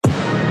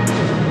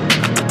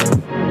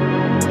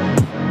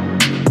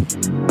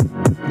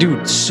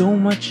Dude, so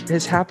much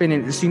has happened,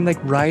 and it seemed like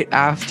right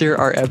after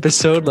our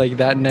episode, like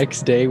that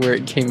next day where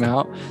it came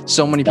out,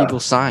 so many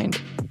people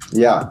signed.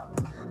 Yeah.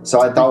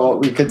 So I thought what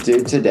we could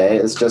do today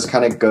is just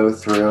kind of go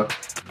through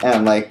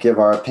and like give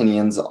our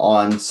opinions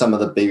on some of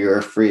the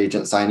bigger free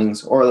agent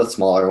signings or the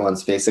smaller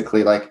ones,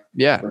 basically, like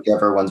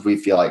whichever ones we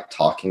feel like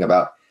talking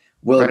about.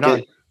 We'll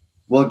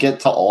get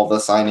to all the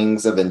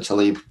signings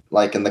eventually,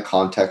 like in the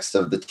context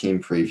of the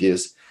team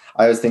previews.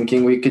 I was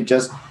thinking we could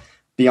just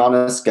be on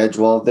a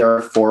schedule. There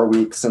are 4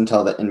 weeks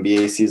until the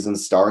NBA season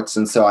starts,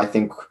 and so I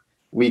think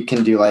we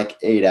can do like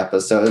 8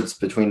 episodes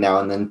between now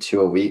and then,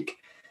 2 a week.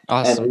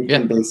 Awesome. And we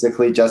can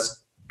basically just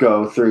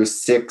go through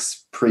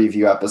 6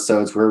 preview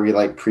episodes where we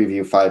like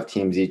preview 5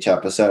 teams each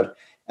episode.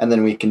 And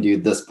then we can do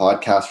this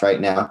podcast right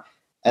now.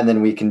 And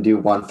then we can do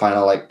one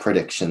final like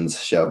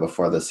predictions show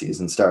before the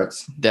season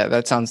starts. Yeah,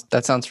 that sounds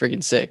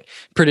freaking sick.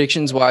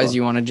 Predictions wise,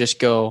 you want to just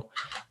go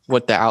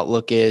what the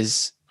outlook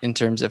is in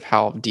terms of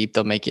how deep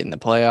they'll make it in the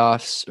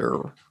playoffs,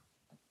 or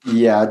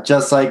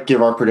just like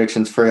give our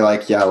predictions for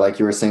like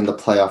you were saying, the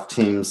playoff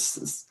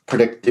teams,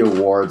 predict the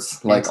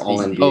awards, like all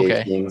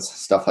NBA teams,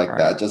 stuff like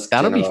that. Just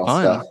that'll be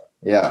fun. Stuff.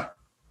 Yeah.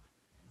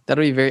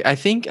 That'll be very, I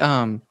think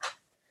I'm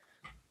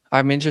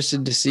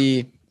interested to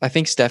see, I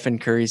think Stephen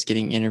Curry's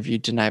getting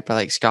interviewed tonight by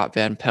like Scott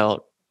Van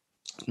Pelt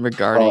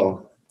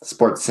regarding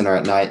Sports Center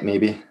at night,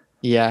 maybe.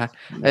 Yeah.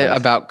 Nice.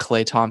 About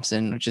Klay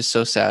Thompson, which is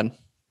so sad.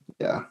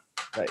 Yeah.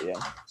 But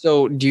yeah.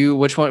 So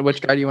which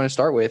guy do you want to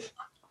start with?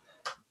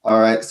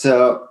 All right.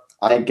 So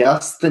I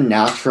guess the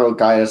natural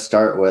guy to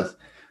start with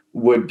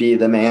would be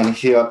the man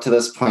who up to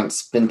this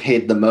point's been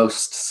paid the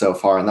most so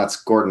far, and that's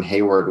Gordon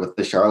Hayward with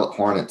the Charlotte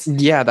Hornets.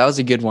 Yeah, that was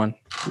a good one.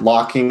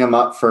 Locking him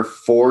up for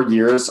 4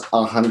 years,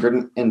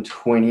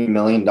 $120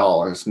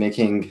 million,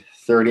 making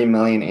 $30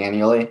 million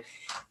annually.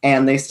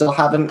 And they still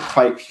haven't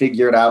quite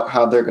figured out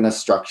how they're going to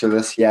structure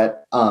this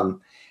yet.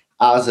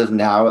 As of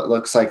now, it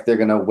looks like they're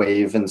going to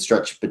waive and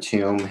stretch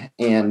Batum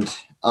and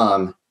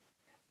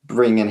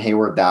bring in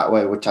Hayward that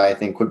way, which I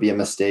think would be a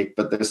mistake.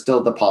 But there's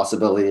still the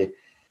possibility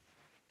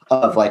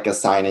of like a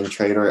sign and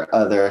trade or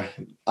other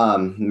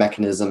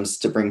mechanisms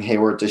to bring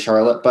Hayward to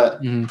Charlotte.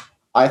 But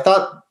I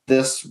thought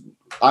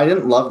I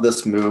didn't love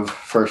this move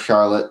for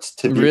Charlotte,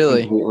 to be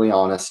completely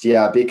honest.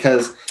 Yeah,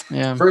 because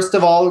first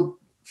of all,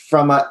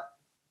 from a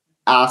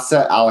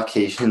asset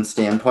allocation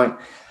standpoint,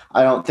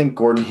 I don't think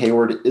Gordon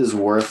Hayward is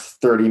worth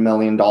 $30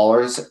 million.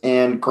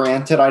 And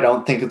granted, I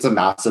don't think it's a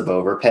massive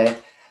overpay.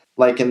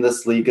 Like in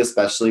this league,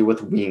 especially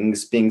with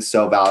wings being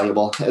so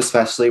valuable,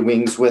 especially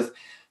wings with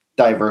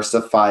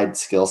diversified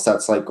skill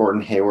sets like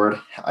Gordon Hayward.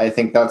 I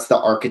think that's the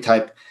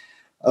archetype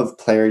of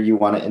player you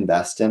want to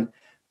invest in.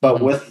 But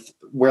with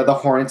where the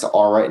Hornets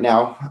are right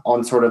now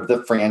on sort of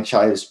the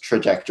franchise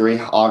trajectory,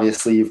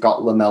 obviously you've got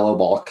LaMelo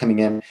Ball coming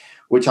in,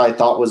 which I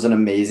thought was an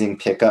amazing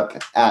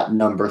pickup at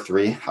number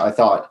 3. I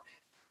thought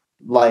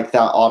like that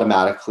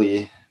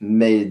automatically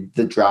made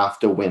the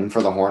draft a win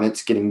for the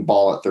Hornets, getting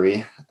Ball at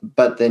 3.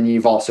 But then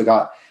you've also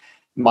got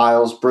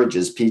Miles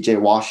Bridges, PJ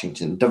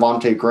Washington,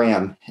 Devontae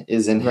Graham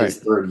is in his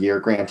 3rd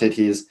year. Granted,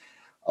 he's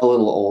a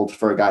little old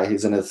for a guy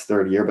who's in his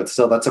 3rd year, but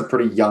still that's a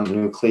pretty young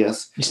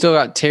nucleus. You still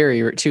got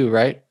Terry too,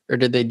 right? Or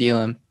did they deal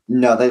him?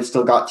 No, they've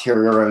still got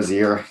Terry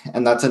Rozier,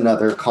 and that's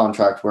another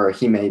contract where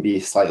he may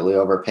be slightly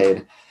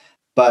overpaid.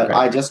 But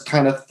I just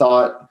kind of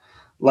thought,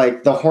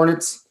 like, the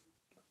Hornets,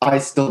 I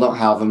still don't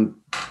have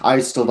them. I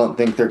still don't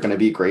think they're going to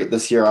be great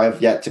this year.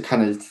 I've yet to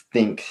kind of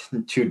think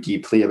too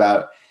deeply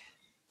about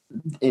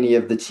any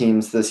of the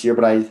teams this year,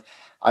 but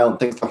I don't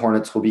think the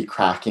Hornets will be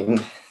cracking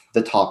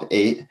the top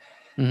 8.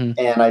 And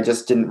I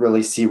just didn't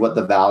really see what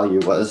the value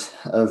was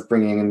of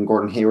bringing in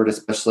Gordon Hayward,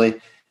 especially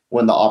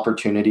when the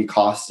opportunity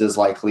cost is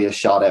likely a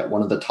shot at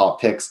one of the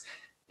top picks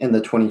in the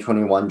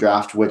 2021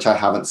 draft, which I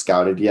haven't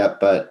scouted yet,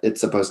 but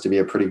it's supposed to be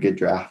a pretty good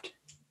draft.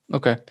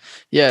 Okay.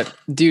 Yeah,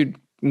 dude,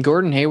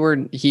 Gordon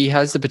Hayward, he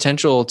has the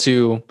potential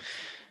to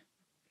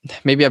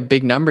maybe have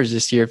big numbers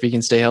this year if he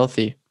can stay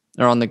healthy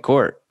or on the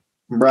court.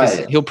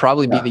 Right. He'll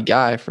probably be the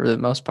guy for the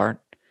most part.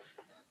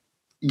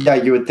 Yeah,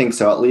 you would think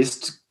so. At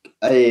least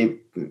a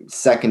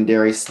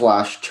secondary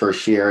 /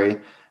 tertiary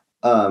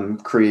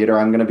creator.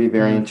 I'm going to be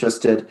very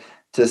interested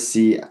to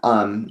see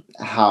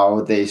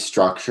how they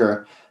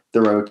structure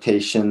the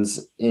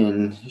rotations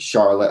in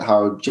Charlotte,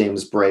 how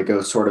James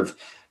Borrego sort of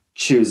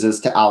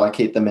chooses to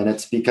allocate the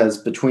minutes, because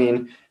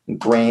between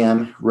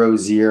Graham,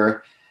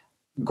 Rozier,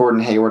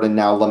 Gordon Hayward, and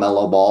now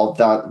LaMelo Ball,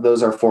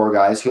 those are 4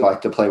 guys who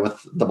like to play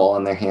with the ball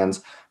in their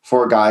hands.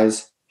 4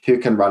 guys who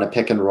can run a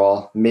pick and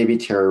roll. Maybe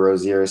Terry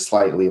Rozier is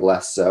slightly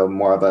less so,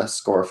 more of a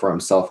score for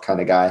himself kind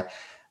of guy.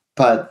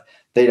 But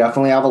they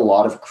definitely have a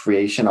lot of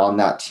creation on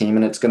that team,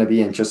 and it's going to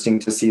be interesting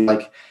to see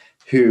like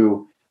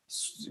who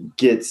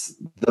gets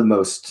the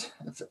most,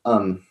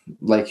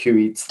 who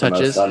eats the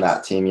touches most on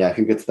that team. Yeah,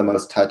 who gets the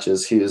most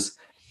touches, who's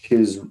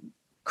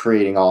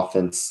creating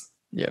offense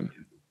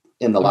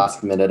in the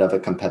last minute of a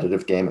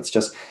competitive game. It's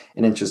just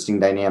an interesting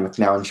dynamic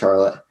now in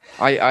Charlotte.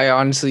 I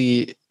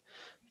honestly,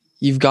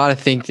 you've got to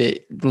think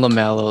that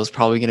LaMelo is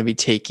probably going to be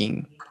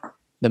taking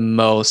the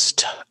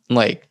most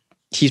like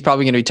he's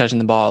probably going to be touching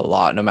the ball a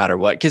lot no matter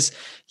what. Because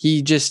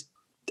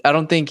I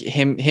don't think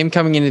him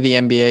coming into the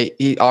NBA,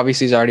 he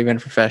obviously has already been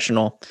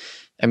professional.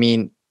 I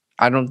mean,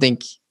 I don't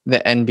think the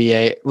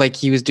NBA, like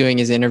he was doing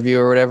his interview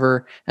or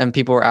whatever, and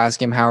people were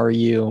asking him, how are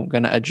you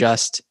going to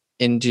adjust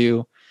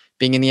into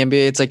being in the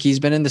NBA? It's like he's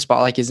been in the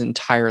spotlight his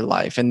entire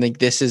life. And like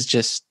this is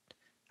just,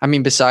 I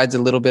mean, besides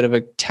a little bit of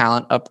a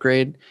talent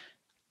upgrade,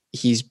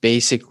 he's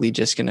basically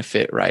just going to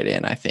fit right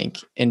in, I think,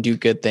 and do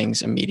good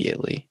things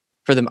immediately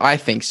for them. I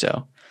think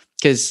so.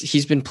 Because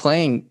he's been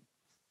playing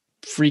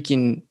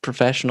freaking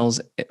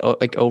professionals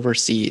like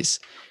overseas.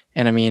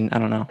 And I mean, I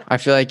don't know. I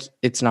feel like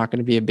it's not going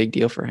to be a big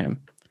deal for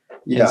him.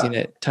 Yeah. He's going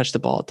to touch the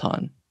ball a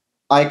ton.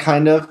 I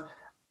kind of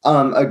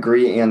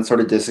agree and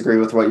sort of disagree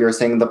with what you're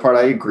saying. The part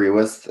I agree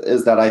with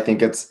is that I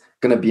think it's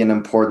going to be an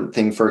important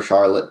thing for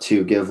Charlotte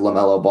to give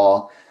LaMelo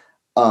Ball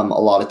a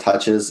lot of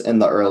touches in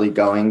the early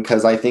going,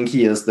 because I think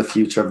he is the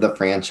future of the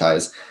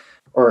franchise.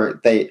 Or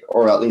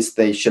at least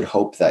they should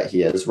hope that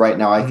he is. Right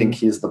now, I think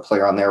he's the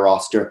player on their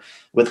roster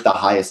with the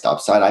highest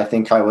upside. I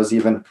think I was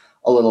even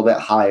a little bit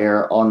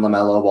higher on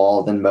LaMelo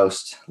Ball than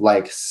most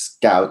like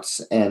scouts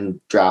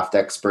and draft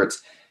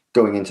experts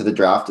going into the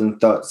draft.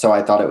 And so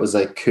I thought it was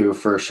a coup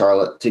for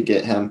Charlotte to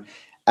get him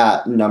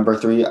at number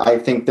 3. I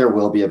think there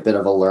will be a bit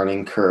of a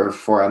learning curve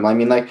for him. I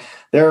mean, like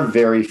there are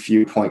very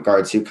few point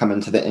guards who come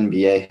into the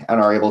NBA and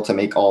are able to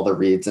make all the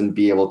reads and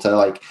be able to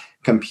like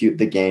compute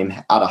the game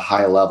at a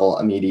high level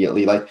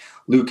immediately. Like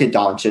Luka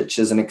Doncic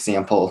is an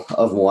example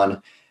of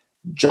one.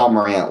 John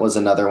Morant was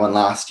another one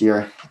last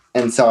year.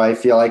 And so I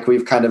feel like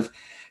we've kind of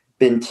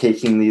been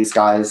taking these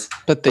guys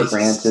for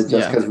granted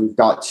just because we've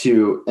got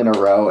 2 in a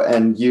row.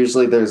 And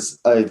usually there's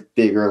a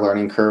bigger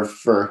learning curve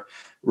for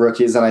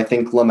rookies. And I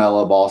think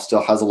LaMelo Ball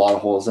still has a lot of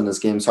holes in his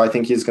game. So I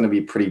think he's going to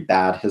be pretty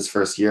bad his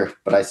first year.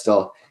 But I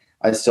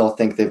still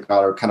think they've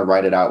got to kind of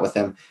ride it out with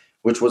him,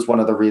 which was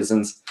one of the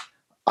reasons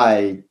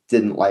I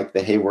didn't like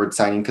the Hayward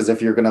signing, because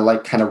if you're going to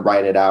like kind of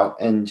write it out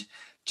and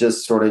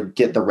just sort of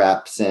get the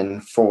reps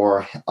in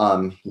for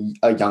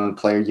a young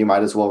player, you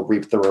might as well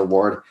reap the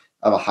reward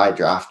of a high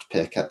draft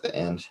pick at the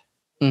end.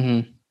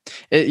 Mm-hmm.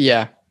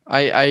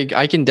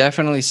 I can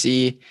definitely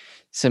see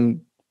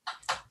some,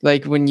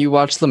 like when you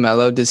watch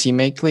LaMelo, does he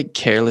make like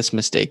careless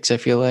mistakes? I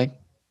feel like.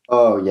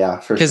 Oh yeah,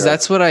 for sure. Because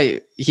that's what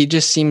he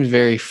just seems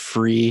very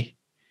free.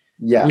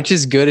 Yeah. Which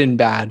is good and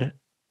bad.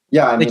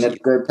 Yeah, I mean, it's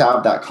good to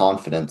have that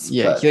confidence.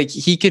 Yeah,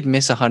 he could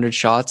miss 100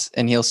 shots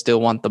and he'll still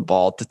want the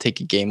ball to take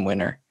a game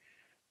winner.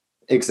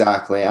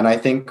 Exactly. And I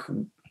think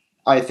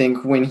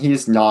when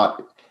he's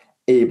not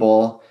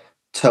able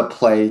to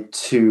play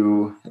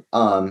to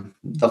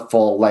the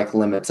full like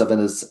limits of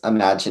his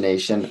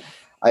imagination,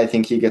 I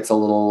think he gets a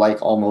little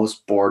like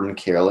almost bored and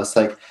careless.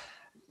 Like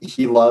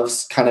he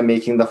loves kind of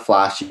making the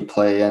flashy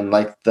play and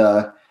like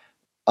the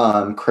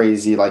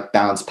crazy like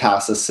bounce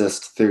pass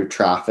assist through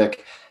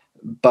traffic.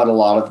 But a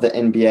lot of the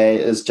NBA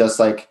is just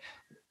like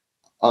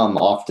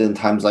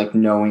oftentimes like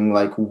knowing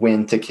like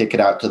when to kick it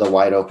out to the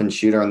wide open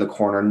shooter in the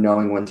corner,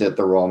 knowing when to hit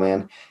the roll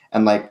man,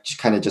 and like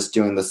kind of just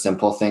doing the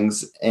simple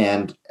things.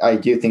 And I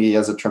do think he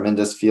has a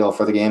tremendous feel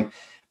for the game,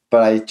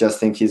 but I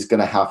just think he's going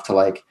to have to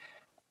like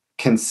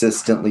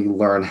consistently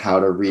learn how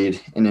to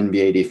read an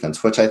NBA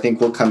defense, which I think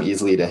will come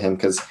easily to him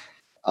because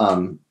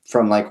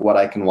from like what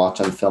I can watch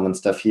on film and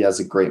stuff, he has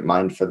a great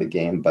mind for the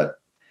game, but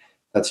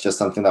that's just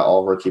something that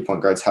all rookie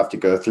point guards have to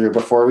go through.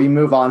 Before we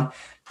move on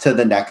to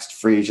the next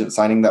free agent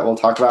signing that we'll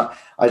talk about,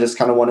 I just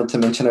kind of wanted to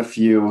mention a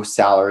few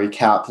salary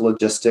cap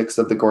logistics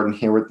of the Gordon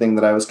Hayward thing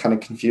that I was kind of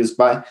confused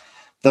by.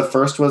 The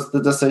first was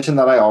the decision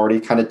that I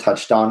already kind of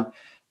touched on,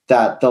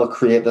 that they'll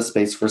create the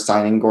space for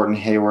signing Gordon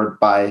Hayward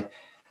by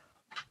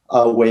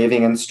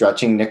waiving and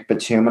stretching Nick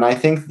Batum. And I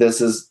think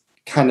this is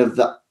kind of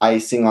the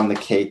icing on the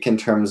cake in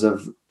terms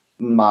of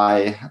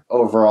my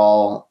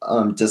overall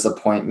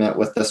disappointment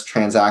with this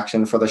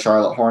transaction for the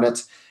Charlotte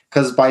Hornets,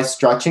 because by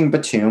stretching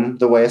Batum,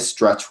 the way a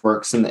stretch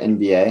works in the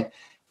NBA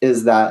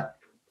is that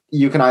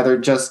you can either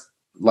just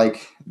waive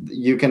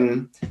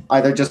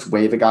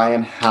a guy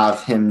and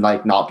have him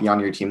like not be on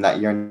your team that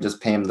year and just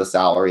pay him the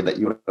salary that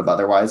you would have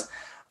otherwise.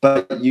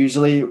 But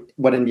usually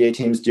what NBA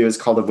teams do is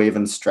called a waive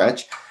and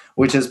stretch,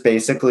 which is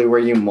basically where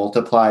you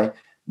multiply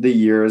the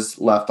years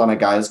left on a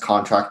guy's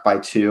contract by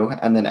 2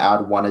 and then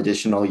add 1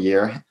 additional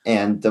year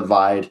and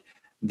divide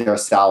their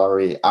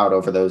salary out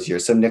over those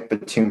years. So Nick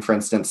Batum, for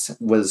instance,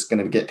 was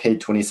going to get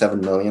paid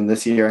 $27 million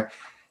this year,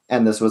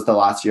 and this was the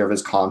last year of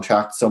his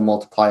contract. So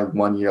multiply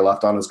 1 year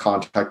left on his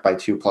contract by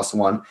 2 plus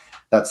 1.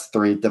 That's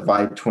 3.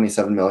 Divide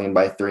 $27 million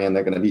by 3, and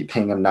they're going to be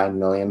paying him $9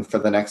 million for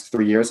the next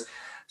 3 years.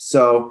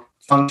 So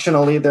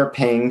functionally, they're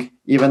paying,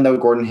 even though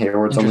Gordon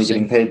Hayward's only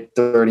getting paid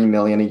 $30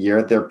 million a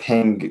year, they're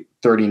paying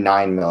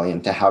 $39 million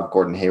to have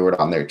Gordon Hayward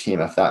on their team,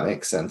 if that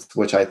makes sense,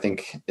 which I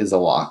think is a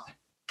lot.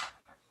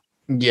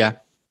 Yeah,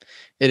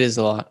 it is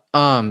a lot.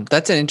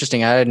 That's an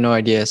interesting. I had no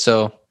idea.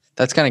 So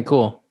that's kind of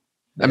cool.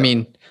 Yeah. I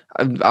mean,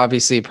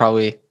 obviously,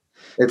 probably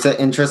it's an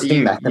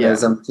interesting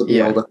mechanism to be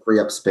able to free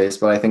up space,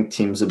 but I think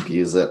teams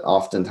abuse it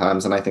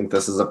oftentimes, and I think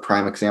this is a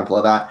prime example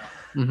of that.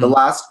 The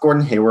last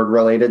Gordon Hayward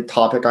related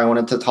topic I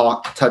wanted to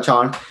touch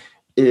on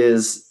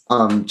is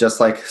just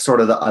like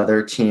sort of the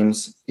other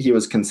teams he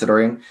was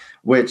considering,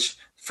 which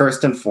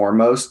first and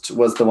foremost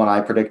was the one I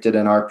predicted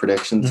in our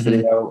predictions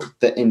video,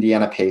 the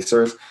Indiana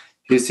Pacers,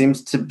 who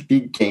seems to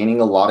be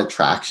gaining a lot of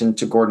traction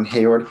to Gordon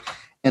Hayward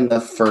in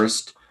the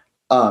first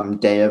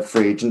day of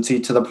free agency,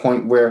 to the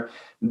point where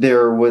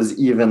there was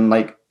even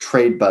like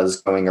trade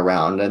buzz going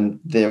around, and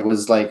there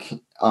was like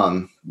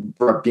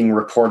being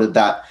reported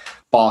that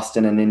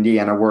Boston and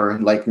Indiana were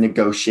like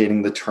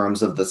negotiating the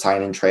terms of the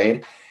sign and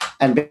trade.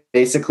 And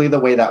basically the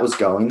way that was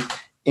going,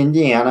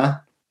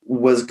 Indiana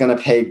was going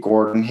to pay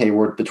Gordon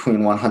Hayward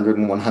between 100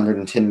 and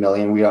 110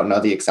 million. We don't know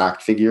the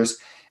exact figures.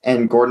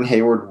 And Gordon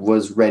Hayward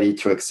was ready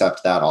to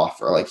accept that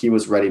offer. Like, he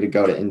was ready to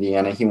go to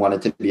Indiana. He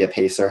wanted to be a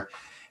Pacer.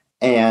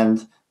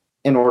 And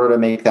in order to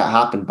make that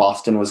happen,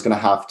 Boston was going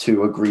to have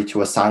to agree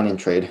to a sign and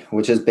trade,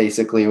 which is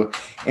basically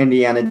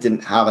Indiana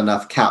didn't have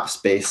enough cap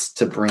space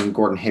to bring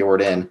Gordon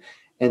Hayward in.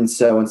 And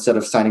so instead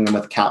of signing him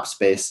with cap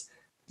space,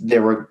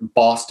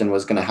 Boston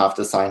was going to have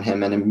to sign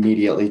him and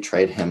immediately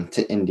trade him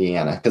to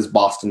Indiana, because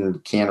Boston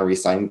can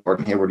re-sign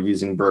Gordon Hayward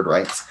using bird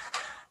rights.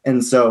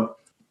 And so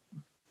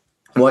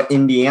what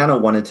Indiana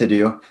wanted to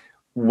do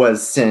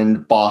was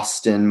send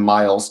Boston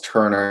Miles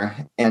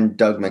Turner and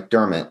Doug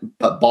McDermott,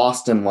 but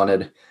Boston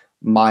wanted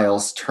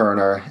Miles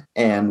Turner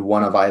and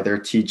one of either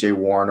TJ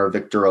Warren or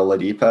Victor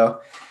Oladipo,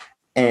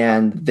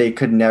 and they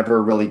could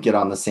never really get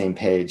on the same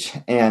page.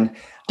 And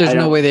there's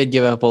no way they'd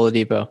give up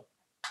Oladipo.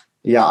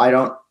 Yeah, I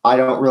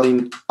don't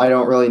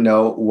really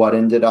know what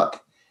ended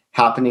up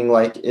happening.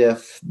 Like,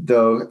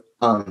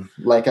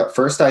 like at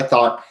first I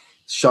thought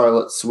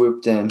Charlotte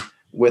swooped in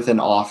with an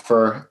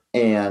offer,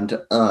 and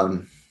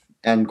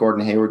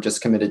Gordon Hayward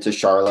just committed to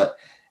Charlotte,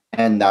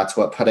 and that's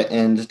what put an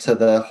end to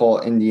the whole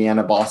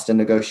Indiana-Boston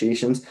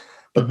negotiations.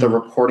 But the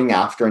reporting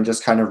after and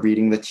just kind of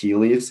reading the tea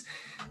leaves,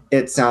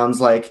 it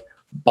sounds like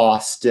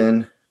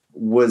Boston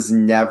was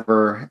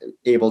never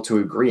able to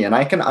agree. And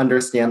I can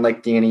understand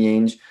like Danny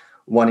Ainge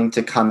wanting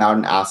to come out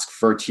and ask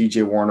for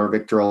TJ Warren or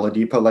Victor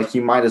Oladipo. Like,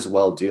 he might as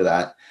well do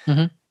that.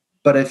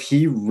 But if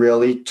he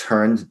really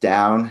turned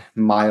down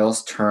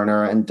Miles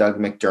Turner and Doug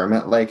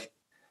McDermott, like,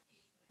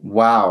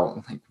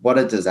 wow, like, what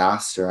a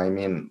disaster. I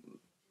mean,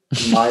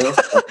 Miles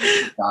is a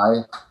guy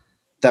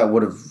that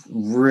would have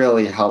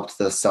really helped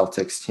the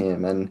Celtics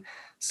team, and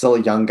still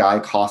a young guy,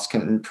 not cost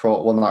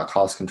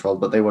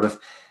controlled, but they would have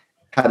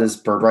had his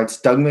bird rights.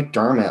 Doug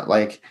McDermott,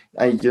 like,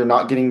 you're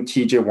not getting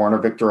TJ Warren or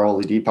Victor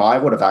Oladipo. I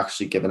would have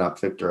actually given up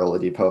Victor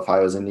Oladipo if I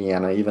was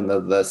Indiana, even though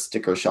the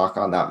sticker shock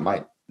on that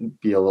might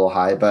be a little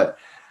high. But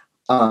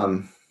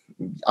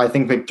I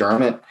think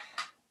McDermott,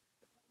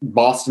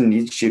 Boston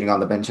needs shooting on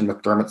the bench, and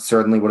McDermott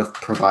certainly would have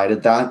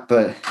provided that.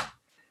 But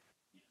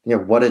yeah,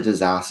 what a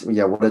disaster.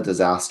 Yeah, what a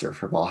disaster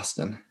for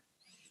Boston.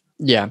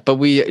 Yeah, but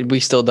we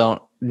still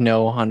don't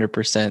know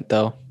 100%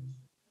 though.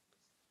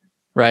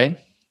 Right?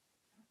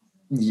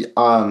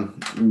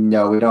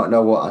 No, we don't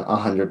know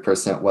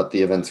 100% what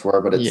the events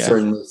were, but it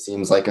certainly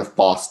seems like if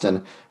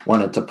Boston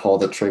wanted to pull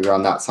the trigger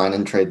on that sign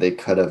and trade, they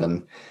could have,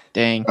 and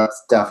dang,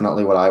 that's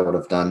definitely what I would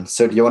have done.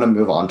 So do you want to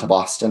move on to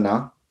Boston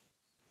now?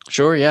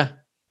 Sure, yeah.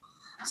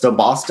 So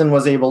Boston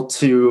was able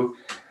to,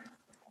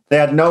 they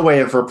had no way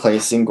of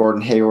replacing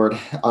Gordon Hayward.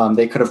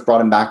 They could have brought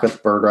him back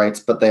with bird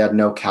rights, but they had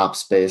no cap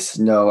space,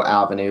 no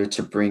avenue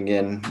to bring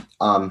in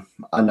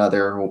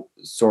another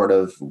sort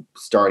of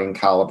starting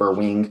caliber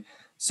wing.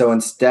 So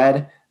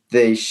instead,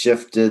 they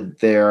shifted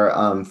their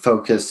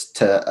focus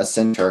to a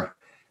center,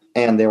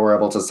 and they were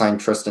able to sign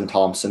Tristan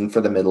Thompson for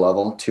the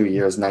mid-level, 2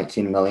 years,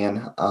 $19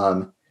 million.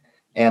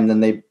 And then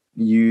they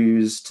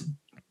used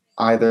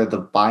either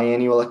the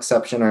biannual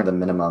exception or the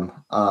minimum.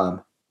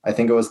 I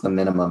think it was the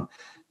minimum,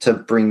 to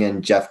bring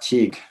in Jeff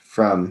Teague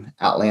from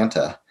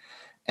Atlanta.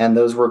 And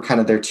those were kind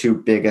of their two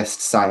biggest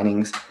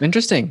signings.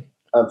 Interesting.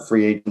 Of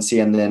free agency.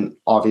 And then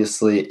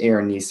obviously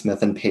Aaron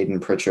Nesmith and Peyton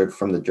Pritchard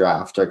from the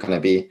draft are going to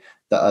be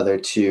the other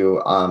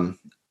two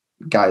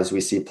guys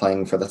we see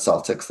playing for the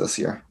Celtics this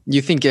year.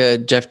 You think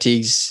Jeff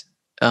Teague's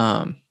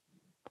a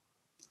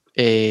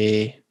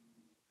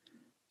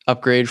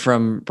upgrade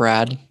from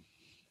Brad?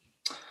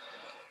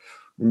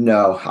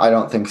 No, I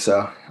don't think so.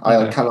 Okay.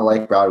 I kind of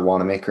like Brad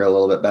Wanamaker a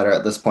little bit better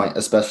at this point,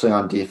 especially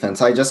on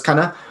defense. I just kind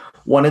of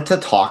wanted to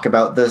talk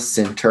about the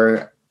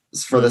center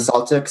for the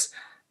Celtics.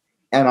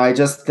 And I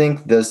just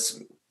think this,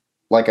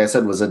 like I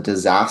said, was a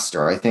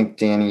disaster. I think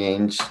Danny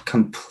Ainge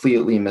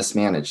completely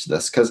mismanaged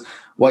this, because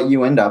what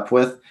you end up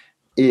with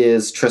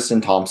is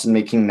Tristan Thompson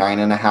making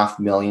 $9.5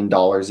 million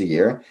a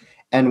year.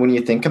 And when you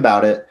think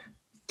about it,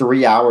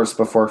 3 hours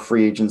before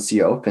free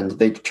agency opened,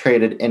 they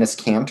traded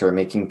Enes Kanter,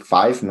 making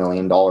 $5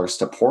 million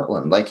to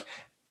Portland. Like,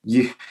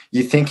 you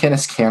think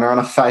Enes Kanter on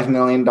a $5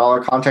 million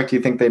contract, you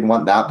think they'd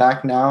want that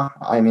back now?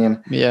 I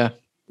mean, yeah,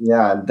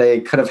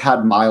 they could have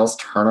had Miles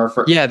Turner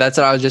for. Yeah, that's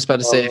what I was just about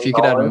to say. If you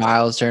could have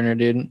Miles Turner,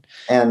 dude.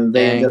 And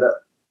they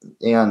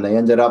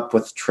ended up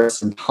with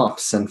Tristan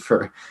Thompson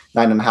for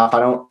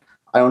 $9.5.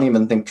 I don't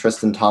even think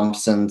Tristan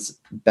Thompson's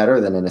better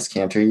than Enes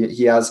Kanter.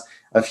 He has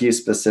a few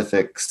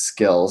specific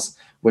skills,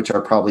 which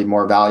are probably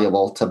more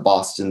valuable to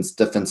Boston's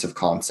defensive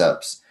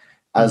concepts,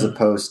 as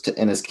opposed to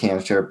Enes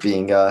Kanter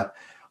being a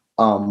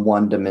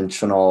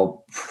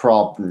one-dimensional,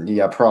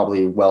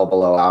 probably well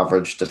below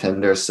average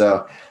defender.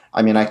 So,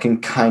 I mean, I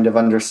can kind of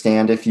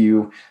understand if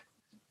you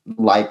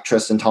like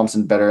Tristan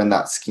Thompson better in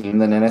that scheme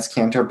than Enes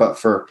Kanter, but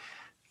for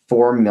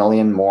 $4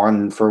 million more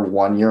and for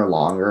 1 year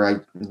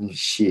longer,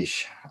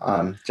 sheesh.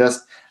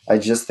 I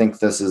just think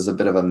this is a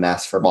bit of a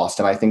mess for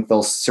Boston. I think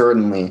they'll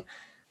certainly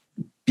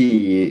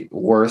be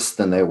worse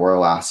than they were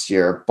last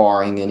year,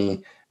 barring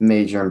any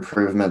major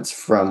improvements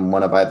from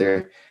one of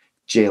either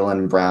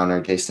Jaylen Brown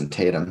or Jason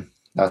Tatum.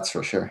 That's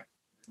for sure.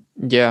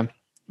 Yeah.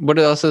 What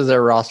else does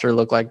their roster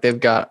look like? They've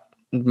got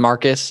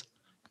Marcus.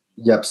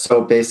 Yep.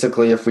 So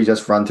basically, if we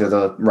just run through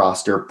the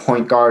roster,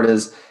 point guard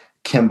is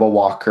Kemba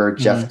Walker,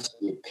 Jeff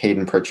Teague,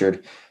 Peyton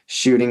Pritchard.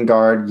 Shooting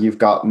guard, you've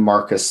got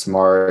Marcus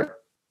Smart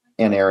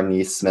and Aaron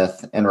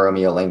Nesmith and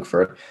Romeo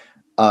Langford.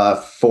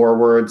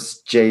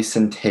 Forwards,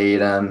 Jason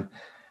Tatum.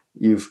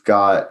 You've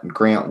got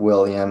Grant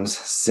Williams,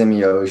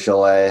 Semi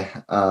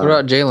Ojeleye. What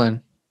about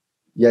Jaylen?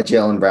 Yeah,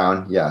 Jaylen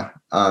Brown. Yeah.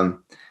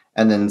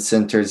 And then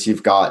centers,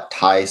 you've got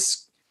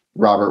Tice,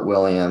 Robert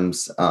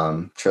Williams,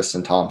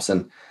 Tristan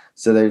Thompson.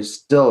 So there's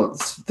still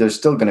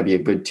going to be a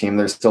good team.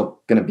 There's still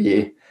going to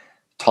be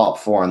top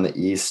 4 in the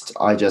East.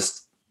 I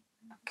just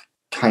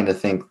kind of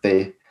think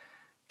they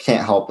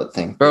can't help but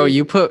think. Bro,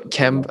 you put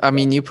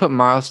you put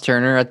Miles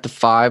Turner at the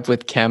 5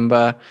 with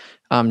Kemba,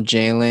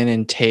 Jaylen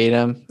and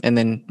Tatum, and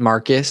then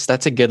Marcus.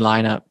 That's a good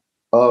lineup.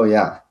 Oh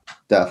yeah,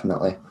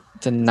 definitely.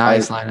 It's a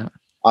nice lineup.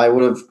 I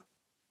would have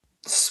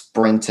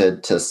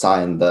sprinted to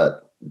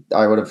the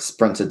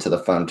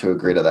phone to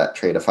agree to that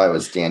trade if I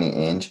was Danny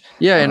Ainge.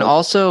 Yeah, and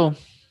also,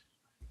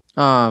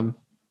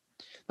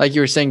 like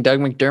you were saying, Doug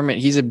McDermott,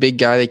 he's a big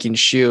guy that can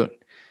shoot,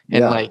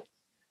 and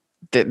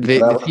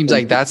it seems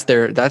like that's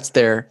their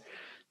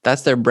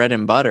bread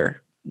and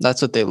butter.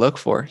 That's what they look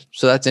for.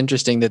 So that's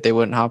interesting that they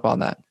wouldn't hop on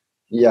that.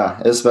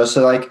 Yeah,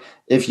 especially like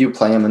if you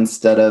play him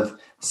instead of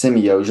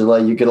Semi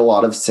Ojeleye, you get a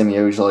lot of Semi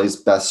Ojeleye's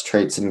best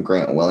traits in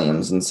Grant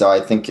Williams, and so I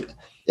think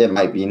it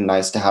might be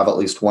nice to have at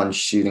least one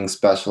shooting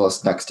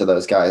specialist next to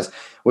those guys,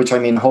 which I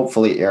mean,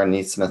 hopefully Aaron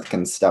Nesmith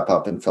can step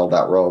up and fill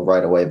that role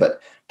right away.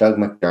 But Doug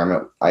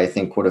McDermott, I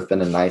think, would have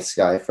been a nice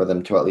guy for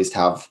them to at least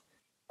have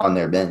on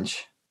their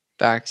bench.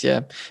 Facts,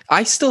 yeah.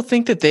 I still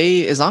think that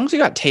as long as you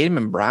got Tatum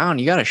and Brown,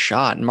 you got a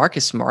shot. And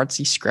Marcus Smart's,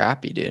 he's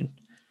scrappy, dude.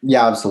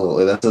 Yeah,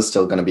 absolutely. This is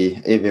still going to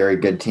be a very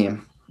good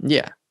team.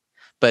 Yeah.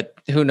 But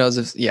who knows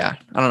I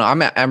don't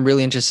know. I'm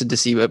really interested to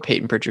see what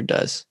Peyton Pritchard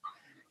does.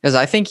 Because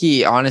I think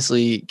he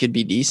honestly could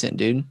be decent,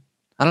 dude.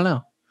 I don't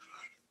know.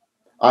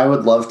 I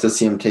would love to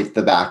see him take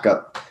the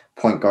backup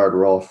point guard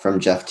role from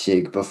Jeff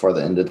Teague before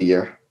the end of the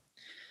year.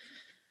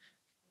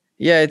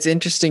 Yeah, it's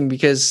interesting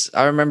because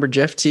I remember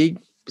Jeff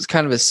Teague was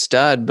kind of a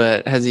stud,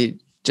 but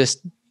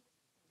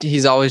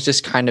he's always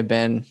just kind of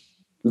been.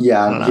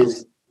 Yeah,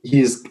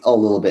 he's a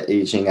little bit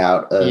aging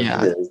out of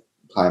his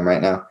time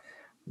right now.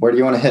 Where do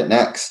you want to hit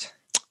next?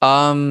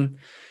 Do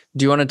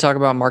you want to talk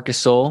about Marc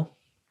Gasol?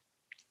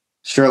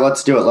 Sure,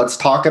 let's do it. Let's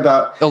talk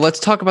about the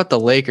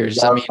Lakers.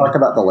 Yeah, let's talk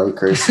about the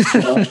Lakers.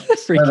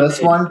 For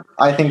this one,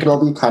 I think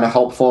it'll be kind of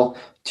helpful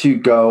to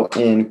go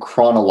in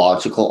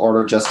chronological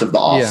order just of the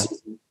offseason.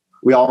 Yeah.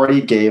 We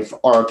already gave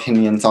our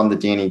opinions on the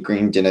Danny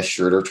Green, Dennis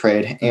Schroeder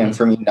trade, and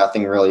for me,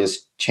 nothing really has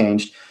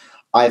changed.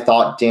 I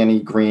thought Danny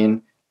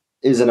Green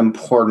is an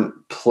important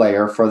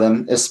player for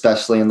them,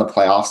 especially in the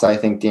playoffs. I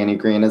think Danny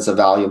Green is a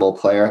valuable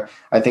player.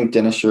 I think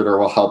Dennis Schroeder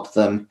will help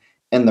them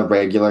in the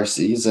regular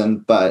season,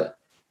 but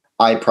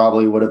I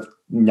probably would have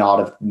not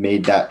have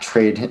made that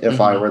trade if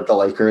I were the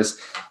Lakers,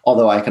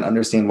 although I can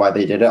understand why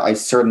they did it. I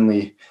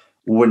certainly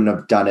wouldn't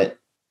have done it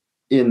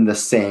in the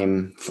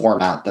same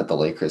format that the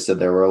Lakers did.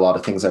 There were a lot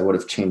of things I would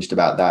have changed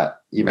about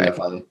that, even if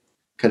I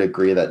could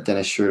agree that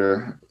Dennis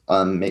Schroeder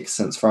makes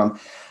sense from.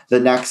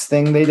 The next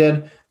thing they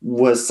did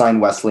was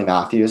sign Wesley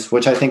Matthews,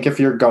 which I think if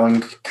you're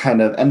going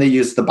and they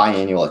used the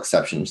biannual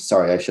exception.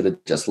 Sorry, I should have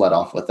just let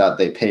off with that.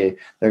 They're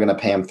going to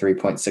pay him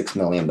 $3.6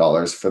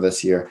 million for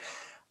this year.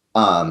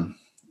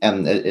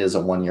 And it is a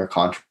 1-year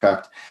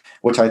contract,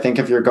 which I think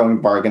if you're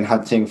going bargain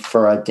hunting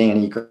for a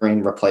Danny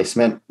Green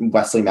replacement,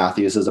 Wesley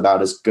Matthews is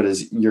about as good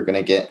as you're going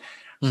to get.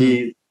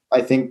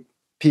 I think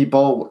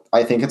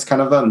it's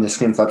kind of a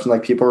misconception.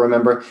 Like, people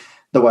remember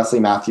the Wesley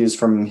Matthews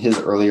from his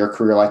earlier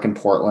career, like in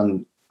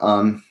Portland.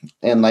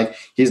 And like,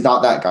 he's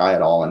not that guy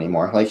at all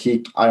anymore. Like,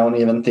 I don't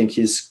even think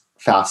he's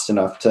fast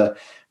enough to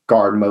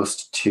guard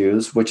most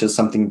twos, which is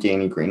something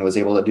Danny Green was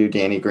able to do.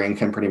 Danny Green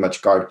can pretty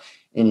much guard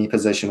any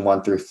position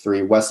 1 through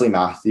 3. Wesley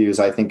Matthews,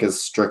 I think,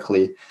 is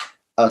strictly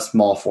a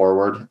small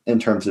forward in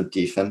terms of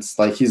defense.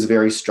 Like, he's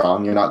very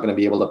strong. You're not going to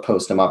be able to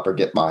post him up or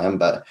get by him,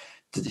 but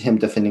him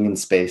defending in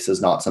space is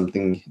not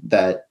something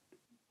that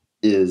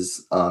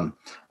is a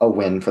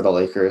win for the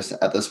Lakers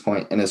at this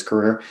point in his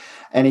career.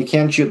 And he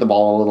can shoot the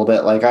ball a little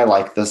bit. Like, I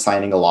like the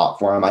signing a lot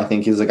for him. I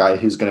think he's a guy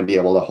who's going to be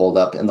able to hold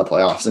up in the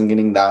playoffs, and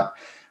getting that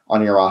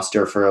on your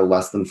roster for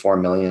less than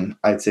 $4 million,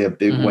 I'd say a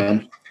big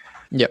win.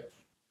 Yep.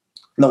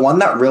 The one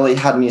that really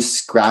had me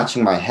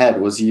scratching my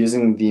head was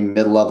using the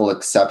mid-level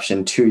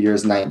exception, 2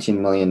 years, $19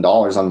 million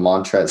on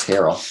Montrezl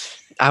Harrell.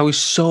 I was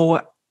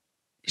so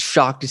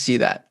shocked to see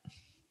that.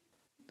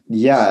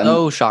 Yeah.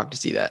 So shocked to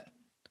see that.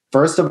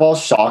 First of all,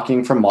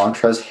 shocking from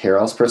Montrezl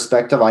Harrell's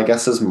perspective. I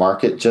guess his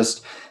market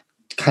just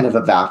kind of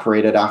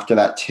evaporated after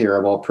that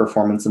terrible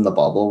performance in the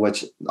bubble,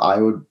 which I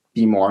would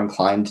be more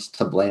inclined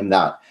to blame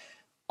that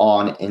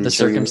on injury. The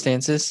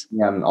circumstances?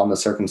 Yeah, on the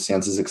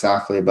circumstances,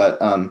 exactly.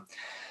 But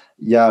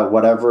yeah,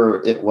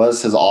 whatever it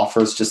was, his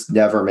offers just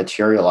never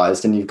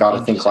materialized. And you've got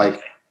to think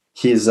like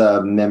he's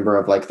a member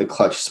of like the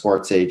Clutch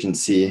Sports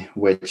Agency,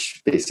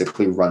 which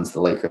basically runs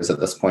the Lakers at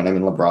this point. I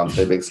mean, LeBron's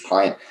their biggest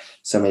client.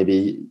 So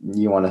maybe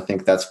you want to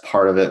think that's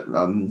part of it.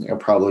 It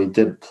probably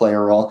did play a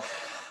role.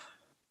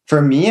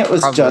 For me, it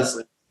was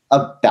just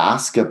a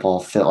basketball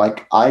fit.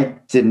 Like, I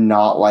did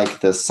not like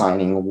this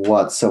signing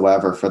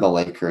whatsoever for the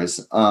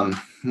Lakers.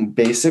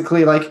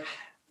 Basically, like,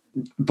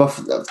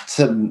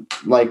 to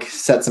like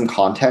set some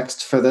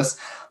context for this,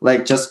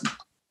 like just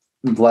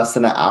less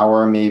than an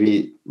hour,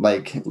 maybe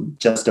like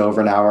just over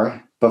an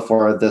hour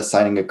before the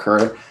signing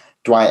occurred,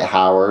 Dwight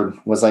Howard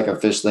was like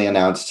officially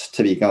announced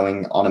to be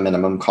going on a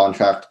minimum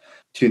contract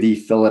to the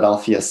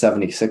Philadelphia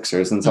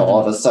 76ers. And so all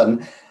of a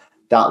sudden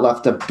that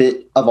left a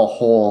bit of a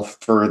hole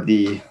for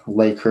the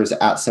Lakers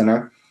at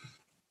center.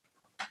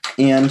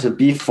 And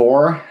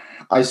before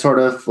I sort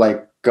of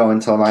like go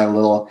into my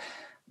little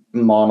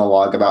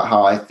monologue about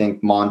how I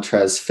think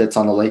Montrez fits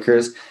on the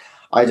Lakers,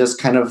 I just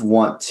kind of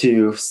want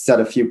to set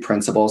a few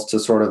principles to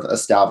sort of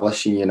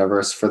establish a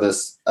universe for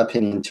this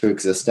opinion to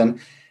exist in.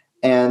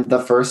 And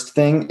the first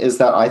thing is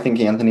that I think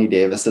Anthony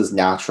Davis's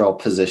natural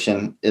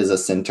position is a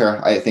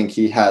center. I think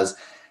he has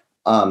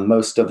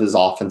most of his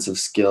offensive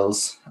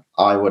skills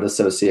I would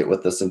associate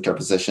with the center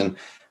position.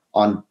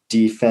 On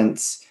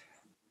defense,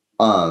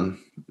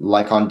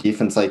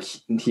 like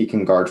he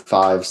can guard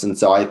fives. And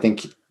so I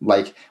think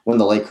like when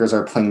the Lakers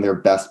are playing their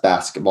best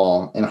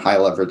basketball in high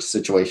leverage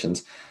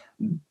situations,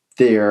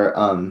 their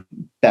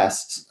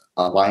best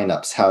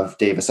lineups have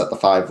Davis at the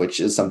five, which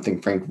is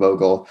something Frank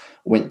Vogel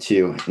went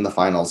to in the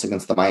finals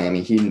against the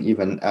Miami Heat,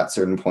 even at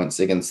certain points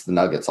against the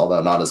Nuggets,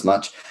 although not as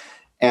much.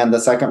 And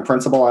the second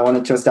principle I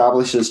wanted to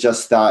establish is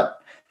just that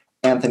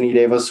Anthony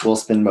Davis will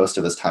spend most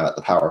of his time at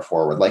the power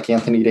forward. Like,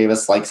 Anthony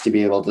Davis likes to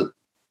be able to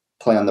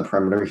play on the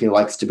perimeter. He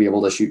likes to be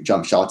able to shoot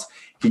jump shots.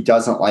 He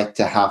doesn't like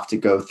to have to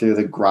go through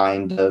the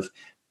grind of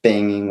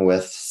banging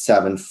with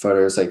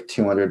 7-footers, like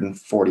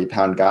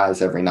 240-pound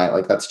guys every night.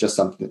 Like, that's just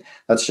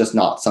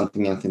not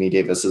something Anthony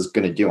Davis is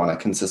going to do on a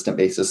consistent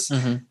basis.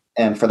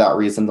 And for that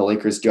reason, the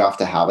Lakers do have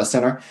to have a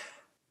center.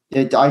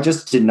 I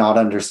just did not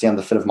understand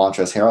the fit of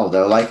Montrezl Harrell,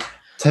 though. Like,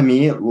 to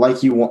me, like,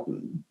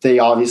 they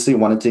obviously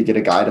wanted to get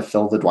a guy to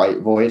fill the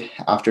Dwight void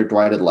after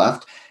Dwight had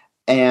left.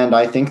 And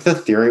I think the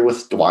theory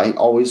with Dwight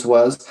always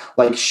was,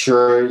 like,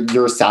 sure,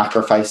 you're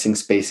sacrificing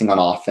spacing on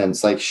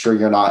offense. Like, sure,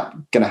 you're not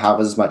going to have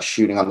as much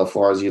shooting on the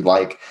floor as you'd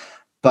like,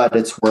 but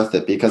it's worth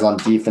it because on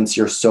defense,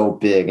 you're so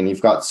big and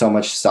you've got so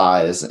much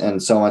size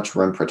and so much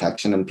rim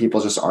protection, and people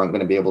just aren't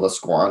going to be able to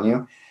score on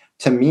you.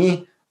 To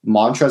me,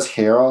 Montrezl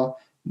Harrell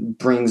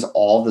brings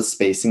all the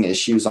spacing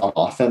issues on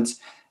offense,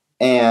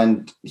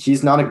 and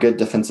he's not a good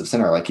defensive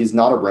center. Like, he's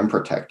not a rim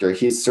protector.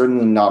 He's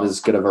certainly not as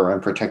good of a rim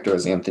protector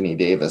as Anthony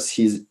Davis.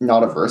 He's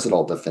not a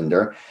versatile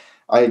defender.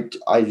 I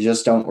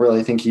just don't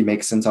really think he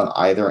makes sense on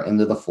either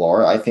end of the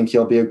floor. I think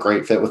he'll be a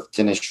great fit with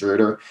Dennis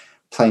Schroeder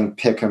playing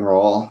pick and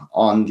roll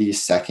on the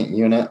second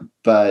unit.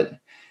 But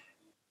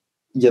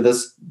yeah,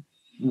 this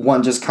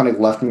one just kind of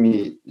left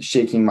me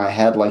shaking my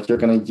head. Like, you're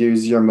going to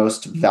use your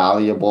most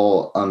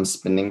valuable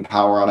spending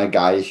power on a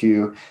guy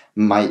who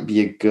might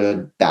be a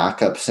good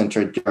backup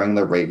center during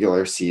the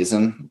regular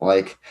season.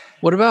 Like,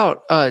 what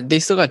about they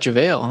still got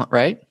JaVale,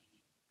 right?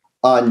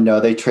 No,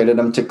 they traded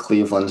him to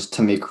Cleveland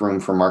to make room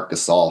for Marc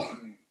Gasol.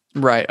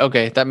 Right.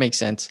 Okay, that makes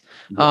sense.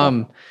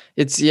 Yeah.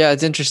 It's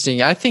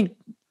interesting. I think,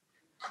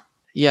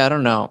 I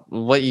don't know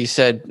what you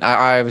said.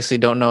 I obviously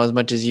don't know as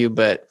much as you,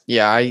 but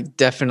yeah, I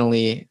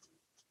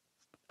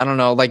don't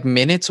know, like,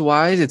 minutes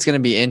wise, it's going to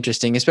be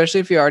interesting, especially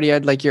if you already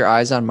had like your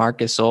eyes on Marc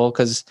Gasol.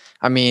 Cause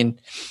I mean,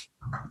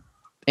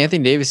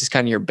 Anthony Davis is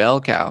kind of your bell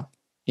cow,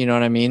 you know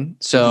what I mean?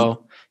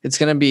 So it's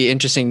going to be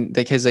interesting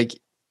because like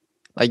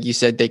you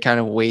said, they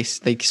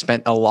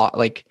spent a lot,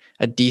 like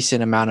a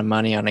decent amount of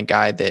money on a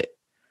guy that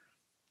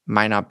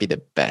might not be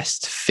the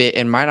best fit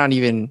and might not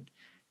even,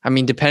 I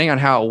mean, depending on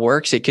how it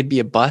works, it could be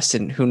a bust,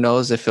 and who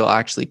knows if he'll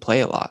actually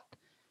play a lot.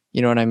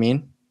 You know what I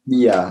mean?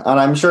 Yeah, and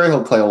I'm sure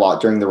he'll play a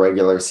lot during the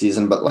regular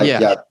season, but like,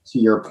 to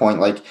your point,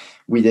 like,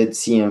 we did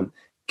see him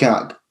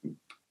kind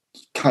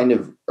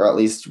of, or at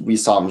least we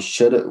saw him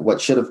what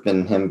should have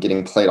been him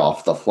getting played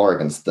off the floor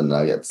against the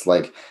Nuggets.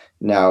 Like,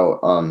 now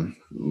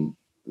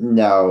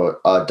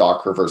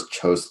Doc Rivers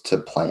chose to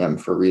play him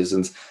for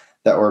reasons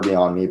that were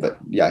beyond me, but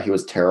yeah, he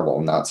was terrible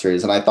in that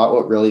series. And I thought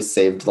what really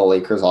saved the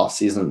Lakers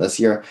offseason this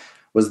year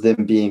was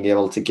them being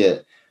able to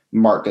get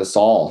Marc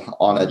Gasol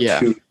on a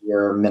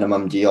year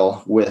minimum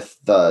deal with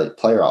the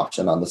player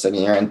option on the second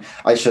year. And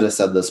I should have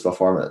said this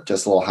before, but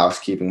just a little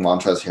housekeeping.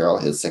 Montrezl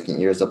Harrell, his second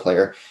year is a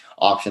player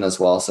option as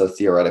well. So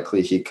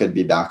theoretically, he could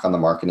be back on the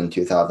market in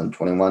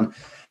 2021.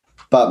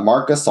 But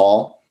Marc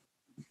Gasol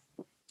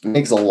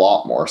makes a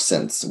lot more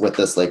sense with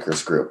this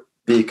Lakers group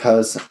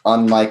because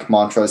unlike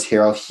Montrezl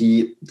Harrell,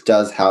 he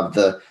does have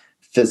the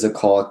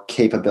physical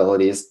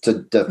capabilities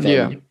to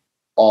defend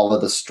all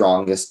of the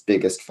strongest,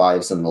 biggest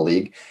fives in the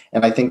league.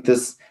 And I think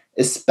this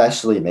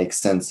especially makes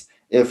sense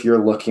if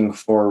you're looking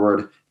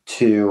forward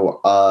to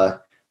a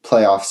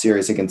playoff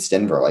series against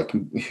Denver. Like,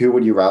 who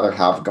would you rather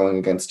have going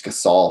against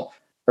Gasol,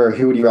 or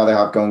who would you rather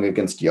have going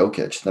against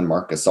Jokic than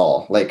Marc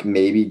Gasol? Like,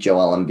 maybe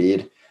Joel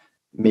Embiid,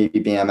 maybe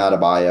Bam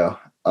Adebayo,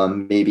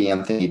 maybe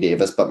Anthony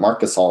Davis, but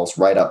Marc Gasol is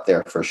right up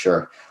there for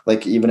sure.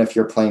 Like, even if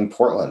you're playing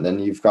Portland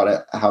and you've got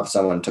to have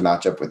someone to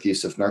match up with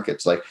Yusuf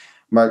Nurkic, like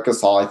Marc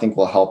Gasol, I think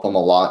will help him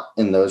a lot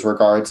in those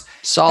regards.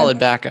 Solid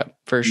backup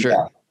for sure.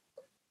 Yeah.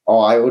 Oh,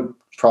 I would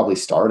probably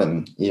start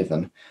him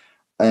even.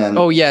 And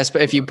yes,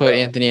 but if you put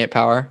Anthony at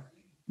power.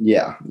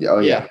 Yeah. Oh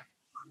yeah.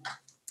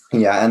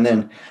 Yeah, and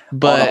then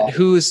but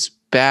who's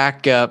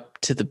backup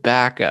to the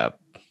backup?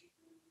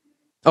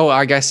 Oh,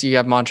 I guess you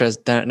have Montrez.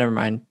 Never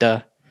mind.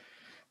 Duh.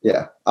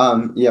 Yeah.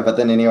 But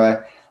then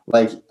anyway,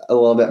 like a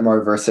little bit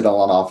more versatile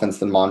on offense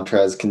than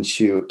Montrez, can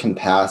shoot, can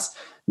pass.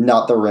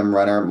 Not the rim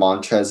runner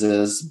Montrez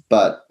is,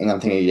 but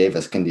Anthony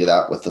Davis can do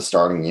that with the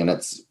starting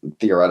units.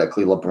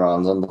 Theoretically,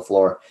 LeBron's on the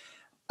floor.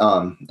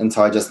 And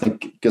so I just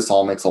think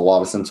Gasol makes a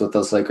lot of sense with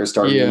those Lakers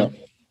starting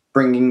unit.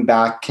 Bringing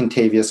back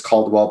Kentavious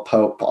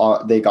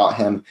Caldwell-Pope, they got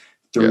him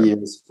 3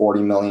 years,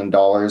 $40 million.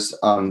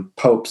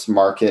 Pope's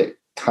market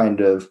kind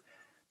of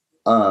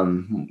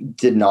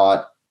did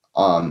not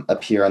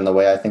appear in the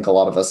way I think a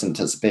lot of us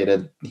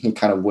anticipated. He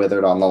kind of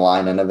withered on the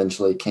line and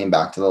eventually came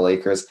back to the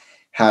Lakers,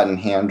 hat in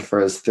hand for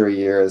his 3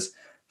 years,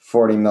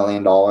 $40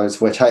 million,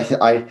 which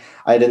I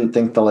didn't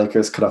think the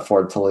Lakers could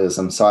afford to lose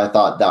him. So I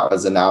thought that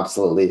was an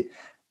absolutely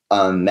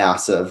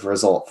massive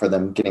result for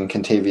them getting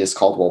Kentavious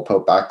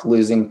Caldwell-Pope back.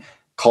 Losing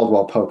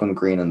Caldwell-Pope and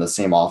Green in the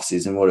same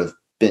offseason would have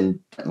been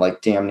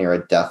like damn near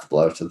a death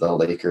blow to the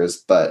Lakers.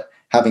 But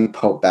having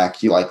Pope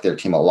back, you like their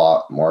team a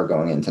lot more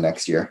going into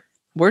next year.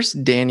 Where's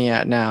Danny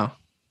at now?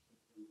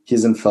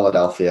 He's in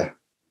Philadelphia.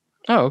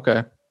 Oh,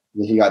 okay.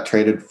 He got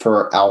traded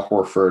for Al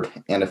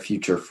Horford and a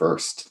future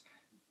first.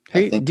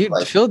 Hey, dude,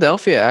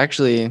 Philadelphia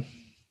actually,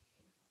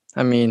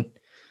 I mean,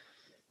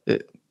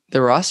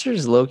 the roster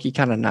is low-key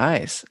kind of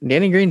nice.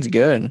 Danny Green's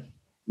good.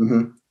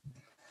 Mm-hmm.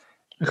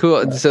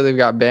 Cool. Yeah. So they've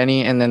got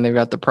Benny, and then they've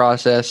got the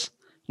process.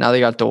 Now they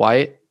got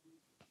Dwight.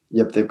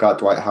 Yep, they've got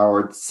Dwight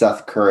Howard,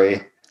 Seth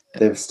Curry.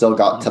 They've still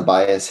got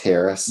Tobias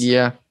Harris.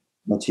 Yeah.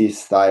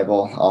 Matisse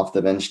Thybulle off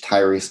the bench.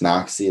 Tyrese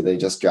Maxey, they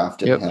just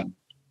drafted him.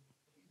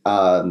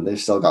 They've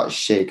still got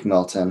Shake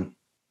Milton.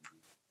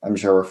 I'm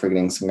sure we're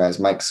forgetting some guys.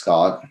 Mike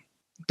Scott.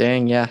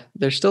 Dang, yeah.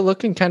 They're still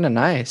looking kind of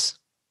nice.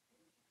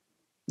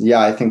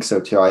 Yeah, I think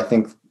so too. I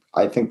think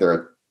they're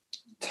a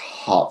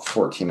top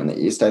 4 team in the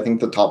East. I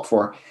think the top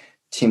 4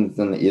 teams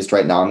in the East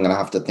right now, I'm going to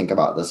have to think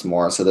about this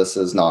more. So this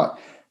is not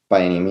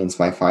by any means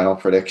my final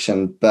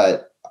prediction,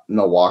 but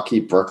Milwaukee,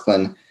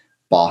 Brooklyn,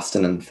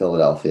 Boston, and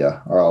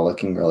Philadelphia are all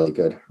looking really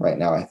good right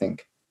now, I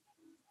think.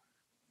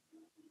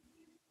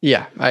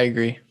 Yeah, I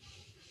agree.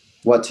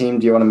 What team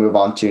do you want to move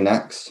on to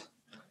next?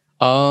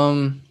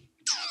 I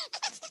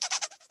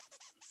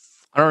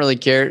don't really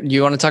care. Do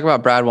you want to talk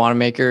about Brad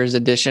Wanamaker's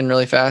addition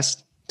really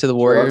fast to the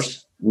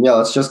Warriors?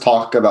 Let's just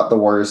talk about the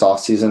Warriors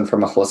offseason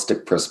from a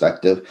holistic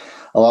perspective.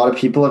 A lot of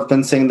people have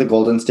been saying the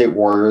Golden State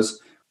Warriors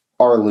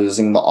are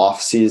losing the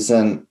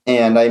offseason.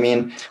 And I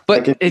mean,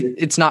 but like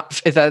it's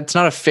not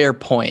a fair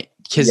point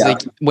because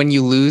like when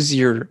you lose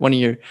one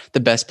of the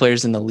best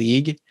players in the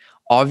league,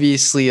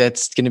 obviously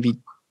that's going to be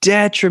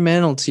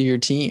detrimental to your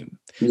team.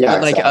 Yeah.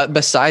 But like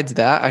besides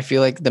that, I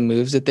feel like the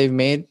moves that they've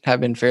made have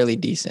been fairly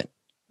decent.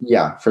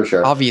 Yeah, for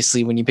sure.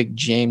 Obviously, when you pick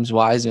James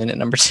Wiseman at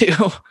number 2.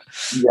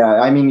 Yeah,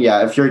 I mean,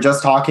 if you're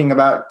just talking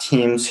about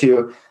teams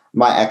who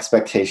my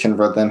expectation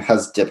for them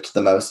has dipped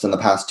the most in the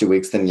past 2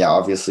 weeks, then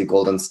obviously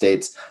Golden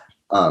State's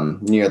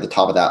near the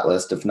top of that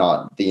list, if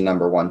not the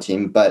number 1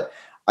 team. But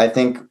I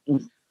think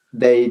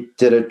they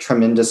did a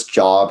tremendous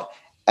job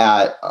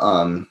at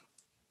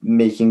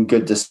making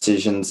good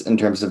decisions in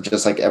terms of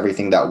just like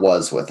everything that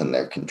was within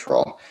their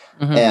control.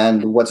 Mm-hmm.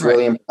 And what's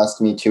really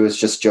impressed me too is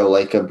just Joe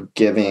Lacob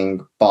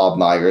giving Bob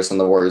Myers and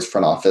the Warriors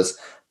front office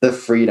the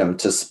freedom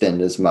to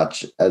spend as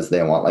much as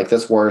they want. Like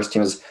this Warriors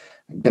team is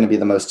going to be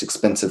the most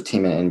expensive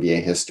team in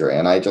NBA history.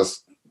 And I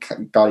just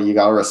you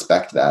got to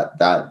respect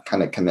that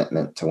kind of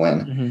commitment to win.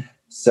 Mm-hmm.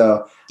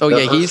 So,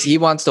 he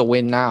wants to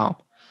win now.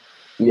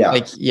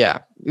 Yeah.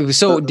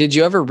 So did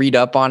you ever read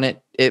up on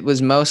it? It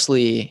was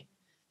mostly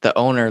the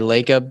owner,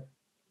 Lacob.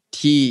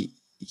 He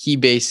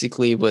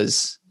basically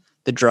was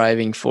the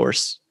driving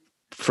force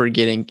for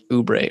getting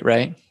Oubre,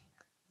 right?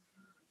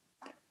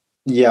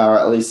 Yeah, or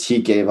at least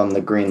he gave him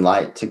the green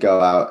light to go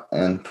out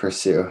and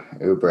pursue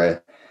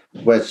Oubre,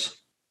 which,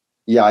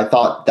 I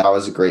thought that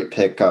was a great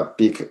pickup.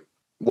 I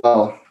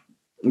thought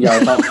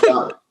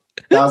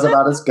that was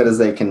about as good as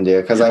they can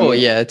do. Because I mean,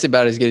 yeah, it's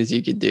about as good as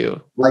you could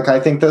do. like I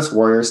think this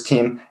Warriors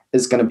team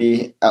is going to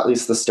be, at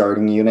least the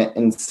starting unit,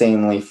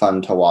 insanely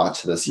fun to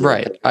watch this year.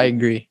 Right, I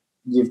agree.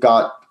 You've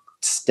got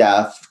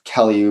Steph,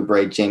 Kelly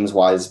Oubre, James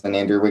Wiseman,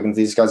 Andrew Wiggins.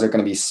 These guys are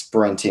going to be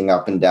sprinting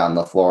up and down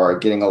the floor,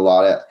 getting a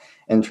lot of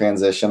in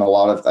transition.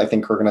 I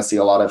think we're going to see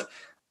a lot of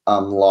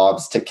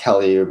lobs to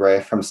Kelly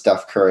Oubre from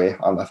Steph Curry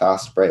on the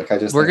fast break.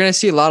 We're going to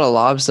see a lot of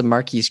lobs to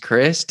Marquise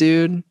Chris,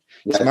 dude.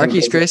 Yeah,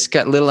 Marquise Chris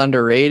got a little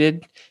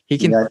underrated. He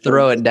can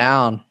throw it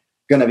down.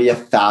 Going to be a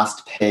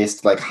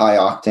fast-paced, like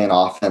high-octane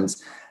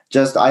offense.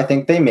 I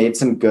think they made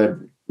some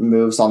good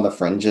moves on the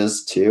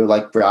fringes too,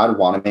 like Brad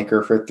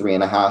Wanamaker for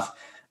 $3.5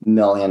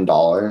 million.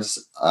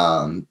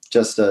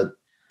 Just a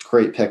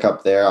great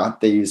pickup there.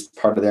 They used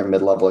part of their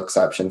mid-level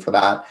exception for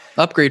that.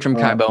 Upgrade from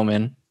Kai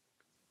Bowman.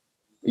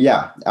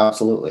 Yeah,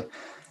 absolutely.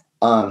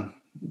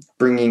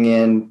 Bringing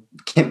in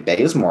Kent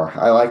Bazemore.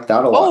 I like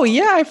that a lot. Oh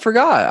yeah, I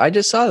forgot. I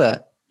just saw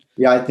that.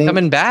 Yeah, I think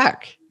coming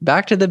back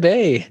to the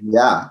Bay.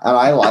 Yeah, and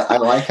I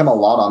like him a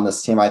lot on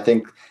this team. I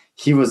think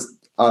he was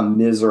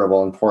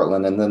miserable in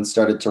Portland and then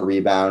started to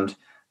rebound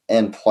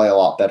and play a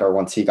lot better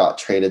once he got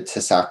traded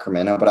to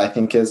Sacramento. But I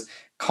think his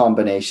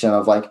combination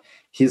of like,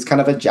 he's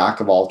kind of a jack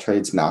of all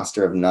trades,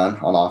 master of none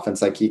on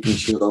offense. Like he can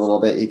shoot a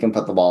little bit, he can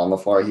put the ball on the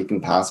floor, he can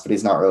pass, but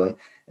he's not really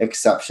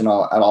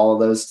exceptional at all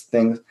of those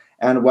things.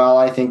 And while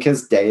I think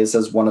his days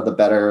as one of the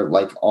better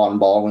like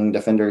on-ball wing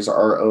defenders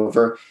are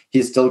over,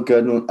 he's still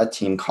good in a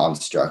team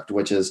construct,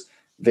 which is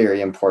very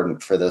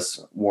important for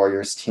this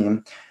Warriors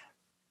team.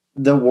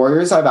 The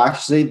Warriors,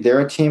 they're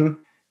a team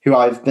who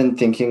I've been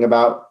thinking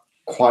about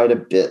quite a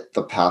bit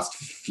the past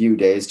few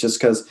days, just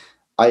because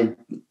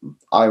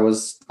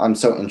I'm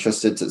so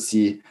interested to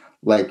see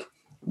like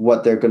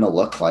what they're going to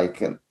look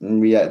like. And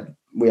we have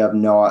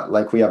no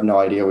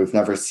idea. We've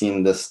never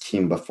seen this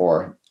team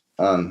before.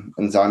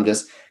 And so I'm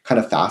just kind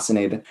of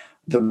fascinated.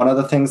 One of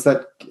the things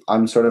that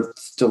I'm sort of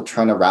still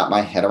trying to wrap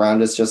my head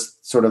around is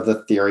just sort of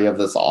the theory of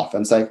this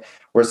offense. Like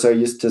we're so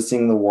used to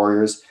seeing the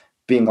Warriors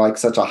being like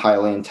such a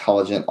highly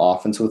intelligent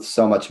offense with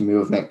so much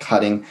movement,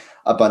 cutting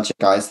a bunch of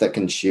guys that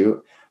can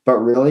shoot. But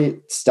really,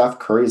 Steph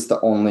Curry is the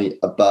only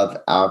above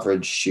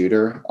average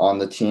shooter on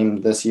the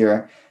team this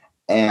year.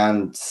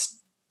 And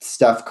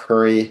Steph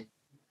Curry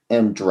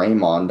and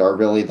Draymond are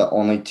really the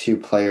only two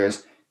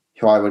players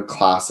who I would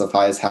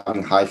classify as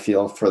having high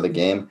feel for the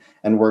game.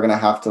 And we're going to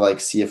have to like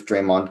see if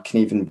Draymond can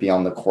even be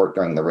on the court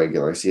during the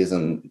regular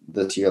season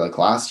this year. Like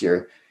last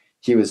year,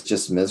 he was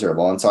just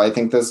miserable. And so I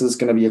think this is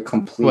going to be a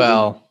completely...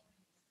 Well,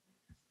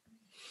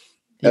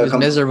 he was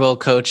miserable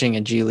coaching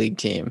a G League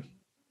team.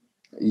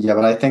 Yeah,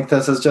 but I think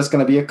this is just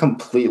going to be a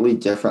completely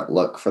different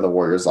look for the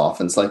Warriors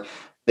offense. Like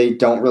they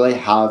don't really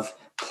have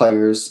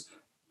players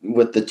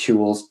with the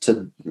tools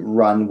to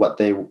run what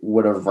they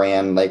would have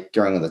ran like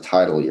during the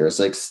title years.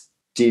 Like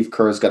Steve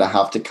Kerr is going to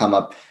have to come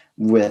up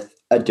with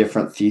a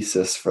different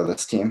thesis for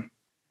this team.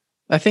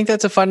 I think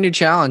that's a fun new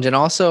challenge. And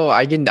also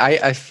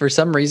I for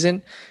some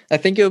reason, I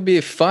think it would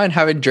be fun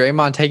having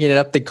Draymond taking it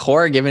up the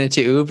court, giving it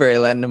to Oubre,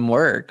 letting him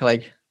work.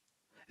 Like,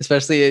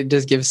 especially it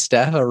just gives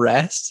Steph a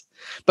rest.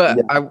 But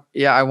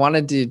I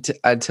wanted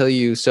to tell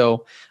you,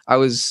 so I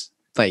was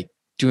like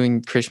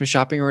doing Christmas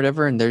shopping or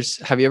whatever. And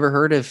have you ever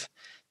heard of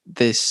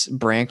this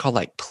brand called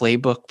like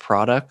Playbook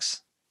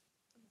Products?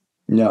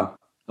 No.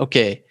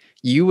 Okay.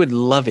 You would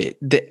love it.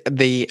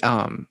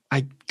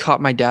 I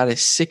caught my dad a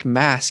sick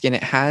mask and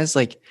it has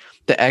like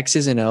the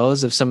X's and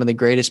O's of some of the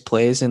greatest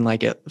plays in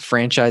like a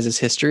franchise's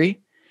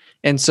history.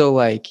 And so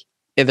like,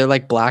 they're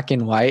like black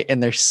and white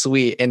and they're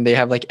sweet. And they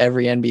have like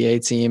every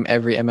NBA team,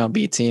 every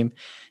MLB team,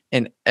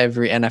 and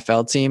every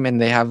NFL team.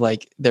 And they have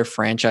like their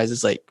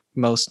franchises, like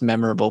most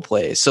memorable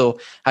plays. So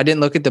I didn't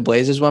look at the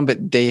Blazers one,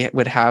 but they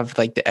would have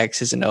like the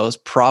X's and O's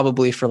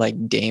probably for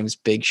like Dame's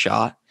big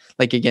shot,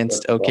 like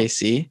against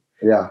OKC.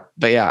 Yeah.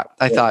 But yeah,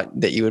 I thought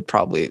that you would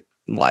probably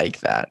like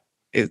that.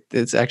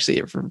 It's actually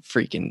a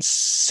freaking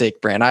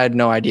sick brand. I had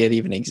no idea it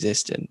even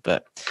existed,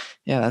 but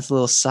yeah, that's a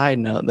little side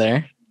note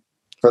there.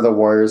 For the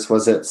Warriors,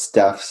 was it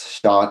Steph's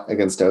shot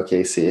against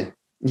OKC?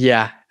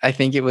 Yeah, I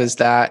think it was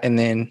that. And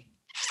then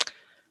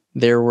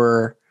there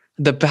were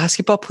the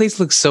basketball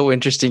plays look so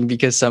interesting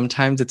because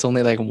sometimes it's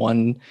only like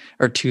 1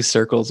 or 2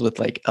 circles with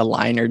like a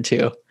line or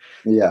two.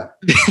 Yeah.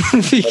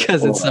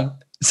 Because it's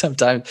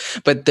sometimes,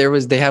 but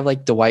they have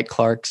like Dwight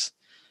Clark's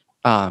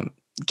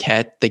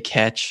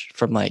catch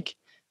from like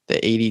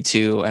the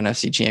 82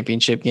 NFC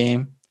Championship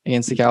game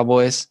against the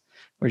Cowboys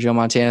where Joe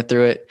Montana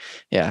threw it.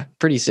 Yeah,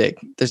 pretty sick.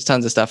 There's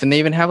tons of stuff. And they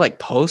even have like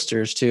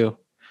posters too,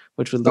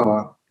 which would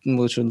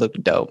look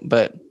dope.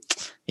 But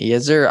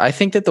yes, sir. I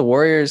think that the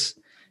Warriors,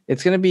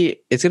 it's gonna be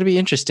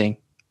interesting.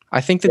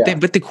 I think that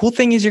but the cool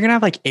thing is you're gonna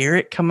have like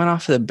Eric coming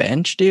off the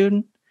bench,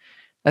 dude.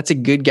 That's a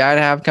good guy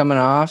to have coming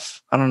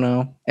off. I don't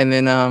know. And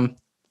then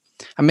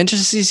I'm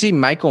interested to see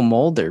Michael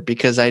Mulder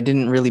because I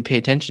didn't really pay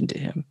attention to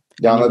him.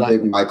 Yeah, I'm a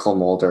big Michael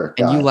Mulder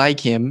guy. And you like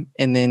him.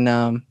 And then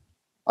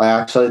I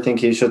actually think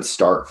he should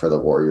start for the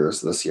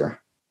Warriors this year.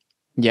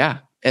 Yeah.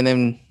 And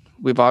then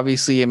I'm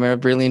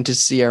really interested to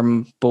see our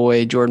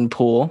boy Jordan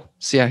Poole,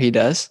 see how he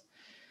does.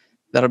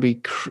 That'll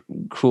be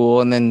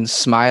cool. And then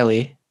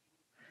Smiley,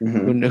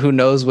 who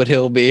knows what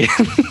he'll be.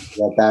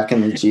 Yeah, back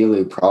in the G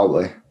League,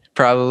 probably.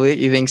 Probably.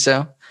 You think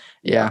so?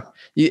 Yeah.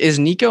 Is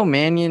Nico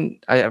Mannion?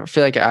 I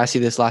feel like I asked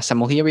you this last time.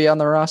 Will he be on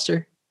the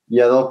roster?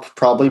 Yeah, they'll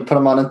probably put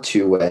him on a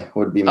 2-way.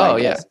 Would be my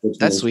guess. Yeah,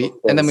 that's sweet.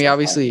 And then we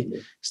obviously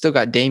still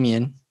got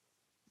Damien.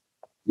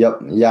 Yep.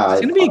 Yeah,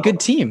 it's gonna be a good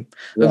team.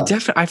 Yeah.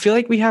 Definitely. I feel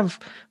like we have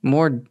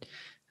more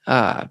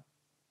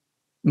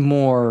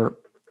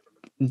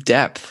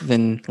depth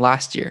than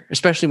last year,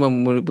 especially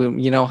when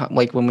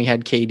like when we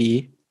had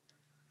KD.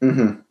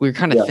 We were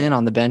kind of thin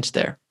on the bench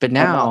there, but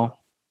now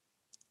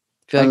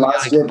I feel like we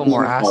got a couple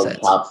more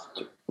assets.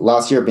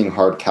 Last year being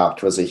hard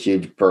capped was a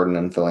huge burden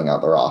in filling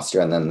out the roster,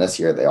 and then this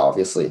year they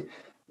obviously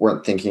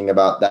weren't thinking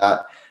about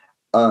that.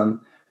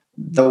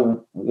 The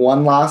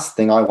one last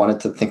thing I wanted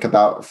to think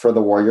about for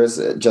the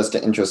Warriors, just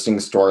an interesting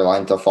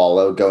storyline to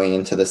follow going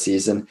into the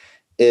season,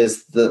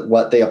 is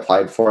what they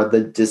applied for,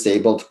 the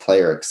disabled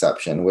player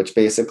exception, which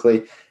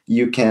basically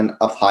you can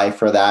apply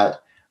for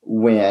that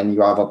when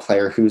you have a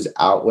player who's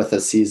out with a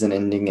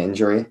season-ending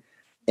injury.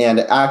 And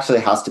it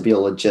actually has to be a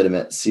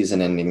legitimate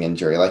season-ending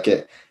injury. Like,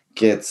 it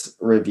gets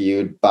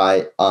reviewed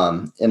by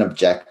an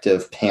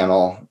objective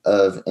panel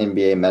of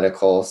NBA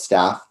medical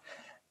staff.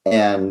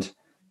 And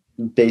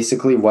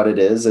basically what it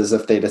is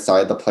if they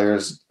decide the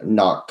player's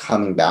not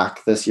coming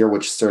back this year,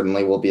 which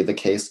certainly will be the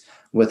case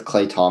with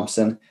Klay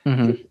Thompson,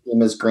 the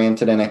team is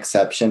granted an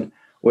exception,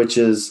 which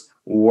is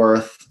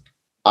worth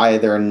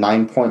either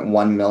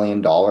 $9.1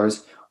 million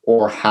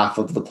or half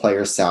of the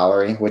player's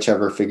salary,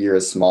 whichever figure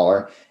is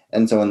smaller.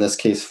 And so in this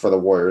case for the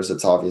Warriors,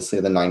 it's obviously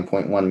the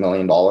 $9.1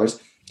 million.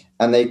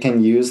 And they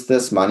can use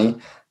this money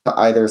to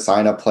either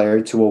sign a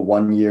player to a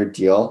 1-year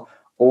deal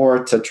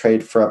or to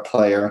trade for a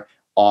player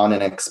on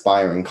an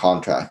expiring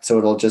contract. So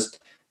it'll just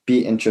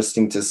be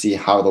interesting to see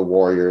how the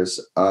Warriors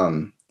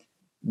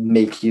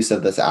make use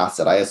of this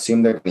asset. I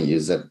assume they're going to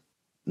use it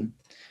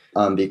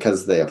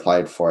because they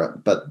applied for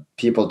it, but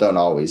people don't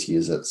always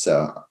use it.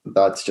 So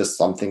that's just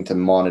something to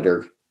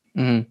monitor.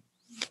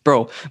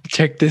 Bro,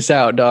 check this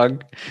out,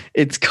 dog.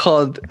 It's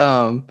called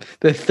the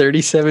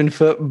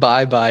 37-foot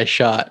bye-bye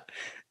shot.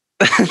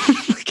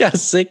 Look how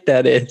sick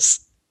that is.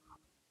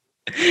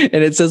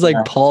 And it says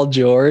Paul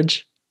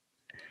George.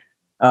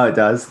 Oh, it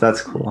does.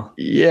 That's cool.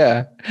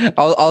 Yeah,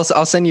 I'll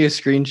send you a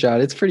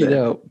screenshot. It's pretty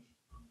dope.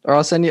 Or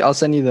I'll send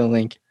you the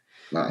link.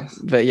 Nice.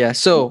 But yeah,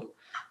 so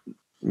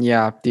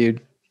yeah,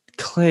 dude,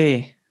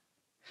 Klay.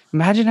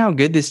 Imagine how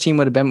good this team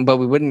would have been, but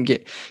we wouldn't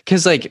get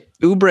because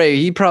Oubre,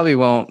 he probably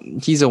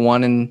won't. He's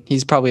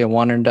probably a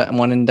one and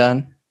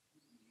done.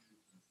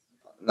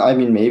 I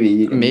mean,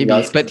 maybe,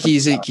 but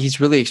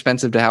he's really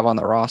expensive to have on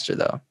the roster,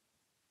 though.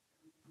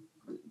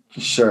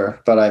 Sure,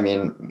 but I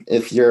mean,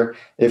 if you're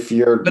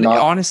not,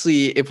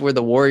 honestly, if we're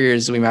the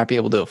Warriors, we might be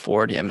able to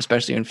afford him,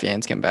 especially when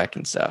fans come back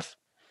and stuff.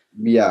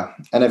 Yeah,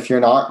 and if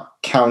you're not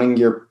counting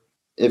your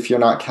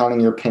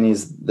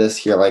pennies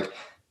this year,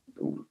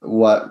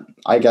 what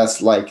I guess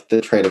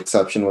the trade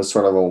exception was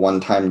sort of a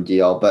one-time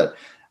deal, but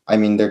I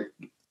mean, they're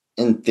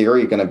in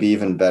theory going to be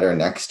even better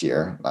next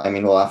year. I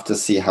mean, we'll have to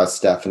see how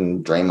Steph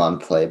and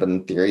Draymond play, but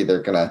in theory,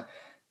 they're going to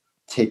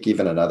take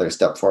even another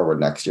step forward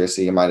next year.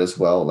 So you might as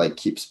well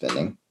keep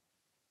spending.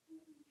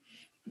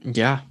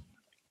 Yeah,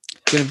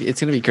 it's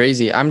gonna be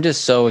crazy. I'm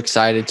just so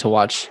excited to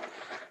watch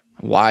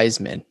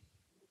Wiseman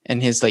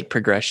and his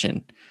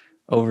progression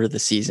over the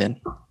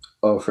season.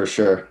 Oh, for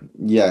sure.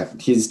 Yeah,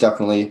 he's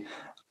definitely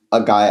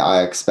a guy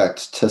I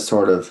expect to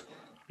sort of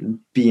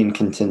be in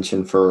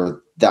contention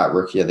for that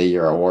Rookie of the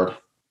Year award.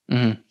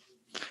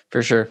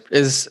 For sure.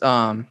 Is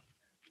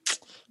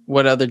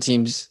what other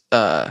teams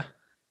kind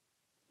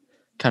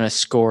of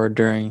scored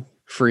during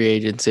free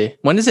agency?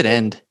 When does it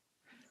end?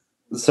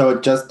 So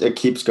it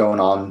keeps going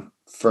on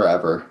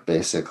forever,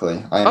 basically.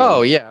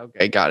 Yeah.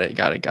 Okay. Got it.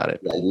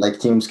 Yeah,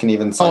 teams can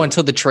even sign.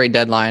 Until the trade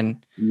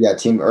deadline. Yeah,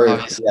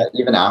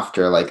 even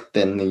after,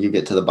 then you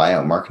get to the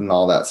buyout market and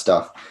all that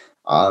stuff.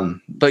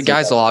 But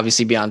guys will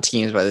obviously be on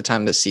teams by the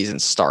time the season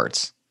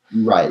starts.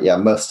 Right. Yeah.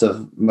 Most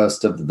of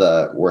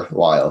the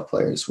worthwhile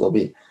players will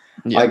be.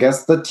 Yeah. I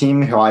guess the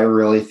team who I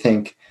really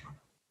think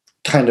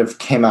kind of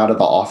came out of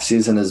the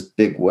offseason as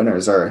big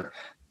winners are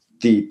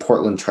the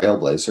Portland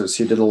Trailblazers,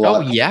 who did a lot. Oh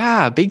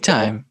yeah, big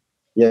time.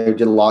 Yeah, who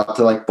did a lot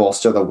to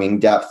bolster the wing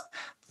depth.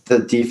 The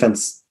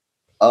defense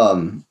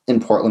in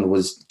Portland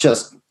was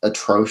just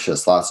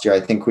atrocious last year.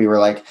 I think we were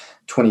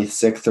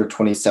 26th or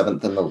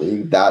 27th in the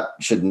league. That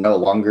should no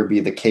longer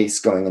be the case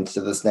going into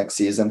this next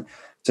season.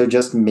 So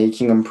just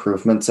making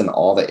improvements in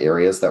all the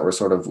areas that were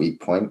sort of weak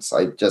points.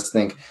 I just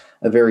think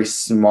a very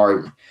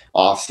smart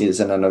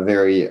offseason and a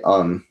very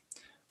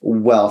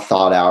well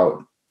thought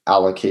out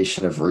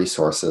allocation of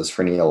resources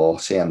for Neil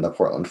Olshey and the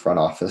Portland front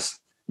office.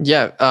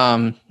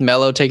 Yeah,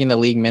 Melo taking the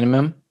league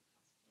minimum.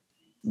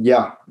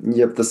 Yeah,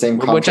 yep, the same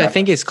contract. Which I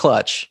think is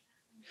clutch.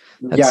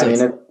 I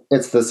mean,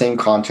 it's the same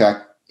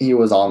contract he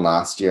was on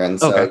last year, and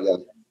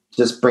so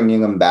just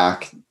bringing him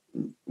back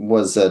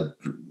was a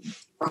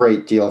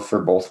great deal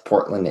for both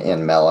Portland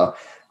and Melo.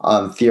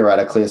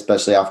 Theoretically,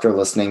 especially after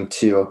listening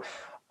to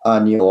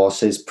Neil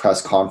Olshey's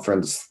press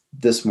conference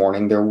this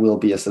morning, there will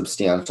be a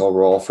substantial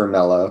role for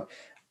Melo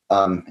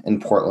in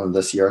Portland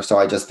this year. So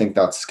I just think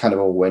that's kind of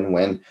a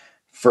win-win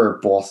for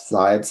both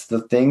sides.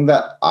 The thing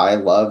that I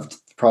loved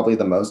probably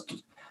the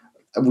most,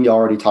 we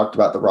already talked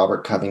about the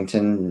Robert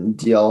Covington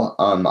deal.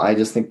 I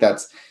just think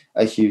that's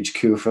a huge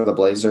coup for the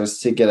Blazers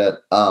to get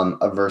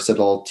a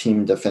versatile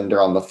team defender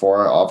on the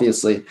floor.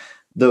 Obviously,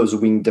 those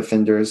wing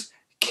defenders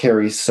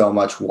carry so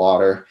much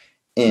water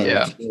in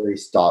Gary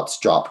Stott's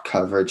drop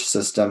coverage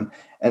system.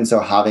 And so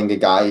having a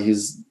guy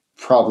who's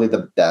probably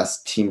the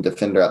best team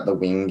defender at the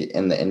wing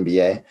in the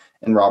NBA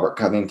and Robert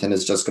Covington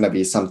is just going to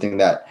be something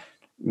that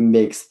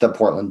makes the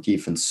Portland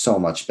defense so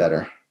much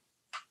better.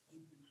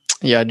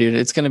 Yeah, dude,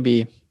 it's going to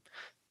be,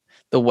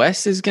 the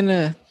West is going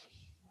to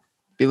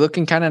be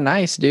looking kind of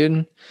nice,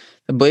 dude.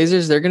 The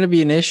Blazers, they're going to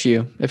be an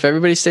issue. If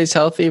everybody stays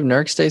healthy, if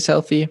Nurk stays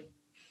healthy,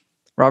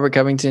 Robert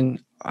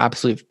Covington,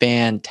 absolutely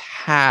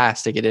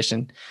fantastic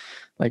addition,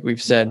 like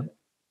we've said.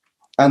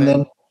 And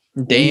then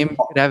Dame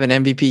could have an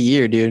MVP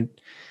year, dude.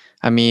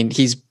 I mean,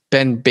 he's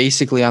been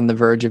basically on the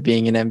verge of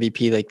being an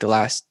MVP like the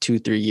last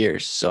 2-3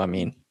 years. So, I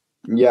mean.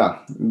 Yeah,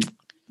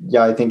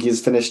 I think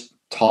he's finished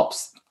top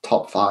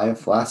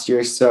 5 last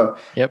year. So,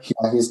 yep.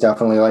 Yeah, he's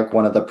definitely like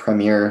one of the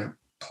premier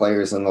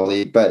players in the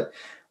league. But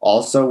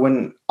also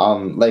when,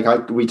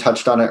 we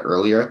touched on it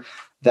earlier,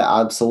 the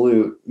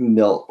absolute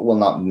not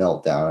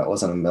meltdown. It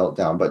wasn't a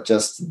meltdown, but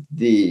just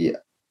the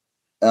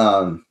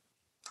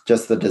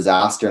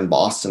disaster in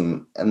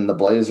Boston, and the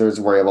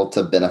Blazers were able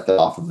to benefit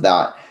off of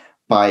that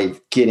by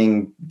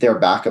getting their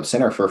backup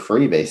center for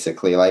free,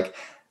 basically. Like,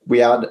 we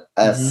had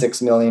a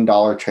 $6 million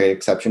trade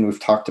exception. We've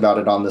talked about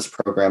it on this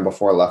program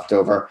before,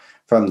 leftover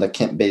from the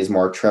Kent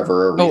Bazemore,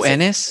 Trevor. Oh,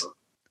 Ennis?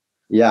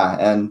 Yeah.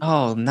 And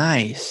oh,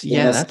 nice.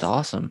 Yeah, that's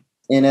awesome.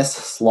 Ennis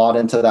slot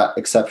into that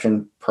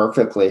exception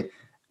perfectly.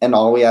 And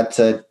all we had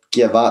to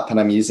give up, and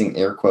I'm using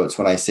air quotes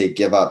when I say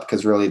give up,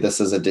 because really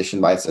this is addition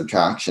by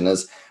subtraction,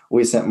 is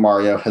we sent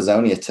Mario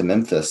Hezonja to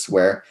Memphis,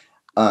 where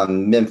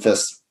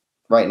Memphis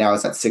right now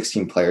is at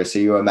 16 players. So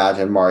you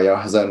imagine Mario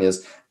Hezonja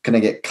is going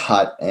to get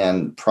cut,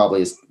 and probably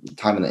his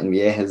time in the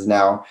NBA has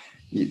now.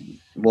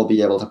 We'll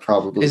be able to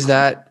probably. Is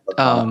that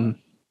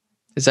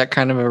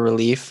kind of a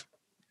relief?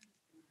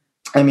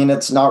 I mean,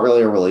 it's not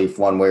really a relief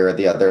one way or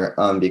the other,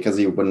 because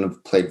he wouldn't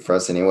have played for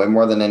us anyway.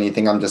 More than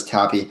anything, I'm just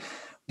happy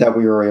that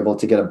we were able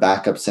to get a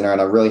backup center, and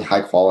a really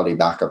high quality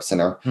backup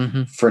center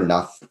for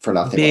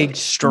nothing. Big,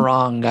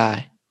 strong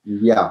guy.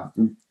 Yeah.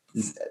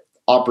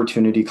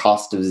 Opportunity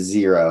cost of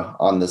 0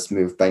 on this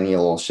move by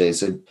Neil Olshey.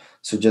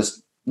 So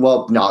just,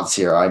 well, not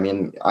 0. I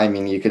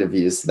mean, you could have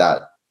used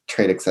that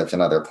trade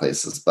exception other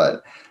places,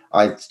 but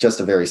it's just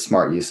a very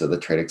smart use of the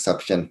trade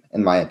exception,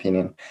 in my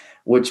opinion,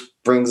 which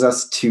brings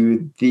us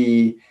to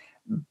the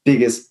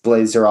biggest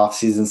Blazer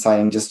offseason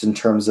signing just in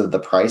terms of the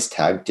price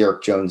tag,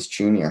 Derrick Jones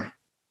Jr.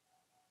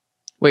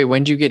 Wait,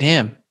 when did you get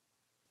him?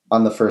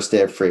 On the first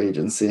day of free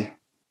agency.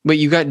 Wait,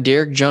 you got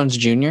Derrick Jones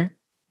Jr.?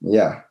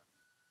 Yeah.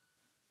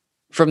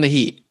 From the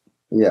Heat?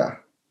 Yeah.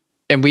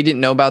 And we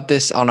didn't know about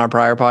this on our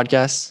prior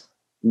podcasts?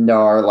 No,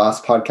 our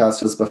last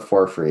podcast was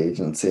before free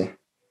agency.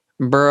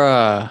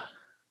 Bruh.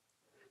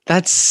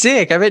 That's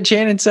sick. I bet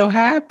Shannon's so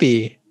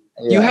happy.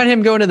 Yeah. You had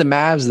him going to the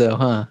Mavs, though,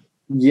 huh?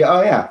 Yeah,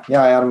 oh yeah.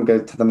 Yeah, I had him go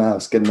to the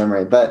Mavs. Good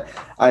memory. But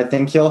I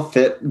think he'll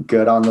fit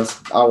good on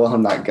this. Oh, well,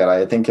 not good.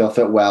 I think he'll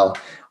fit well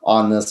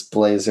on this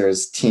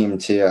Blazers team,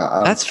 too.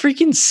 That's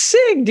freaking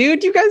sick,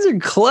 dude. You guys are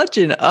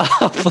clutching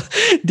up.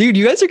 Dude,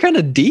 you guys are kind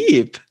of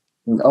deep.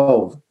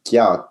 Oh,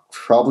 yeah.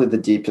 Probably the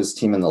deepest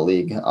team in the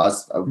league.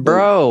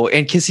 Bro,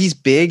 and because he's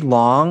big,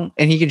 long,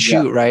 and he can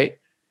shoot, right?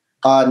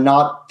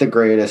 Not the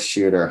greatest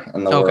shooter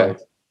in the world.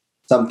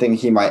 Something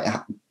he might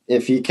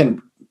if he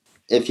can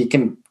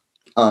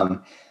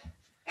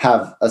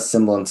have a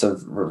semblance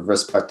of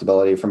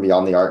respectability from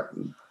beyond the arc,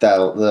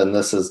 then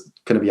this is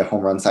going to be a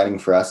home run signing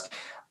for us.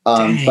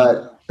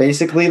 But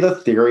basically the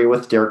theory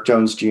with Derrick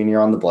Jones Jr.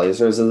 on the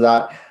Blazers is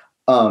that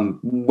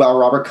while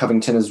Robert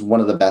Covington is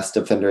one of the best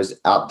defenders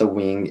at the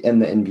wing in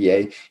the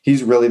NBA,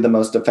 he's really the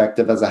most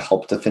effective as a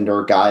help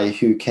defender, guy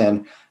who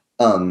can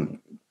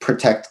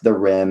protect the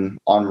rim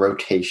on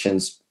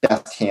rotations,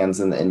 best hands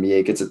in the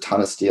NBA, gets a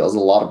ton of steals, a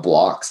lot of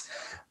blocks.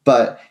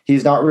 But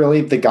he's not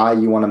really the guy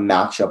you want to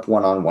match up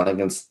one-on-one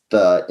against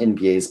the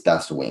NBA's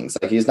best wings.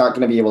 Like, he's not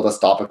going to be able to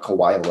stop a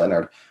Kawhi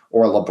Leonard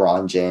or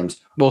LeBron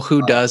James. Well,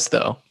 who does,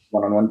 though?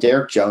 One-on-one.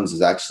 Derrick Jones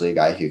is actually a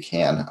guy who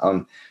can.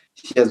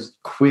 He has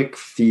quick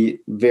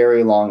feet,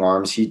 very long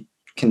arms. He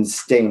can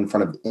stay in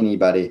front of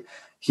anybody.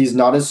 He's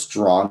not as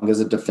strong as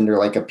a defender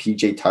like a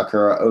PJ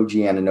Tucker or OG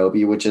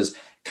Anunoby, which is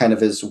kind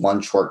of his one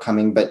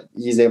shortcoming, but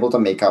he's able to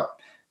make up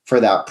for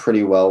that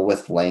pretty well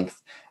with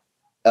length.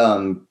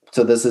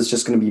 So this is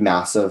just going to be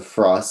massive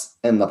for us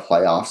in the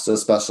playoffs,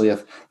 especially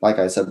if, like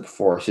I said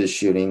before, his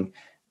shooting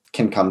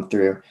can come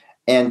through.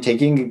 And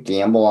taking a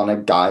gamble on a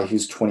guy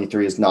who's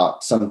 23 is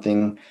not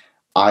something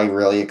I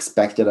really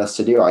expected us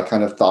to do. I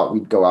kind of thought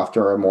we'd go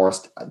after a more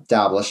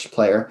established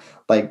player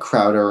like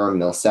Crowder or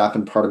Millsap,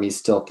 and part of me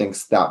still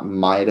thinks that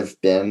might have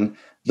been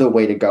the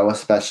way to go,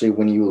 especially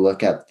when you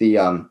look at the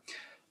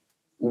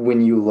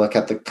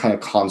kind of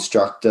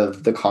construct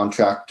of the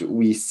contract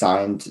we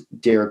signed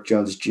Derek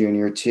Jones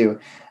Jr. to.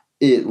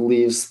 It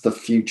leaves the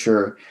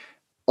future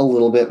a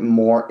little bit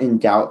more in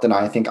doubt than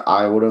I think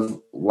I would have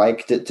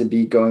liked it to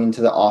be going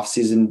into the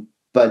offseason.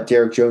 But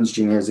Derek Jones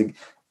Jr. is a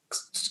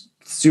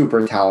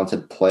super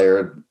talented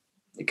player.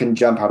 It can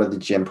jump out of the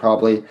gym,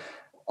 probably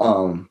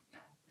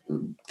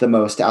the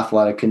most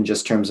athletic in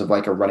just terms of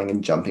like a running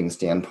and jumping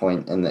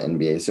standpoint in the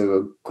NBA. So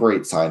a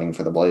great signing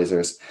for the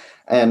Blazers.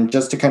 And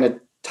just to kind of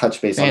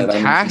touch base on it.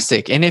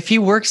 Fantastic. And if he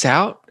works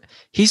out,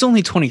 he's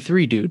only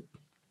 23, dude.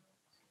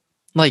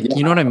 Like,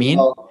 you know what I mean?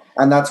 Well,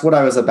 and that's what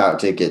I was about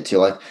to get to.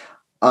 Like,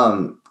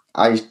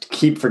 I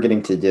keep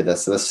forgetting to do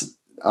this.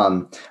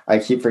 I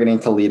keep forgetting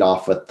to lead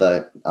off with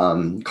the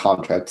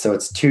contract. So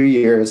it's 2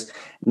 years,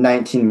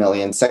 19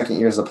 million. Second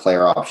year is a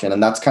player option,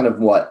 and that's kind of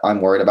what I'm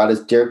worried about.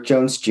 Is Derek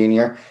Jones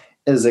Jr.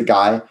 is a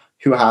guy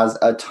who has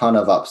a ton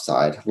of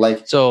upside.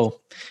 Like, so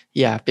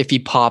yeah, if he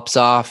pops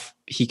off,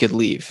 he could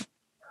leave.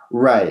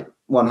 Right,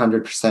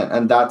 100%,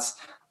 and that's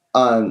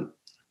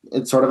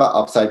it's sort of an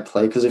upside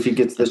play because if he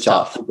gets the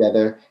shot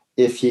together,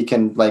 if he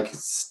can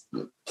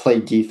play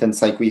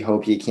defense like we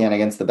hope he can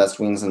against the best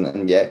wings in the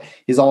NBA,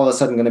 he's all of a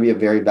sudden going to be a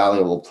very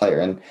valuable player,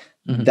 and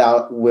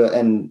that will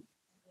and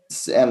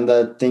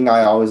the thing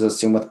I always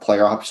assume with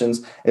player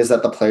options is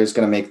that the player is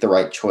going to make the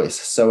right choice.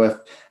 So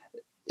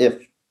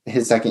if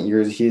his second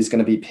year he's going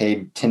to be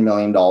paid $10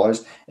 million,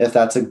 if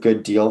that's a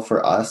good deal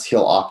for us,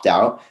 he'll opt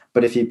out.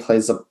 But if he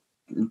plays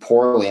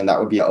poorly and that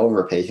would be an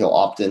overpay, he'll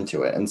opt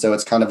into it, and so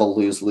it's kind of a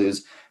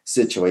lose-lose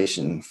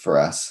situation for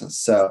us.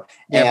 So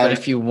yeah, but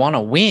if you want to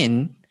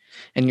win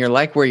and you're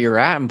like where you're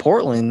at in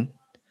Portland,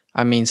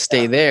 I mean,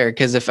 stay there.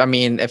 Because if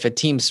a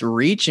team's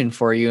reaching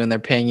for you and they're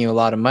paying you a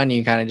lot of money,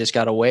 you kind of just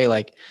got to weigh,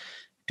 like,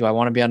 do I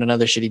want to be on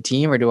another shitty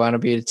team, or do I want to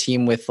be a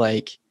team with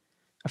like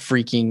a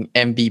freaking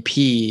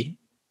MVP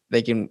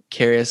that can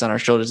carry us on our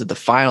shoulders at the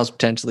finals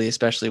potentially,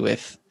 especially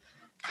with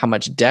how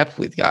much depth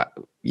we've got?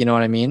 You know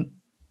what I mean?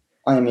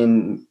 I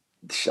mean,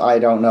 I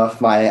don't know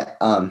if my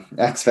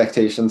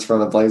expectations for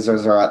the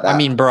Blazers are at that. I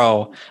mean,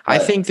 bro, I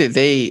think that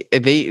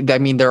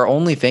their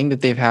only thing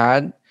that they've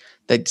had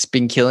that's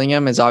been killing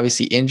them is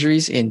obviously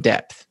injuries in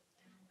depth.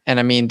 And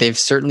I mean, they've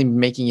certainly been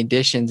making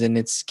additions, and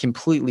it's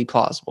completely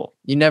plausible.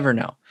 You never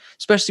know,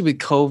 especially with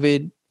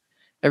COVID.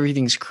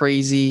 Everything's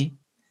crazy.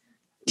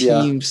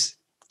 Games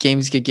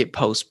could get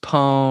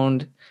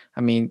postponed.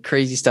 I mean,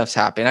 crazy stuff's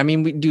happened. I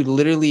mean,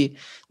 literally,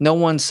 no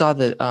one saw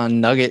the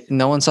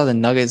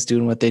Nuggets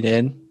doing what they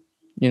did.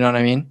 You know what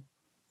I mean?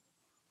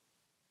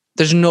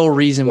 There's no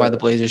reason why the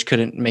Blazers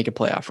couldn't make a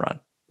playoff run.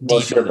 Well,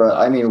 sure, but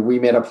I mean, we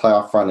made a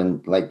playoff run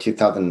in like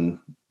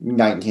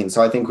 2019,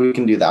 so I think we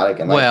can do that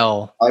again.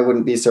 Well, I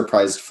wouldn't be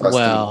surprised for us.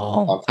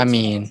 Well, I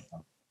mean,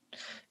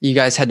 you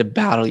guys had to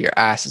battle your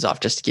asses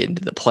off just to get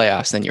into the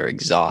playoffs. Then you're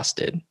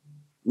exhausted.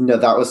 No,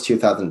 that was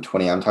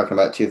 2020. I'm talking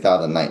about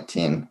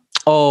 2019.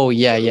 Oh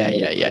yeah.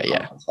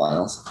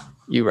 Finals.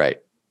 You're right.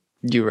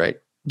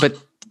 But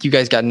you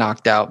guys got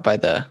knocked out by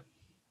the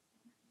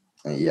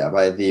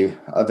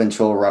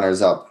eventual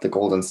runners-up, the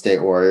Golden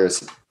State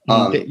Warriors.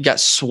 They got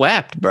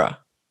swept, bro.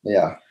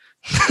 Yeah.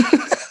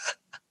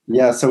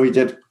 Yeah, so we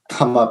did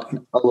come up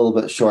a little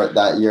bit short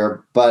that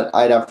year, but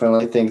I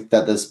definitely think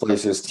that this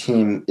Blazers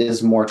team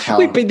is more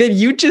talented. Wait, but then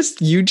you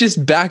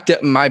just backed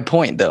up my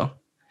point, though,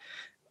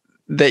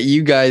 that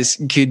you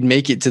guys could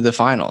make it to the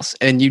finals,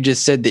 and you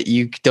just said that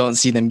you don't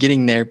see them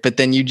getting there, but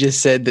then you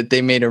just said that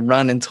they made a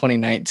run in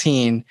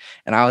 2019,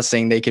 and I was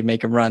saying they could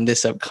make a run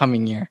this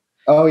upcoming year.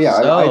 Oh, yeah.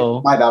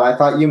 My bad. I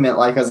thought you meant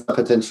like as a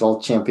potential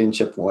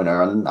championship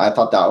winner, and I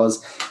thought that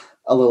was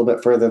a little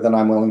bit further than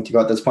I'm willing to go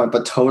at this point,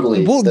 but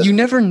totally. Well, you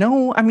never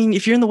know. I mean,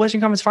 if you're in the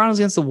Western Conference Finals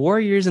against the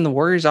Warriors, and the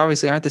Warriors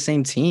obviously aren't the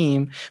same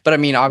team, but I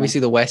mean,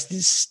 obviously the West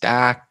is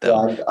stacked,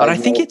 though. Yeah, but I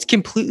think it's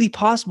completely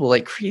possible.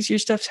 Like, crazier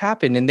stuff's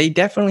happened, and they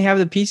definitely have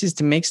the pieces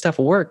to make stuff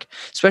work,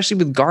 especially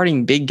with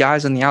guarding big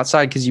guys on the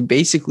outside, because you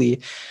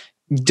basically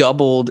you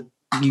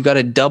got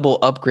a double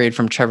upgrade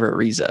from Trevor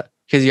Ariza,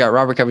 because you got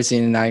Robert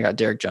Covington and now you got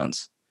Derek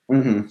Jones.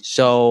 Mm-hmm.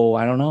 So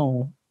I don't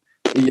know.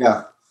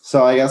 Yeah.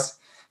 So I guess,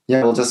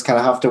 we'll just kind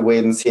of have to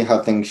wait and see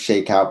how things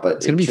shake out, but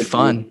it's going to be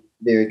fun.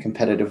 Very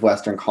competitive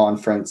Western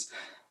Conference.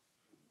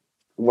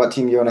 What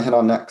team do you want to hit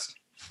on next?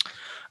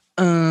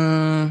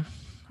 Let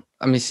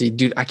me see,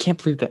 dude. I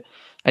can't believe that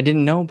I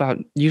didn't know about.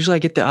 Usually I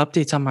get the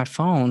updates on my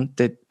phone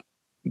that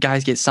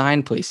guys get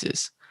signed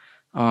places.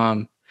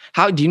 How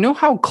do you know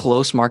how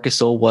close Marc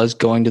Gasol was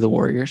going to the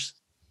Warriors?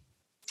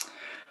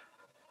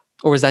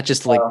 Or was that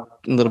just like a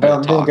little bit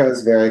of talk? I think it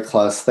was very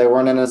close. They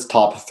weren't in his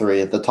top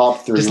three. The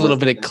top three. Just a little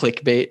bit of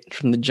clickbait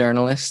from the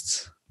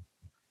journalists.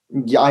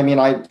 Yeah, I mean,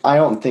 I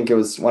don't think it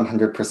was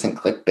 100%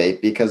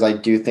 clickbait, because I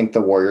do think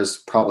the Warriors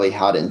probably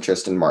had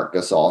interest in Marc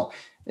Gasol.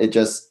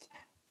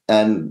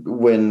 And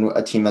when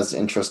a team has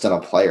interest in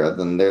a player,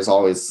 then that's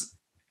always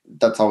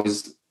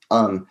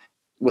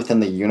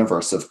within the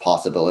universe of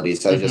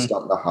possibilities. So I just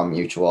don't know how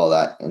mutual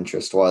that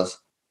interest was.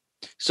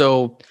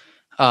 So,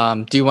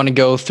 do you want to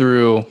go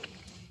through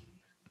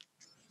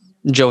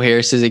Joe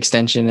Harris's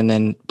extension and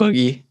then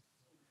Boogie?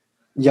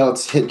 Yeah,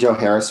 let's hit Joe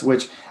Harris,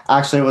 which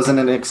actually wasn't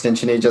an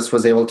extension. He just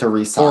was able to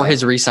re-sign. Or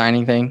his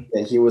re-signing thing.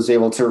 Yeah, he was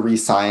able to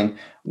re-sign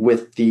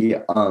with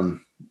the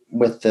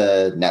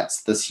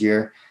Nets this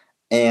year.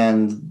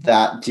 And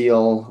that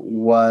deal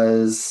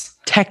was...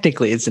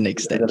 Technically, it's an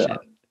extension.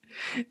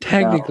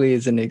 Technically,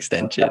 it's an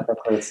extension.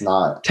 Technically, it's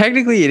not.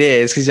 Technically, it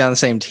is because you're on the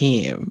same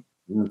team.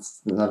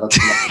 That's not.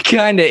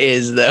 Kind of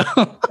is, though.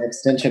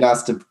 Extension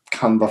has to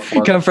come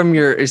before. Come from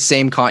your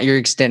same you're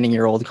extending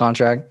your old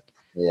contract.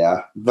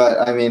 Yeah,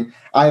 but I mean,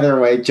 either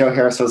way, Joe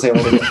Harris was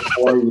able to get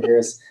 4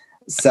 years,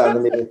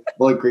 70.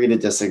 We'll agree to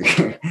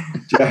disagree.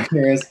 Joe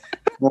Harris,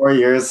 4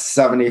 years,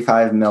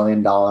 $75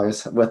 million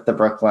with the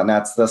Brooklyn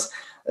Nets. This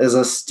is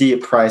a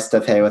steep price to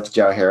pay with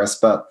Joe Harris,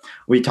 but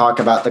we talk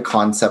about the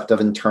concept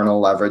of internal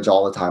leverage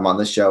all the time on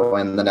the show,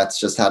 and the Nets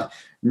just had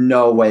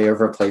no way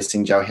of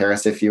replacing Joe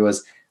Harris if he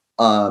was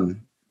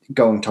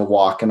going to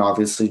walk. And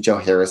obviously, Joe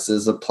Harris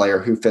is a player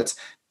who fits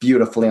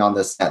beautifully on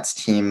this Nets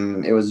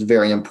team. It was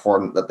very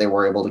important that they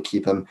were able to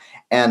keep him,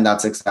 and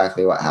that's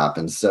exactly what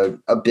happened. So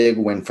a big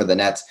win for the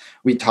Nets.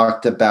 We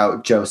talked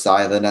about Joe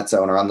Tsai, the Nets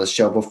owner, on the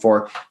show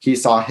before. He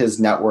saw his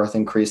net worth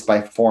increase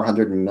by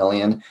 $400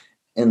 million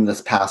in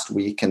this past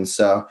week, and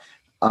so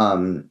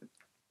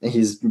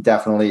he's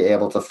definitely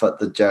able to foot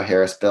the Joe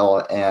Harris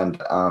bill.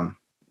 And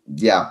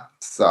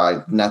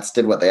so Nets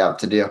did what they have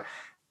to do.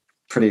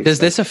 Pretty. Does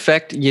this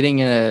affect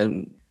getting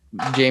a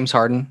James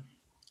Harden?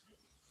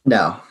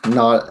 No,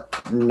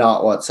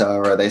 not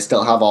whatsoever. They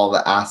still have all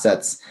the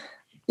assets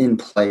in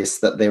place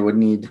that they would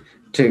need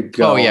to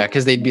go. Oh yeah,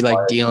 because they'd be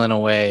like dealing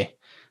away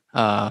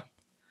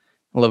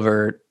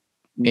LeVert.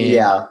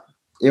 Yeah,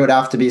 it would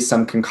have to be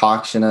some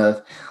concoction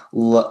of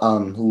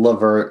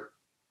LeVert,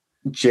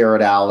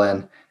 Jared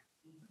Allen,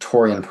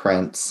 Taurean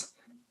Prince,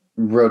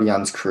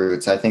 Rodion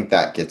Krutz. I think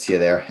that gets you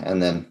there,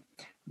 and then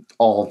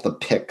all of the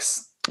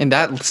picks. And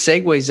that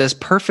segues us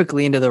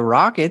perfectly into the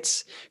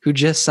Rockets, who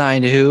just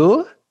signed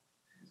who?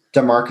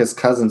 DeMarcus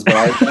Cousins, but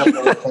I don't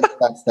really think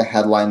that's the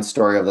headline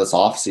story of this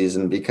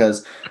offseason,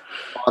 because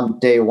on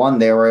day one,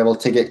 they were able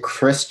to get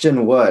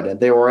Christian Wood.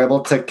 They were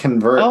able to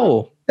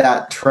convert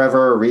that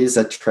Trevor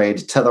Ariza trade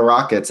to the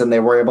Rockets, and they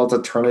were able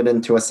to turn it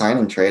into a sign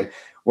and trade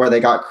where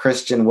they got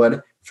Christian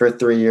Wood for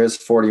 3 years,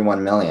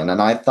 $41 million.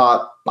 And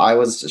I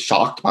was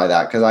shocked by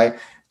that, because I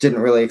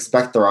didn't really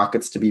expect the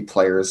Rockets to be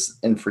players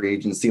in free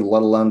agency,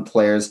 let alone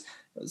players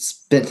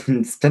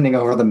spinning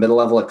over the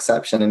mid-level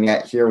exception. And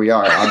yet here we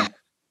are.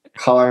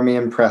 Color me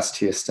impressed,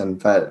 Houston,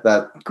 but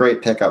that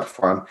great pickup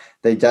for him.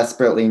 They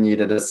desperately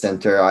needed a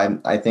center.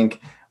 I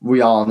think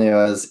we all knew,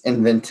 as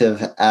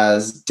inventive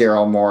as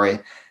Daryl Morey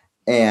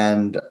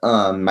and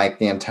Mike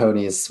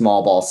D'Antoni's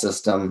small ball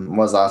system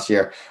was last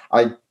year,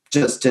 I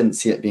just didn't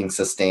see it being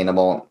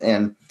sustainable.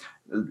 And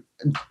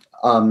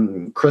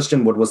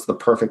Christian Wood was the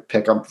perfect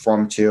pickup for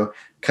him too,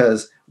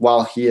 because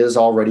while he is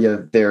already a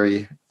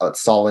very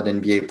solid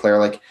NBA player,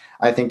 like,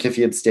 I think if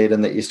he had stayed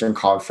in the Eastern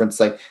Conference,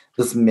 like,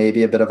 this may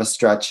be a bit of a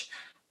stretch.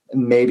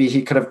 Maybe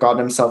he could have gotten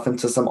himself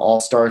into some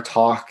all-star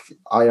talk.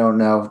 I don't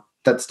know.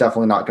 That's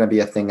definitely not going to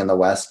be a thing in the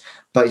West,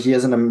 but he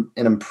is an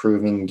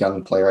improving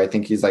young player. I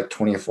think he's like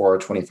 24 or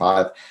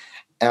 25.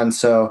 And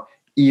so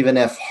even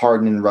if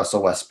Harden and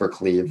Russell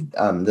Westbrook leave,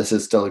 this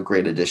is still a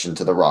great addition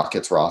to the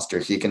Rockets roster.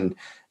 He can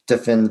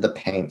defend the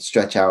paint,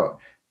 stretch out,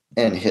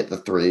 and hit the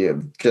three.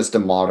 Just a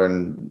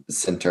modern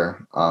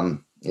center.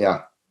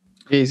 Yeah.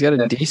 He's got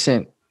a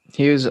decent.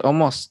 He was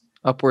almost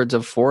upwards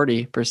of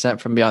 40%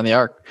 from beyond the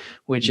arc,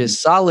 which is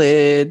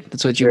solid.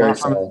 That's what you want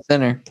from a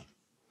center.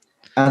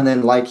 And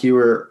then, like you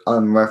were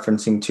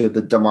referencing to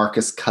the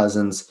DeMarcus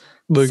Cousins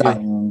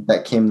signing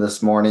that came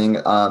this morning,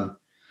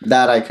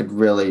 that I could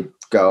really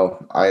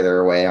go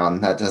either way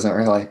on. That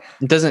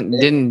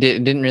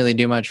didn't really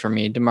do much for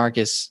me.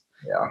 DeMarcus,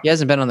 he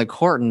hasn't been on the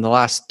court in the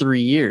last 3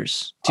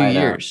 years, 2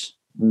 years.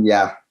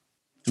 Yeah.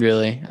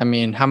 Really? I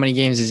mean, how many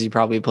games has he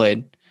probably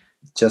played?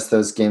 Just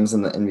those games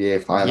in the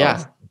NBA Finals.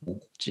 Yeah.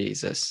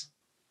 Jesus.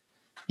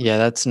 Yeah,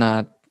 that's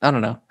not, I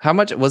don't know. How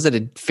much was it?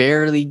 A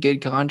fairly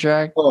good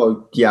contract?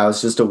 Oh, yeah, it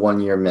was just a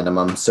 1 year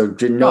minimum. So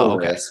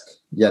risk.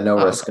 Yeah,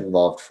 no risk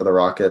involved for the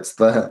Rockets.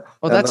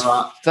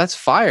 That's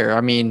fire.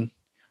 I mean,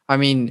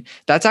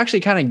 that's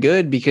actually kind of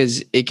good,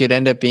 because it could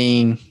end up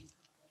being,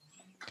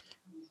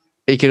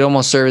 it could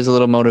almost serve as a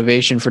little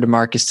motivation for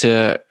DeMarcus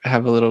to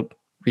have a little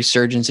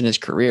resurgence in his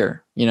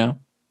career, you know?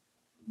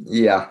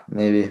 Yeah,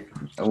 maybe.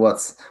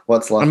 What's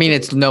left? I mean,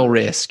 it's no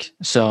risk.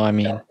 So, I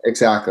mean. Yeah,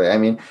 exactly. I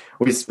mean,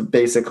 we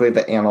basically,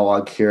 the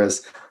analog here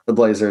is the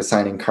Blazers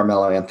signing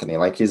Carmelo Anthony.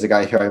 Like, he's a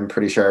guy who I'm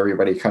pretty sure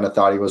everybody kind of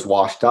thought he was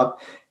washed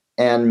up,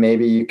 and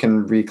maybe you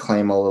can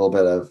reclaim a little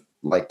bit of,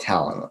 like,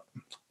 talent.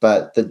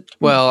 But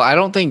I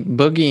don't think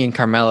Boogie and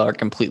Carmelo are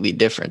completely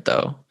different,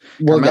 though.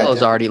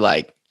 Carmelo's already,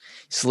 like,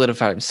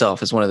 solidified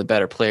himself as one of the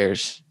better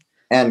players.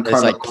 And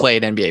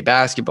played NBA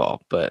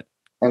basketball, but.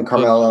 And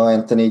Carmelo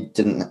Anthony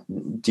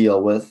didn't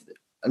deal with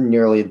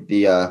nearly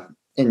the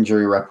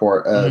injury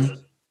report of Mhm.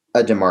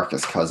 a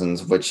DeMarcus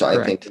Cousins, which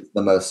I think Correct. is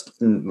the most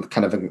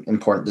kind of an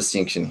important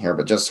distinction here,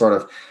 but just sort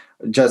of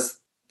just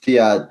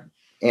the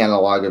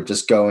analog of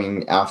just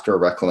going after a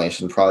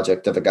reclamation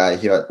project of a guy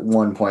who at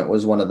one point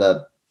was one of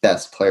the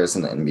best players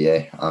in the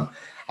NBA.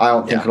 I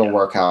don't think Yeah. it'll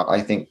work out.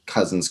 I think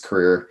Cousins'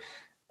 career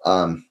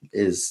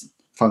is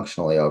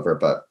functionally over,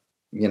 but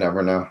you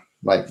never know.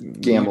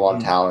 Like gamble on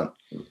talent,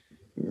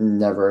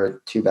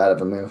 never too bad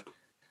of a move.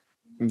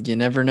 You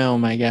never know,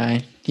 my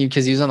guy.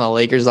 Because he was on the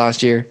Lakers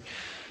last year.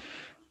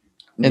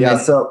 And yeah,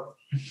 then so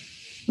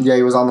yeah,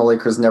 he was on the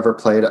Lakers, never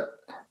played.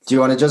 Do you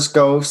want to just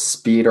go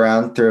speed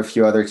around through a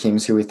few other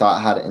teams who we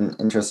thought had an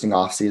interesting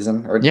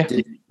offseason? Or Yeah.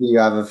 did you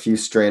have a few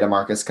straight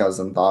DeMarcus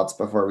Cousins thoughts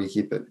before we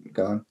keep it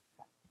going?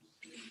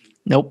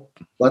 Nope.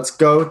 Let's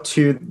go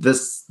to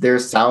their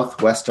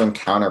southwestern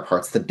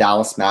counterparts, the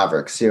Dallas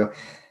Mavericks, who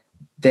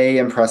they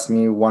impressed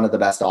me one of the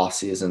best off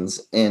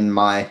seasons in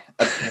my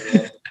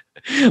opinion.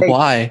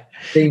 Why?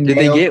 Did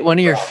they get one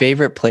of your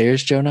favorite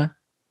players, Jonah?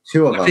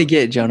 Two of What them. did they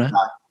get, Jonah?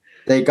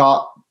 They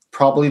got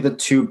probably the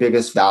two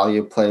biggest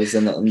value plays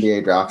in the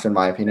NBA draft, in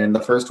my opinion. The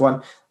first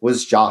one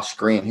was Josh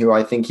Green, who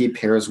I think he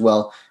pairs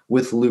well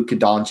with Luka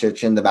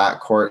Doncic in the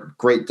backcourt.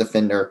 Great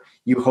defender.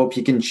 You hope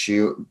he can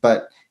shoot,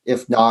 but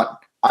if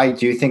not, I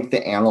do think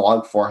the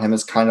analog for him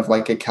is kind of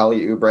like a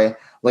Kelly Oubre,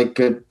 like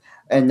good,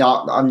 and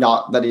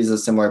not that he's a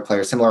similar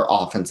player, similar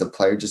offensive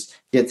player, just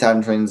gets out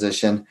in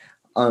transition.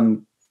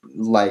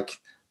 Like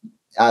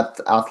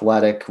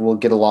athletic, will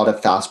get a lot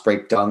of fast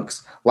break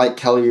dunks. Like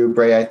Kelly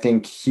Oubre, I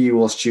think he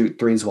will shoot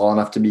threes well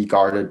enough to be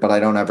guarded, but I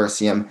don't ever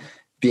see him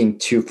being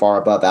too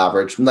far above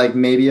average. Like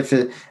maybe if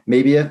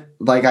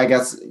like I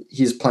guess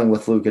he's playing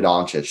with Luka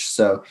Doncic,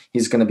 so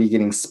he's going to be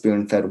getting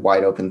spoon fed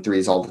wide open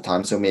threes all the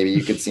time. So maybe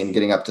you could see him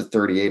getting up to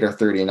 38 or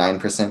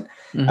 39%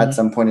 at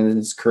some point in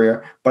his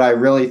career. But I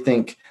really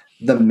think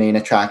the main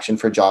attraction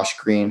for Josh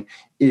Green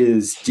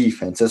is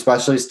defense,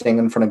 especially staying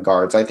in front of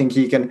guards. I think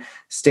he can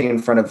stay in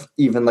front of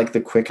even like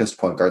the quickest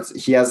point guards.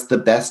 He has the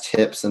best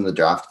hips in the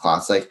draft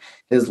class. Like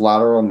his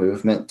lateral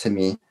movement to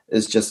me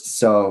is just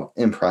so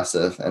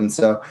impressive. And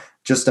so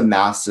just a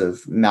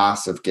massive,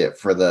 massive get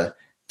for the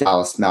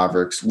Dallas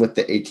Mavericks with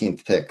the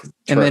 18th pick.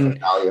 And then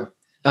value.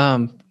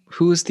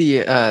 Who's the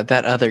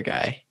that other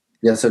guy?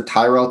 Yeah, so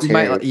Tyrell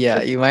Terry.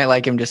 You might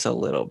like him just a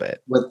little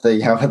bit. With the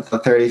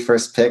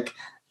 31st pick,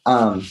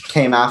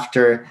 came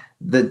after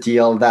the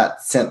deal that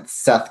sent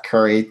Seth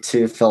Curry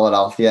to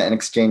Philadelphia in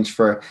exchange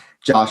for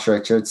Josh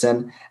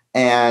Richardson,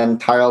 and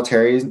Tyrell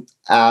Terry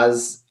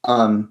as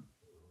who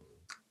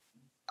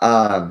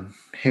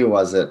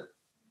was it?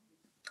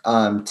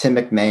 Tim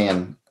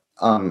McMahon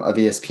of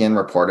ESPN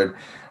reported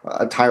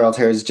Tyrell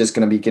Terry is just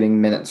going to be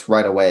getting minutes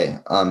right away,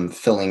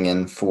 filling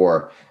in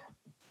for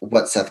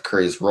what Seth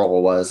Curry's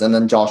role was. And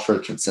then Josh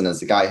Richardson is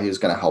the guy who's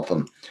going to help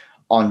him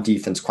on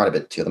defense quite a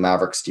bit too. The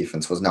Mavericks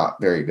defense was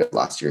not very good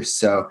last year.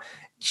 So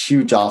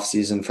huge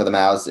offseason for the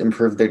Mavs,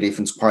 improved their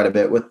defense quite a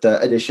bit with the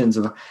additions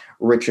of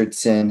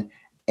Richardson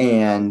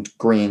and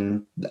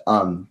Green.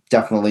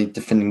 Definitely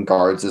defending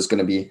guards is going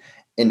to be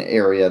an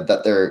area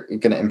that they're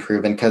going to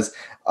improve in because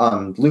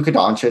Luka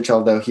Doncic,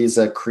 although he's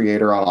a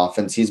creator on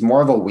offense, he's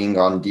more of a wing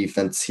on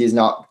defense. He's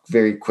not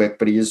very quick,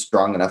 but he is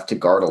strong enough to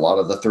guard a lot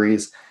of the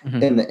threes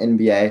in the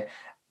NBA.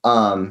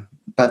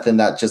 But then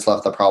that just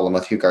left the problem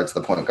with who guards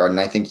the point guard. And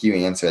I think you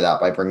answer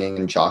that by bringing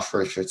in Josh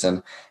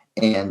Richardson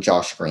and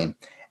Josh Green.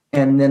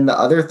 And then the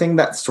other thing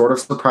that sort of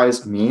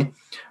surprised me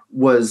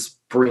was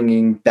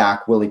bringing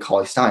back Willie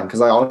Cauley-Stein,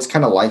 because I always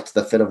kind of liked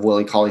the fit of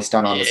Willie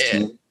Cauley-Stein on this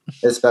team,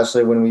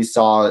 especially when we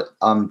saw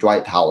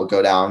Dwight Powell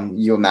go down.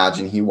 You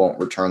imagine he won't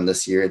return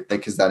this year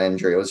because that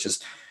injury was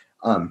just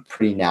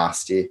pretty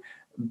nasty.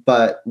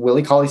 But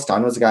Willie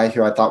Cauley-Stein was a guy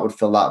who I thought would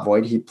fill that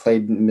void. He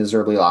played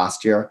miserably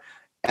last year,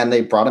 and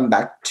they brought him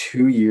back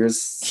 2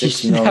 years. He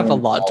should have a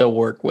lot to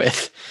work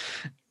with.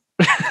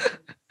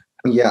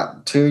 Yeah,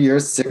 2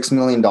 years, $6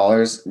 million.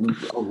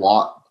 A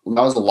lot.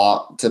 That was a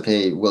lot to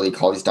pay Willie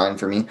Cauley-Stein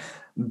for me,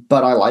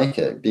 but I like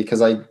it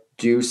because I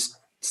do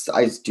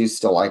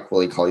still like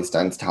Willie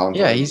Cauley-Stein's talent.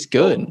 Yeah, he's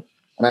good,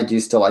 and I do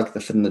still like the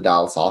fit in the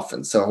Dallas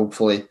offense. So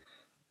hopefully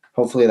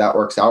that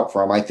works out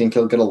for him. I think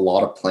he'll get a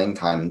lot of playing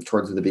time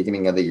towards the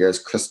beginning of the year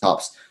as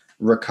Kristaps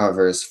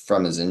recovers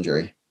from his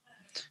injury.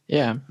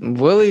 Yeah,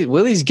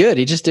 Willie's good.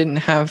 He just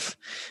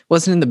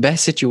wasn't in the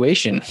best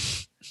situation.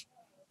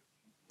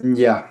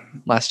 Yeah,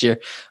 last year.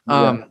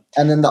 And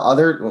then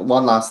the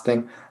one last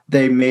thing,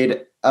 they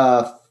made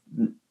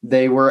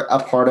they were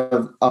a part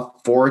of a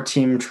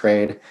 4-team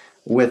trade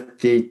with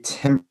the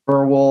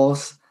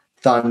Timberwolves,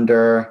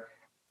 Thunder,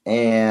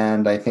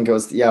 and I think it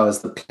was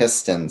the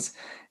Pistons.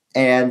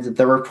 And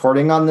the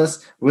reporting on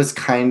this was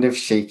kind of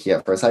shaky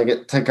at first.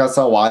 It took us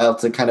a while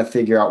to kind of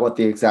figure out what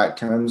the exact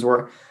terms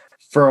were.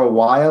 For a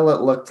while,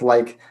 it looked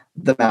like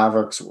the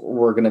Mavericks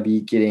were going to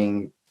be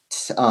getting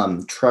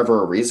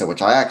Trevor Ariza,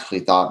 which I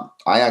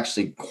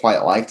actually quite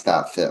liked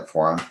that fit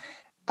for him.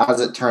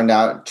 As it turned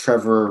out,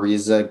 Trevor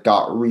Ariza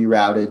got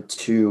rerouted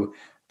to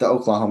the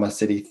Oklahoma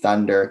City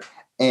Thunder,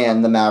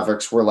 and the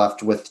Mavericks were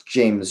left with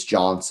James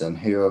Johnson,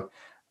 who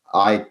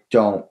I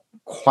don't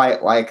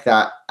quite like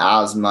that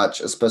as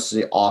much,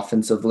 especially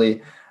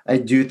offensively. I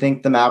do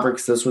think the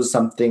Mavericks, this was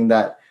something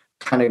that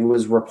kind of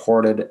was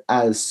reported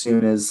as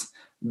soon as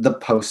the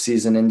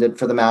postseason ended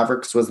for the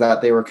Mavericks, was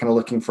that they were kind of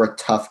looking for a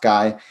tough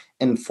guy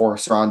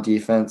enforcer on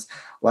defense.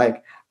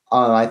 Like,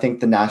 I think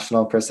the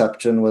national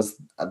perception was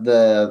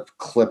the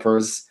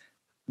Clippers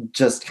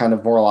just kind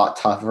of more a lot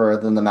tougher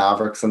than the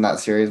Mavericks in that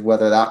series,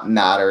 whether that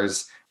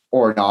matters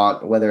or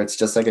not, whether it's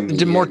just like a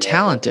They're more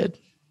talented.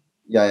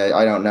 Yeah,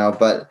 I don't know.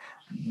 But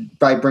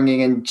by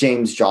bringing in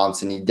James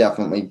Johnson, you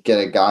definitely get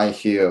a guy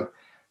who,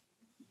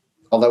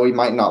 although he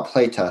might not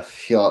play tough,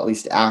 he'll at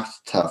least act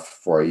tough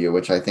for you,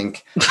 which I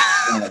think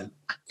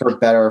for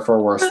better or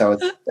for worse, that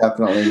was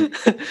definitely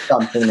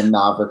something the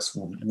Mavericks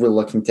were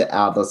looking to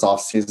add this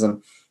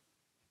offseason.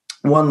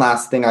 One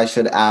last thing I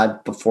should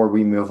add before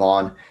we move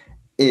on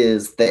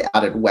is they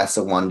added Wes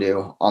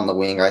Iwundu on the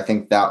wing. I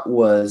think that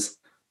was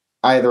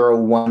either a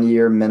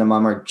 1-year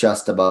minimum or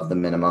just above the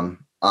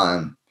minimum.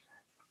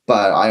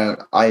 But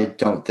I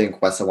don't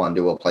think Wes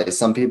Iwundu will play.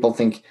 Some people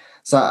think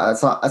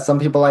some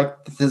people like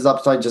his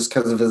upside just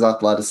because of his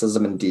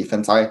athleticism and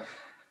defense. I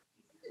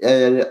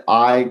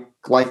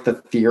like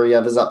the theory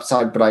of his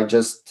upside, but I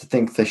just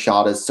think the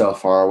shot is so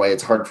far away.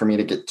 It's hard for me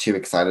to get too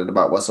excited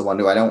about Wes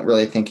Iwundu. I don't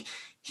really think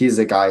he's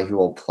a guy who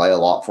will play a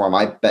lot for him.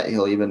 I bet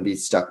he'll even be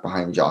stuck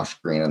behind Josh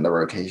Green in the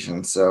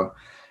rotation. So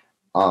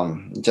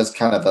just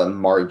kind of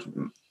an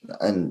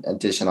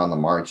addition on the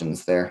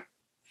margins there.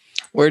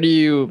 Where do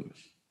you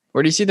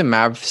see the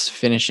Mavs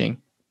finishing?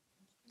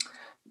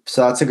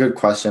 So that's a good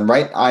question,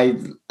 right? I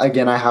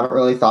haven't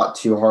really thought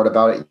too hard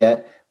about it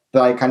yet,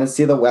 but I kind of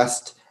see the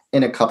West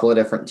in a couple of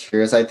different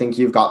tiers. I think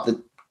you've got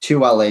the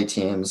 2 LA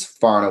teams,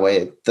 far and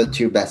away the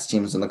 2 best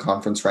teams in the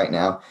conference right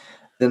now.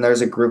 Then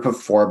there's a group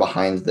of 4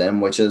 behind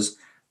them, which is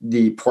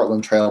the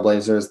Portland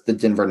Trailblazers, the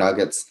Denver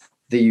Nuggets,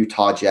 the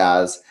Utah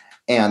Jazz,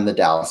 and the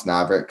Dallas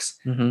Mavericks.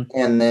 Mm-hmm.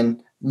 And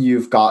then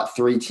you've got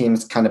 3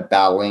 teams kind of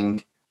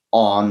battling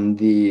on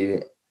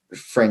the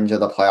fringe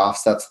of the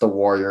playoffs. That's the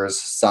Warriors,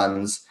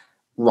 Suns,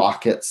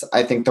 Rockets.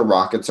 I think the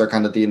Rockets are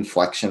kind of the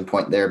inflection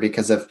point there,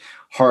 because if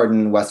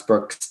Harden,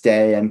 Westbrook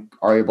stay and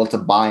are able to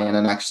buy in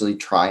and actually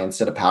try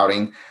instead of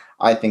pouting,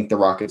 I think the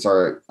Rockets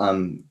are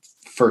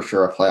for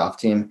sure a playoff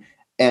team.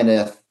 And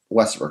if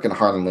Westbrook and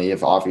Harden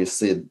leave,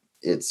 obviously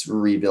it's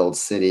rebuild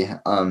city,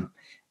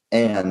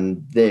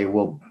 and they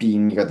will be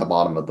near the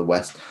bottom of the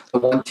West. The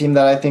one team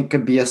that I think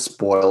could be a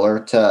spoiler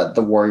to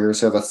the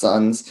Warriors or the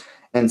Suns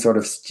and sort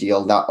of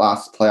steal that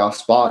last playoff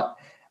spot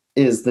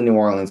is the New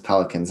Orleans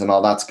Pelicans. And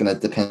all that's going to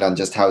depend on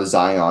just how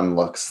Zion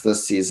looks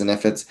this season.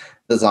 If it's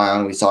the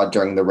Zion we saw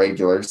during the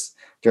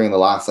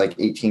last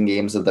 18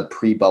 games of the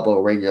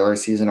pre-bubble regular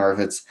season, or if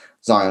it's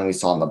Zion we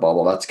saw in the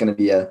bubble, that's going to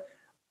be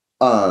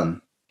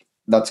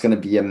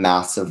a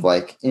massive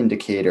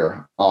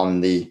indicator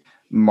on the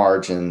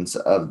margins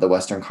of the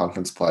Western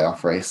Conference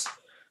playoff race.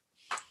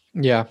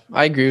 Yeah,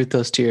 I agree with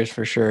those tiers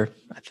for sure,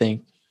 I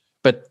think.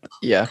 But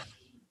yeah,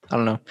 I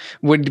don't know.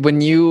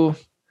 When you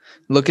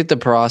look at the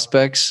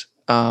prospects,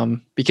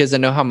 because I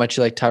know how much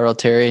you like Tyrell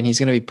Terry, and he's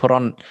going to be put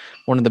on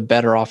one of the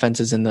better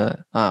offenses in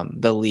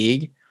the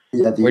league.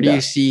 Yeah, where do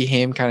you see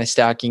him kind of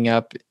stacking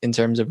up in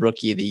terms of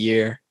rookie of the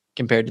year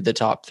compared to the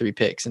top 3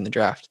 picks in the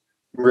draft?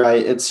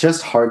 Right. It's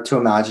just hard to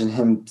imagine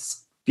him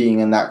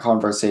being in that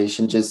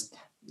conversation. Just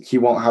he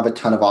won't have a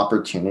ton of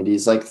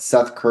opportunities. Like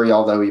Seth Curry,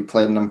 although he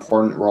played an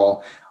important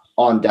role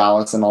on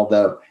Dallas, and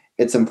although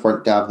it's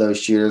important to have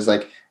those shooters,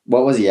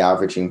 what was he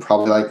averaging?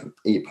 Probably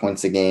 8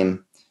 points a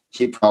game.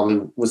 He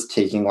probably was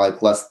taking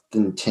less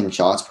than 10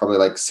 shots,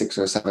 probably 6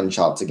 or 7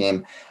 shots a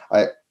game.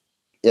 I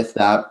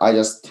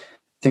just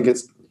think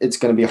it's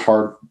going to be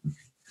hard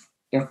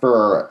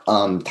for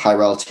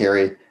Tyrell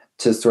Terry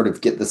to sort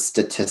of get the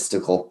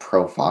statistical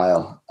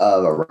profile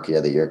of a rookie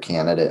of the year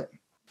candidate.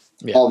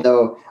 Yeah.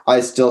 Although I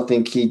still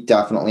think he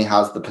definitely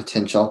has the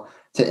potential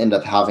to end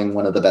up having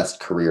one of the best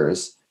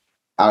careers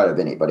out of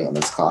anybody in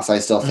this class. I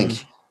still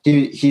think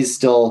he's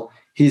still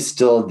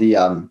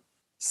the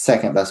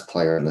second best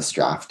player in this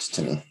draft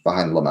to me,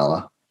 behind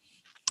LaMelo.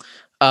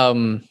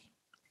 Do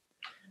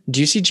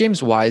you see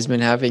James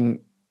Wiseman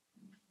having?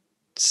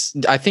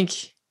 Do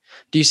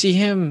you see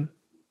him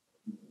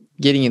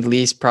getting at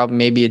least probably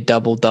maybe a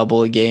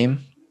double a game?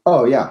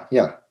 Oh yeah,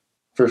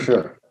 for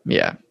sure.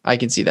 Yeah, I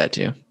can see that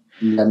too.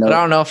 Yeah, but I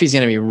don't know if he's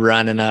going to be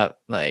running up.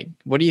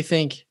 What do you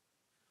think?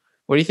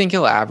 What do you think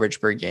he'll average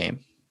per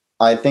game?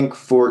 I think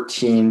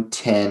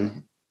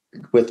 14-10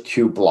 with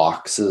 2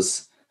 blocks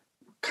is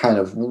kind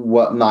of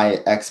what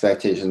my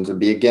expectations would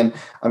be. Again,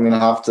 I'm going to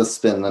have to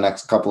spend the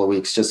next couple of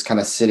weeks just kind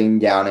of sitting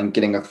down and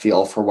getting a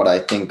feel for what I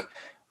think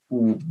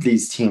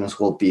these teams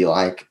will be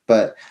like.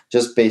 But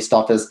just based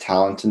off his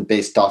talent and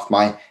based off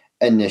my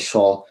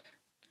initial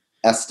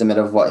estimate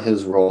of what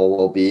his role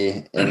will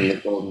be in the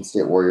Golden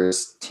State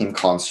Warriors team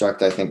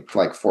construct, I think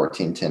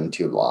 14-10,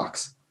 2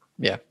 blocks.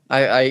 Yeah,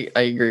 I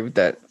agree with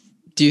that.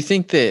 What do you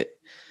think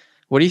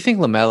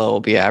LaMelo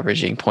will be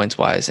averaging points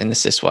wise and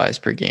assist wise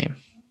per game?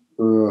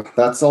 Ooh,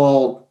 that's a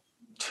little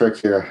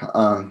trickier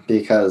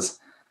because,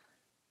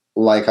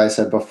 like I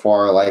said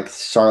before, like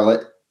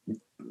Charlotte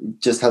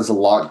just has a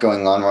lot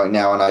going on right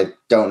now, and I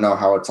don't know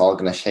how it's all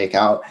going to shake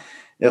out.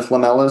 If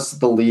Lamelo's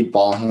the lead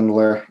ball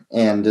handler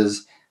and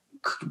is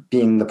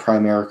being the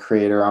primary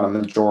creator on a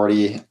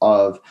majority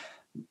of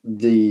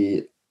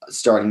the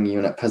starting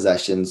unit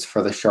possessions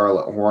for the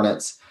Charlotte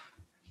Hornets,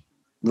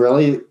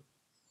 really,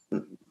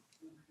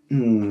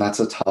 that's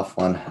a tough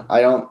one.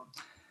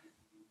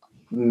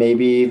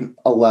 Maybe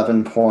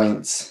 11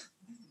 points,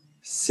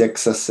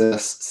 6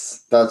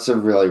 assists. That's a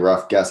really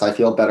rough guess. I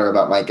feel better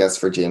about my guess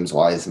for James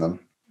Wiseman.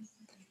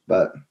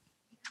 But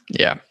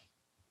yeah,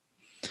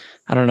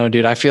 I don't know,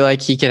 dude. I feel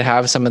like he could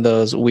have some of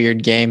those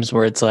weird games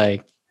where it's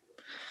like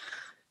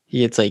he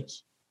gets like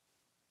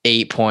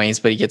 8 points,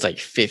 but he gets like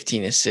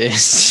 15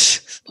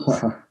 assists.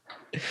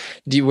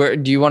 Do you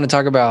want to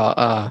talk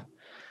about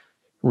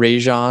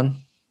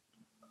Rajon?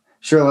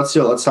 Sure, let's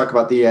do it. Let's talk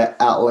about the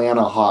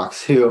Atlanta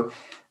Hawks, who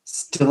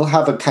still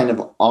have a kind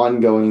of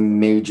ongoing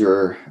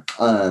major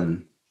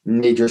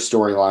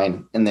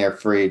storyline in their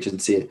free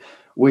agency,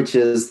 which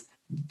is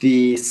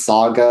the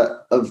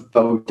saga of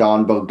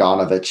Bogdan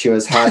Bogdanovic, who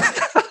has had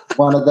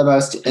one of the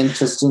most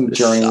interesting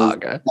journeys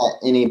that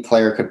any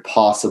player could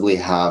possibly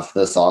have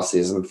this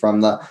offseason,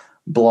 from the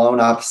blown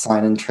up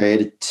sign and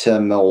trade to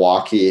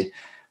Milwaukee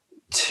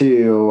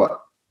to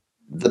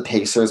the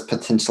Pacers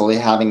potentially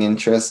having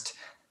interest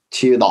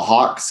to the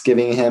Hawks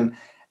giving him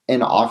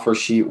an offer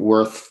sheet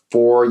worth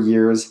 4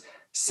 years,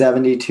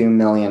 $72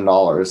 million.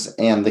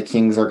 And the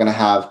Kings are going to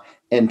have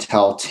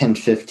until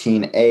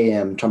 10:15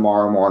 a.m.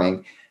 tomorrow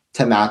morning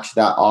to match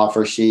that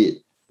offer sheet.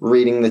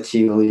 Reading the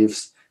tea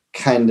leaves,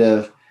 kind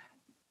of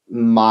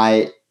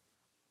my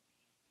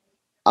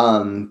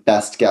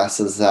best guess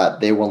is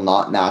that they will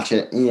not match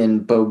it,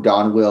 and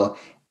Bogdan will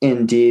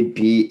indeed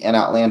be an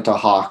Atlanta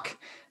Hawk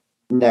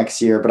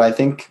next year. But I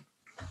think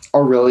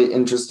a really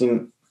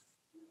interesting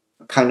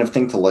kind of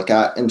thing to look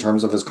at in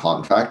terms of his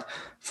contract,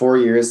 4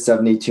 years,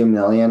 $72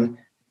 million,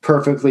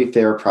 perfectly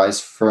fair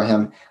price for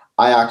him.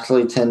 I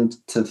actually tend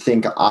to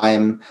think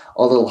I'm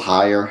a little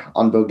higher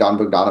on Bogdan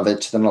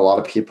Bogdanovic than a lot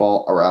of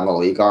people around the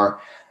league are.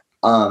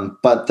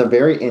 But the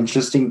very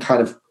interesting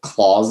kind of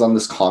clause on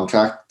this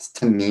contract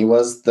to me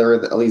was there,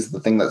 at least the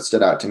thing that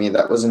stood out to me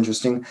that was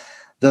interesting,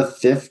 the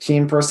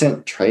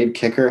 15% trade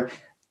kicker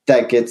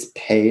that gets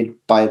paid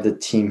by the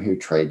team who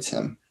trades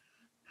him,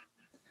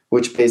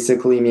 which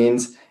basically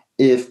means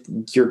if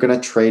you're going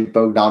to trade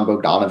Bogdan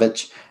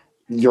Bogdanovic,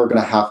 you're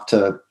going to have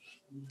to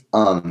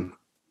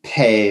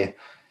pay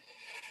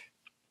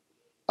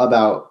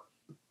about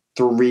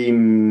 $3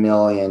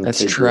 million.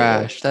 That's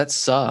trash. That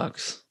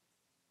sucks.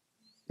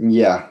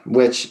 Yeah,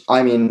 which,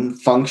 I mean,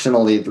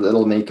 functionally,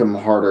 it'll make him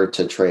harder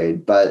to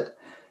trade, but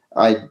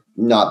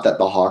not that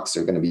the Hawks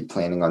are going to be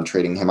planning on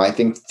trading him. I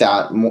think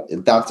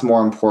that's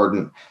more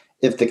important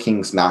if the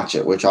Kings match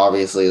it, which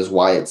obviously is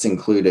why it's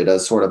included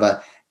as sort of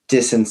a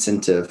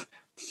disincentive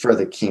for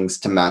the Kings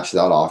to match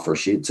that offer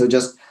sheet. So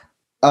just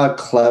a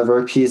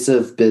clever piece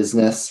of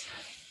business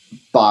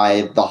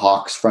by the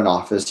Hawks front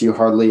office. You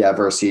hardly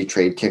ever see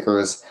trade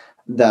kickers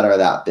that are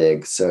that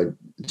big. So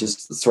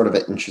just sort of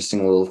an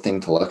interesting little thing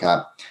to look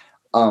at.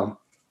 The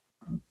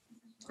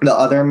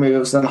other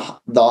moves that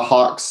the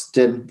Hawks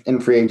did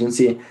in free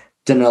agency,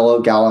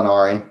 Danilo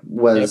Gallinari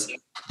was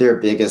their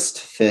biggest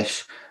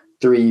fish.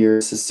 3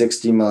 years to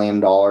 $60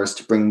 million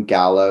to bring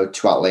Gallo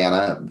to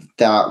Atlanta.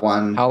 That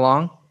one. How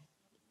long?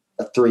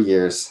 3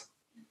 years.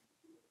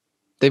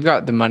 They've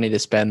got the money to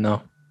spend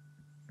though.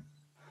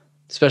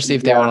 Especially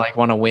if they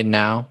want to win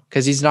now.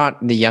 Because he's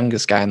not the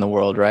youngest guy in the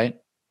world, right?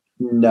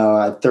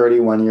 No, at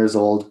 31 years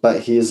old,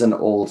 but he's an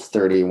old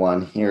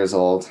 31 years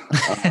old.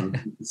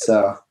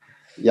 So,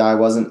 yeah, I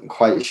wasn't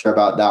quite sure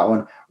about that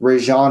one.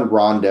 Rajon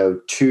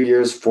Rondo, 2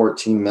 years,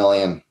 $14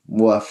 million.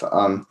 Woof.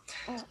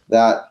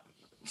 That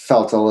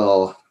felt a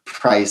little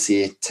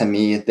pricey to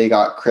me. They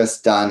got Chris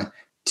Dunn,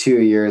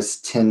 2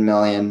 years, $10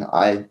 million.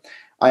 I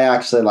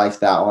actually liked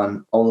that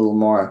one a little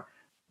more.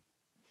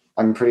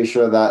 I'm pretty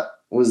sure that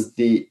was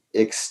the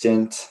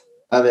extent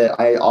of it.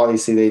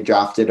 Obviously they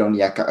drafted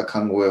Onyeka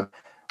Okongwu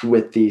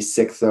with the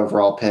 6th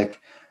overall pick.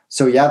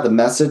 So yeah, the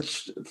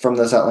message from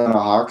this Atlanta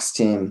Hawks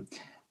team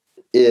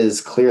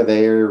is clear.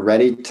 They're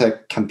ready to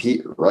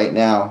compete right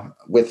now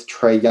with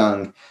Trae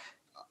Young.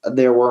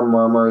 There were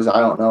murmurs. I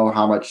don't know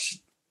how much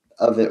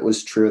of it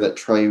was true that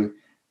Trae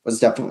was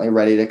definitely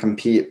ready to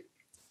compete.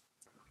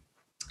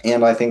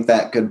 And I think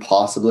that could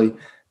possibly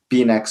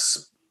be an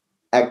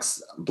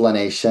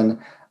explanation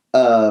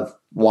of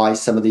why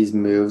some of these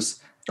moves.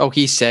 Oh,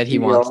 he said he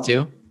wants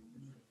to?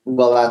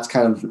 Well, that's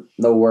kind of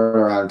the word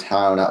around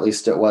town. At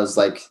least it was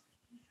like.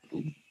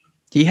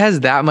 He has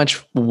that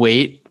much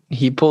weight.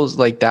 He pulls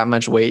like that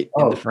much weight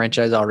in the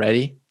franchise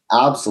already.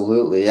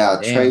 Absolutely. Yeah.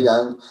 Damn. Trae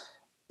Young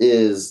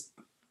is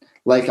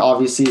like,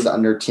 obviously he's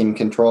under team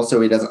control,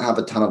 so he doesn't have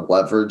a ton of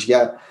leverage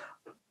yet,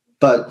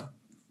 but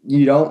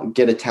you don't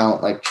get a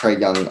talent like Trae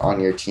Young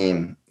on your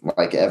team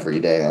like every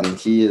day. And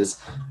he is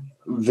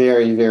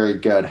very, very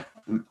good.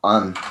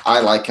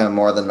 I like him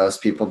more than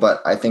most people,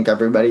 but I think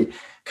everybody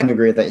can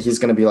agree that he's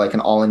going to be like an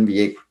all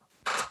NBA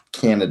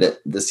candidate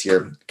this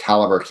year,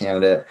 caliber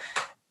candidate.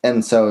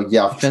 And so,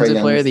 yeah, Defensive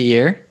player of the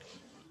year.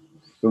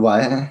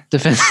 What?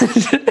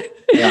 Defensive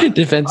Yeah.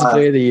 Defensive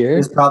player of the year.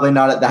 He's probably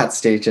not at that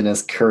stage in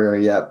his career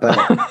yet, but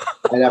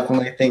I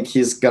definitely think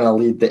he's going to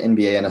lead the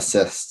NBA in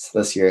assists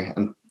this year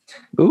and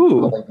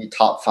probably be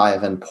top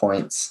 5 in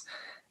points.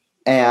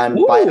 And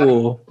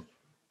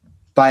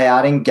by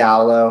adding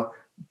Gallo,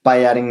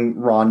 by adding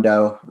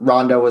Rondo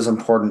was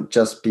important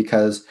just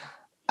because,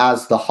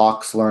 as the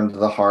Hawks learned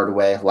the hard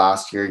way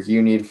last year,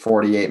 you need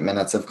 48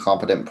 minutes of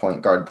competent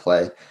point guard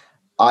play.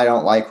 I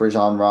don't like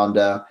Rajon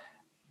Rondo,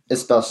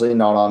 especially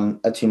not on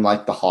a team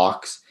like the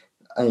Hawks.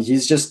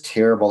 He's just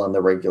terrible in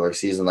the regular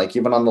season. Like,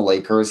 even on the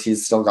Lakers,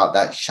 he's still got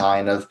that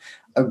shine of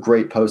a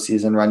great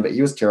postseason run, but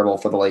he was terrible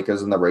for the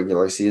Lakers in the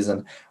regular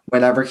season.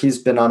 Whenever he's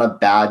been on a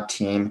bad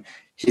team,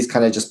 he's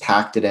kind of just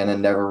packed it in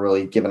and never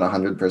really given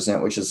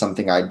 100%, which is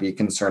something I'd be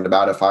concerned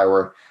about if I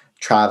were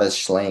Travis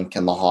Schlenk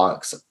and the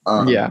Hawks.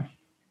 Yeah.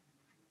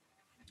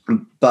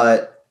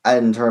 But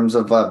in terms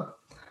of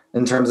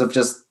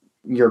just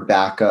your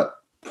backup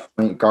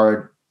point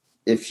guard,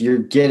 if you're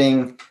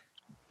getting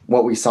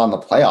what we saw in the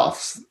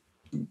playoffs,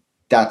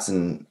 that's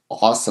an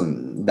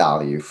awesome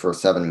value for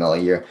 $7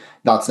 million a year.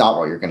 That's not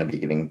what you're going to be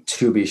getting,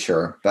 to be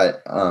sure.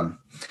 But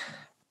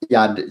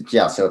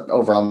yeah. So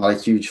overall, I'm not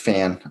a huge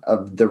fan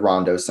of the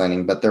Rondo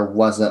signing, but there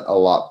wasn't a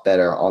lot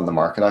better on the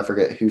market. I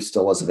forget who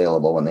still was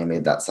available when they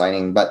made that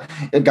signing, but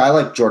a guy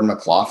like Jordan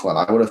McLaughlin,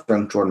 I would have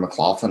thrown Jordan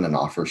McLaughlin an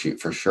offer sheet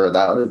for sure.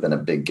 That would have been a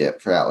big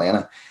get for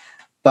Atlanta.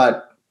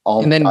 But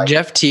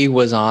Jeff Teague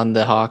was on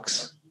the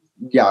Hawks.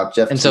 Yeah,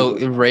 Jeff. And so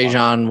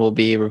Rajon will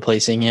be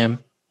replacing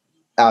him.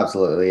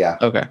 Absolutely, yeah.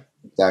 Okay,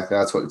 exactly.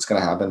 That's what's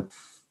going to happen.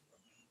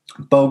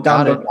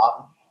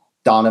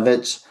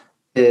 Bogdanovic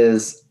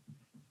is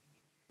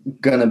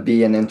going to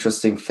be an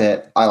interesting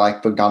fit. I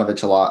like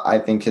Bogdanovic a lot. I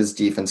think his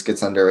defense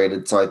gets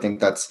underrated, so I think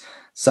that's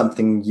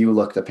something you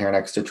look to pair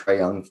next to Trae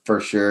Young for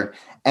sure.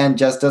 And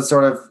just as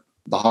sort of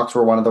the Hawks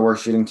were one of the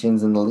worst shooting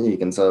teams in the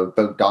league, and so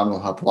Bogdan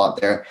will help a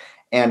lot there.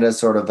 And as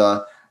sort of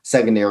a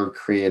secondary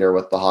creator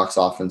with the Hawks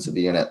offensive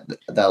unit,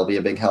 that'll be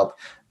a big help.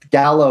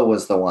 Gallo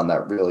was the one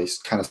that really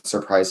kind of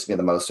surprised me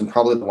the most, and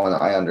probably the one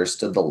I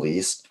understood the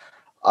least.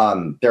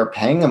 They're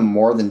paying him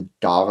more than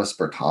Davis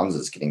Bertans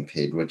is getting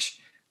paid,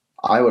 which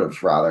I would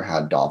have rather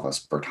had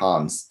Davis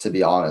Bertans, to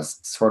be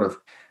honest. Sort of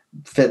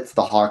fits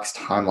the Hawks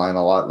timeline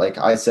a lot. Like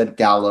I said,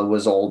 Gallo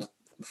was old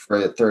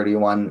for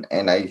 31,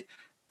 and I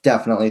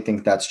definitely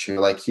think that's true.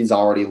 Like, he's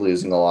already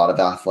losing a lot of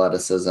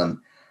athleticism,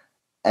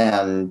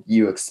 and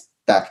you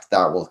expect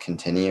that will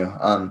continue.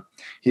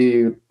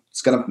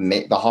 It's gonna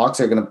make the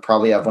Hawks are gonna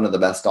probably have one of the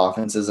best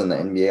offenses in the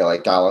NBA.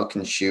 Like, Gallo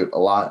can shoot a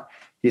lot.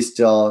 He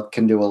still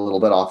can do a little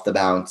bit off the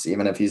bounce,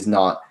 even if he's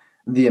not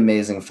the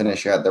amazing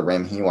finisher at the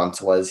rim he once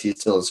was. He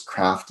still is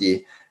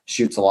crafty,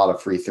 shoots a lot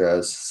of free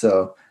throws.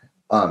 So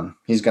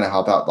he's gonna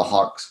help out the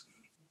Hawks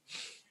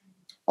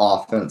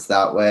offense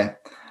that way.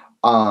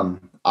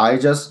 I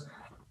just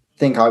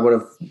think I would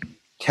have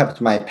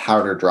kept my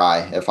powder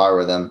dry if I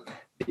were them,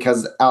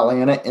 because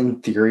Atlanta, in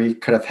theory,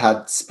 could have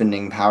had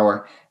spending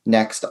power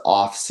next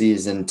off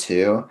season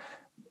too.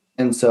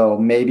 And so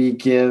maybe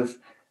give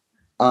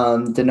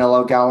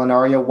Danilo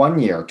Gallinari a 1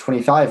 year,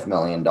 $25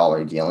 million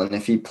deal. And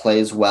if he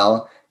plays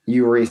well,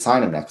 you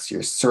re-sign him next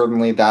year.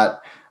 Certainly that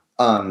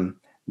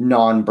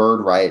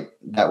non-bird right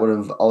that would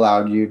have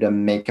allowed you to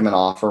make him an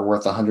offer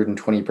worth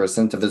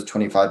 120% of his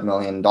 $25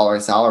 million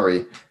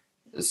salary.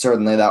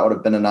 Certainly that would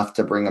have been enough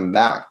to bring him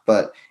back.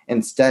 But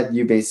instead,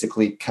 you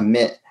basically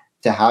commit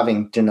to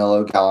having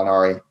Danilo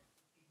Gallinari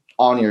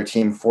on your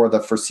team for the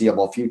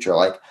foreseeable future.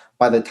 Like,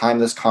 by the time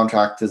this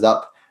contract is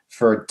up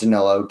for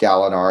Danilo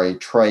Gallinari,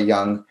 Trae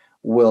Young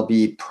will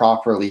be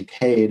properly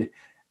paid.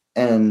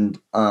 And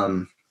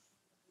so,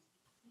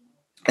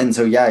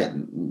 yeah,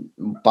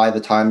 by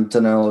the time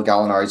Danilo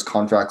Gallinari's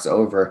contract's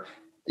over,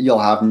 you'll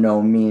have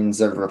no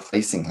means of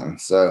replacing him.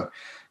 So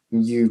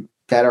you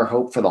better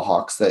hope for the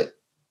Hawks that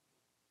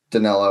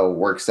Danilo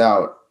works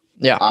out.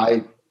 Yeah.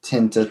 I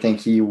tend to think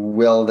he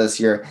will this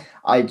year.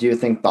 I do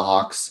think the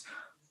Hawks,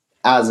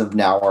 as of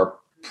now, are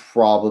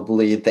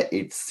probably the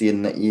 8th seed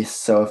in the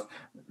East. So if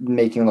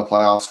making the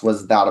playoffs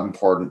was that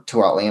important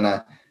to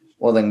Atlanta,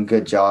 well, then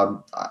good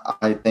job.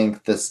 I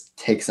think this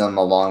takes them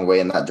a long way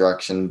in that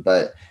direction.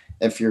 But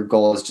if your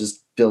goal is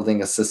just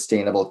building a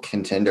sustainable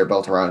contender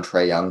built around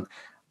Trae Young,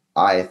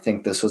 I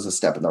think this was a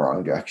step in the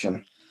wrong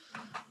direction.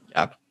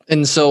 Yeah.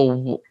 And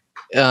so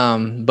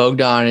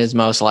Bogdan is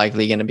most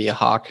likely going to be a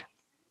Hawk.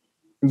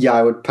 Yeah,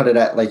 I would put it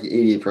at like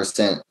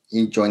 80%.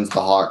 He joins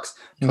the Hawks.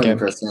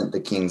 20% the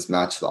Kings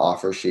match the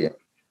offer sheet.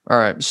 All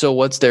right. So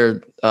what's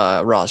their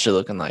roster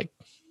looking like?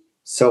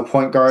 So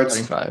point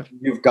guards,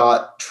 you've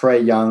got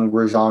Trae Young,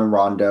 Rajon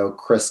Rondo,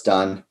 Chris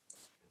Dunn.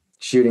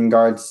 Shooting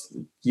guards,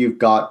 you've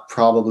got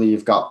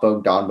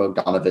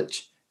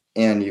Bogdanovic,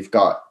 and you've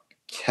got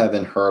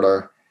Kevin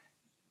Huerter.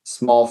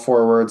 Small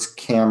forwards,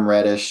 Cam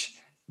Reddish,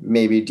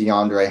 maybe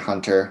DeAndre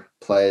Hunter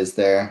plays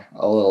there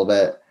a little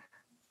bit.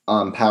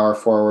 Power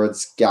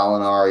forwards,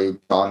 Gallinari,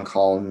 John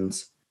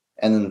Collins,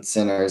 and then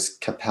centers,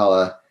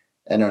 Capella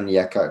and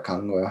Onyeka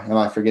Okongwu. Am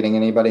I forgetting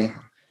anybody?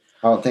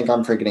 I don't think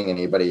I'm forgetting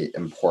anybody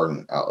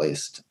important, at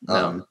least.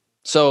 No.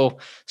 So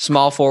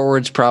small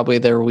forwards probably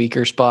their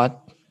weaker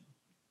spot.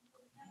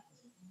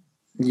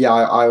 Yeah,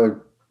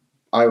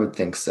 I would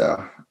think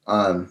so.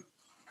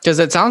 Because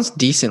that sounds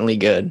decently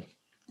good.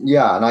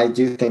 Yeah, and I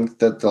do think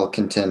that they'll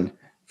contend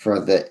for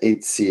the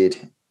 8th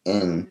seed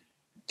in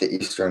the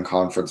Eastern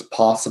Conference,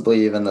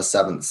 possibly even the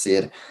 7th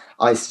seed.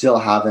 I still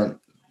haven't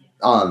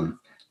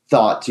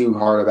thought too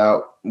hard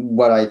about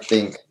what I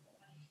think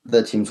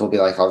the teams will be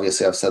like.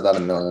 Obviously, I've said that a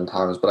million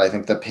times, but I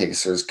think the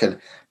Pacers could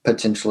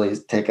potentially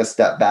take a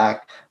step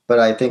back. But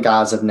I think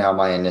as of now,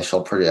 my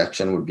initial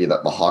projection would be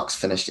that the Hawks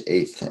finished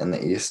 8th in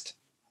the East.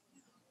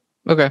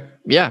 Okay.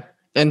 Yeah.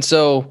 And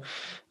so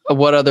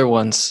what other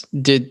ones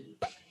didn't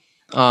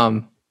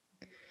what's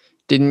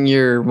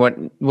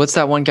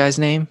that one guy's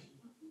name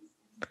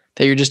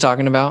that you're just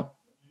talking about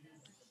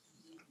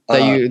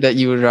that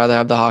you would rather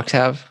have the Hawks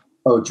have?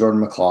 Oh,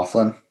 Jordan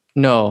McLaughlin.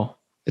 No,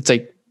 it's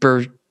like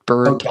Berton.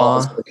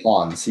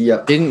 Bertans.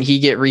 Yep. Didn't he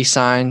get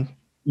re-signed?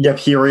 Yep,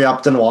 he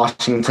re-upped in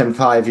Washington,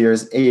 5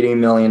 years, $80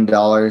 million.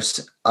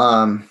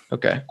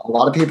 Okay. A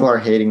lot of people are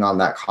hating on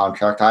that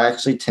contract. I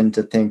actually tend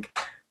to think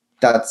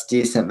that's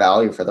decent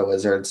value for the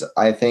Wizards.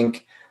 I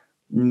think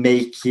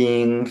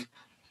making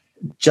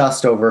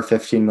just over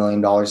 $15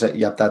 million,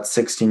 that's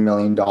 $16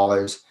 million,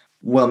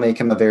 will make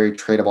him a very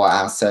tradable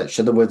asset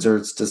should the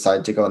Wizards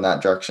decide to go in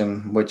that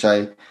direction, which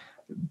I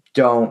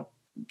don't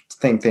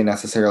think they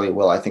necessarily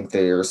will. I think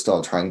they are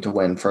still trying to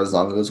win for as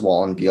long as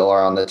Wall and Beal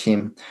are on the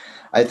team.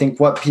 I think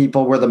what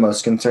people were the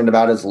most concerned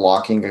about is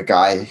locking a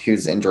guy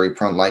who's injury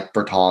prone like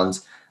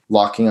Bertans,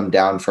 locking him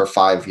down for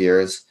 5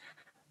 years,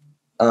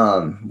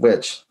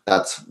 which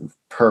that's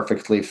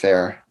perfectly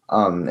fair.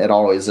 It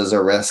always is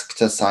a risk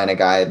to sign a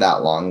guy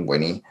that long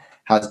when he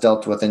has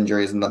dealt with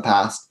injuries in the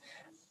past.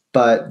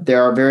 But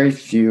there are very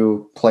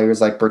few players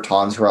like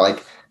Bertans who are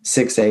like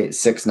 6'8",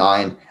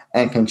 6'9",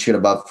 and can shoot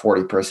above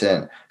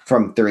 40%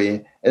 from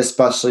three,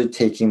 especially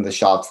taking the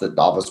shots that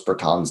Davis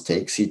Bertans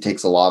takes. He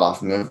takes a lot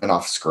off movement,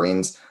 off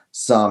screens,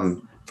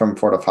 some from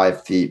 4 to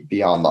 5 feet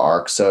beyond the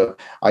arc. So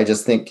I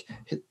just think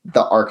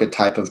the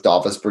archetype of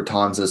Davis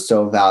Bertans is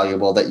so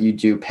valuable that you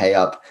do pay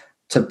up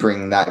to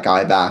bring that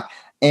guy back.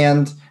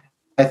 And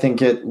I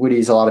think it would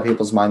ease a lot of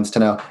people's minds to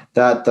know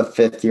that the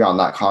 5th year on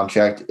that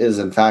contract is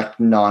in fact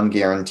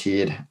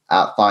non-guaranteed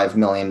at $5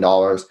 million.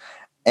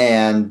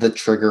 And the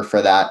trigger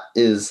for that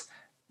is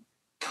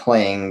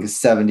playing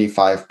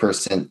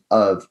 75%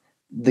 of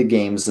the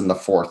games in the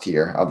 4th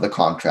year of the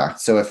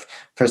contract. So if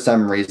for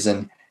some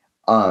reason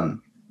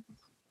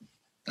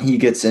he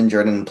gets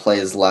injured and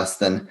plays less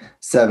than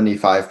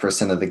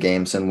 75% of the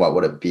games, and what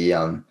would it be?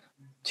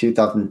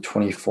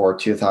 2024,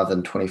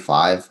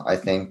 2025, I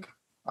think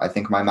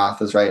my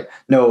math is right.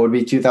 No, it would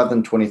be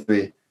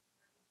 2023,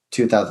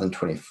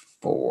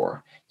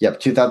 2024. Yep,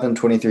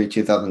 2023,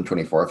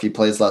 2024. If he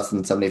plays less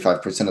than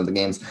 75% of the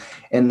games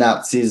in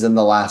that season,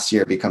 the last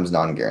year becomes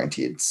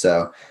non-guaranteed.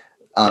 So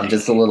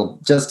just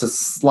a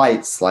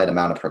slight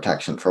amount of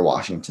protection for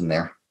Washington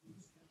there.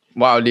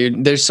 Wow,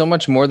 dude. There's so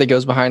much more that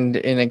goes behind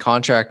in a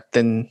contract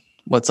than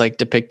what's like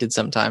depicted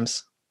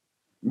sometimes.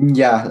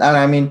 Yeah, and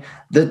I mean,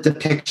 the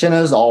depiction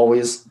is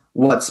always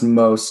what's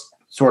most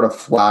sort of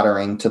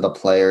flattering to the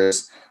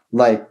players,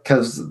 like,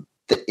 because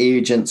the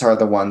agents are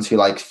the ones who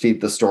like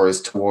feed the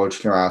stories to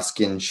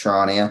Wojnarowski and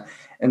Charania,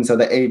 and so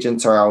the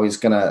agents are always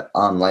gonna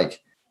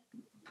like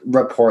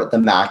report the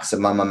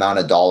maximum amount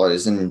of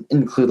dollars and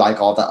include like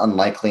all the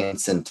unlikely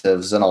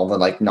incentives and all the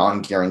like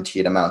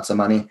non-guaranteed amounts of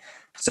money.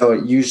 So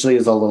it usually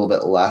is a little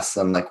bit less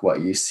than like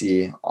what you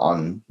see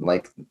on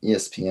like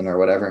ESPN or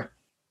whatever.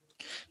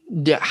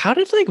 Yeah, how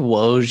did like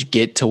Woj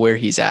get to where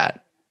he's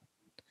at?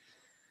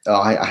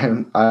 Oh, I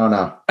don't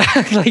know.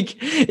 Like,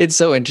 it's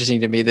so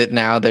interesting to me that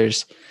now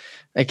there's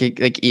like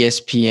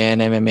ESPN,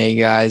 MMA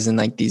guys, and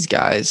like these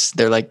guys,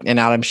 they're like, and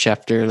Adam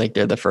Schefter, like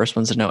they're the first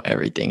ones to know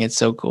everything. It's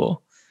so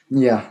cool.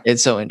 Yeah,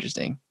 it's so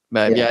interesting.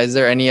 But yeah, is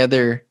there any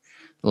other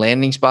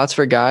landing spots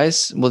for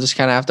guys? We'll just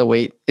kind of have to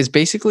wait. It's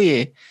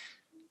basically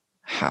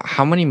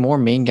how many more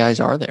main guys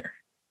are there?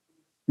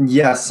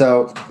 Yeah,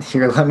 so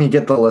here, let me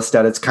get the list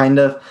out. It's kind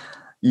of,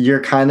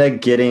 you're kind of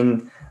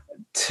getting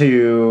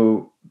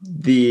to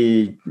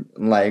the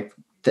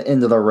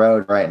end of the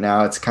road right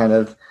now. It's kind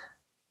of,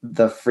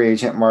 the free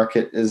agent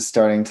market is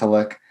starting to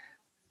look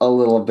a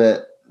little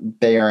bit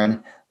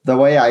barren. The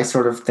way I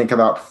sort of think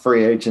about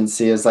free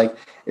agency is like,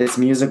 it's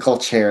musical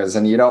chairs,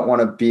 and you don't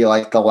want to be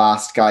like the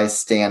last guy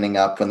standing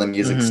up when the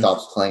music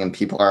stops playing and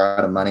people are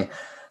out of money.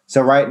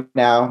 So right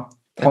now,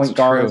 point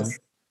guards,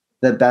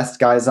 the best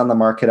guys on the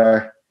market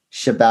are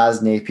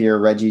Shabazz Napier,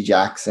 Reggie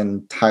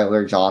Jackson,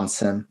 Tyler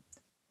Johnson.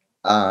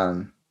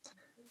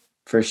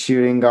 For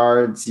shooting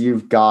guards,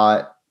 you've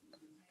got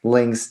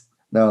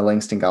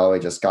Langston Galloway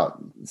just got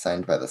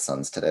signed by the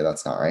Suns today.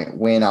 That's not right.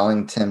 Wayne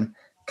Ellington,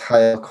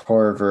 Kyle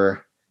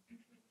Korver,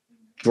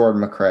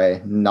 Jordan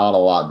McRae. Not a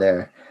lot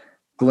there.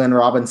 Glenn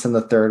Robinson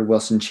III,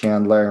 Wilson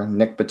Chandler,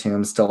 Nick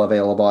Batum still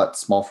available at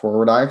small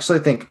forward. I actually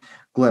think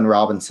Glenn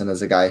Robinson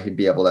is a guy who'd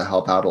be able to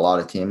help out a lot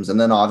of teams. And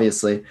then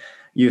obviously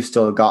you've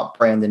still got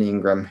Brandon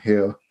Ingram,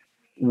 who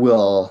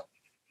will,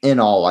 in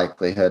all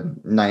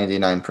likelihood,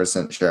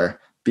 99% sure,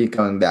 be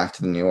going back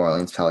to the New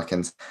Orleans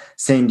Pelicans.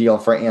 Same deal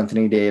for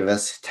Anthony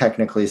Davis,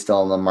 technically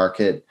still in the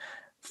market.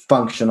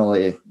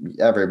 Functionally,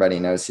 everybody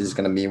knows he's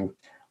going to be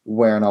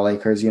wearing a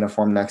Lakers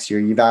uniform next year.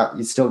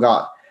 You still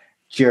got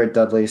Jared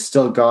Dudley,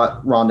 still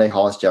got Rondé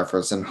Hollis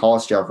Jefferson.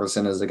 Hollis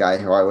Jefferson is a guy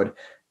who I would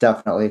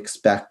definitely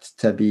expect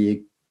to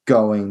be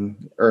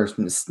going, or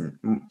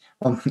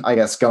I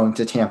guess going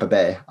to Tampa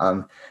Bay,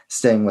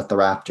 staying with the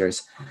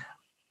Raptors.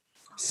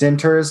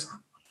 Centers,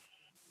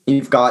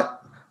 you've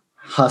got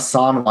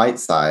Hassan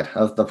Whiteside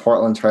of the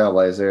Portland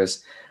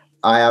Trailblazers.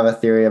 I have a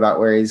theory about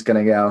where he's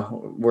going to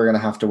go. We're going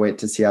to have to wait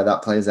to see how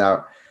that plays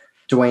out.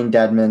 Dwayne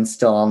Dedman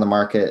still on the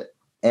market,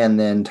 and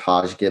then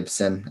Taj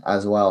Gibson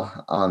as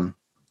well,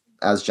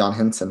 as John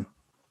Henson.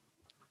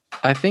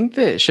 I think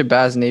that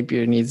Shabazz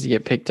Napier needs to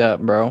get picked up,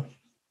 bro.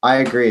 I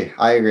agree.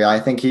 I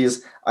think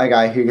he's a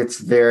guy who gets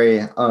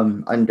very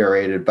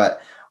underrated,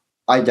 but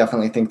I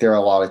definitely think there are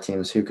a lot of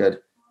teams who could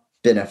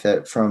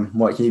benefit from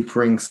what he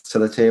brings to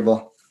the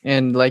table.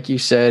 And like you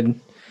said,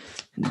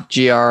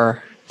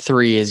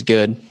 GR3 is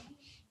good.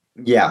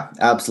 Yeah,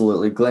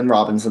 absolutely. Glenn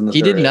Robinson.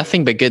 He did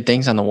nothing but good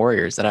things on the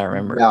Warriors that I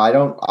remember.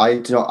 Yeah,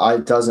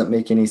 it doesn't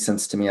make any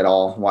sense to me at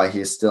all why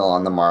he's still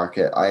on the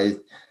market.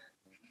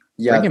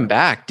 Bring him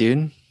back,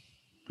 dude.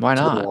 Why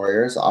not? The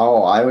Warriors.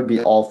 Oh, I would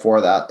be all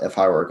for that if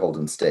I were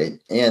Golden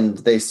State. And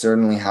they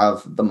certainly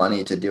have the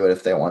money to do it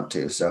if they want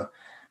to. So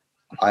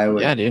I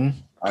would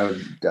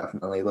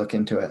definitely look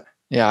into it.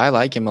 Yeah, I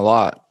like him a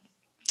lot.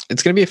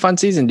 It's going to be a fun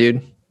season,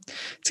 dude.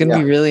 It's going to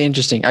be really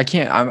interesting. I've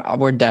got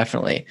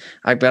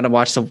to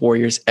watch the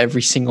Warriors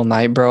every single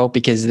night, bro,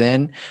 because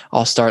then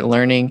I'll start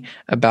learning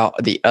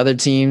about the other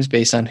teams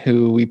based on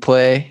who we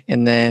play.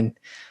 And then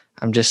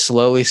I'm just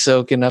slowly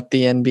soaking up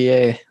the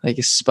NBA like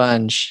a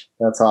sponge.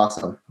 That's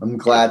awesome. I'm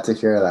glad to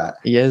hear that.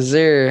 Yes,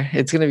 sir.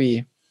 It's going to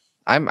be,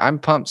 I'm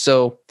pumped.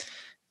 So,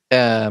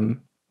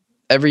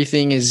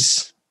 everything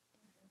is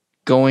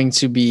going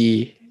to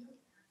be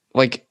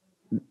like,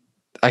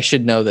 I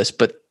should know this,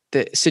 but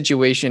the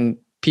situation,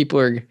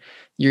 you're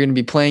going to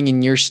be playing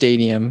in your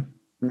stadium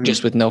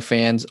just with no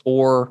fans,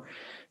 or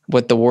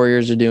what the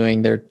Warriors are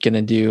doing, they're going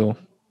to do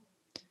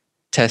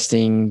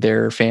testing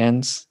their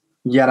fans.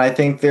 Yeah, and I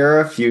think there are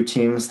a few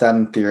teams that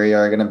in theory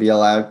are going to be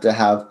allowed to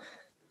have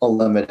a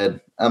limited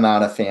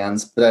amount of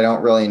fans, but I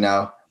don't really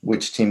know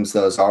which teams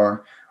those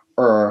are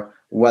or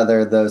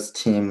whether those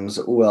teams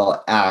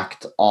will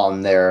act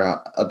on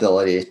their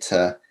ability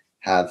to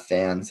have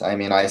fans. I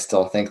mean, I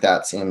still think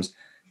that seems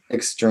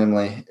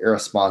extremely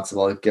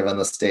irresponsible given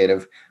the state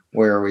of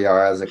where we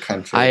are as a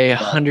country. I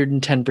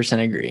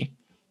 110% agree.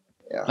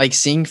 Yeah. Like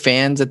seeing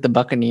fans at the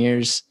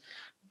Buccaneers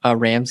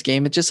Rams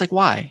game, it's just like,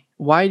 why?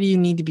 Why do you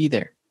need to be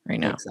there right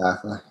now?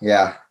 Exactly.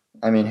 Yeah.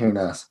 I mean, who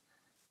knows?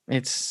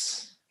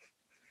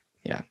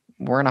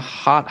 We're in a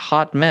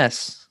hot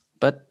mess,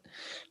 but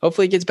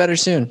hopefully it gets better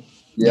soon.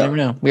 You never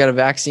know. We got a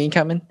vaccine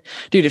coming.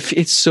 Dude,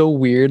 it's so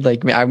weird.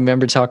 Like, I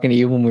remember talking to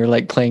you when we were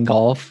like playing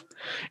golf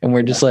and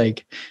we're just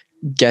like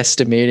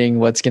guesstimating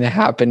what's going to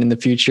happen in the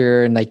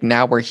future. And like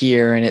now we're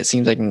here and it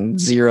seems like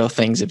zero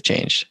things have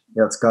changed.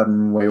 Yeah, it's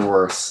gotten way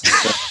worse.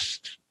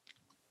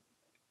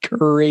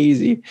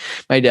 Crazy.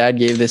 My dad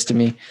gave this to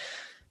me.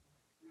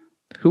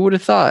 Who would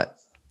have thought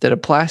that a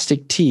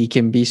plastic tee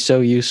can be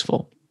so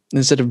useful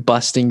instead of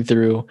busting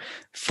through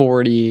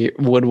 40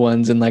 wood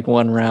ones in like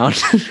one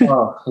round?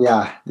 Oh,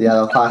 yeah. Yeah,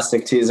 the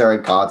plastic tees are a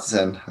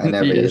godsend. I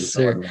never used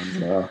the wood ones.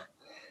 No.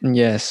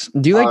 Yes.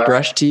 Do you like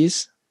brush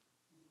tees?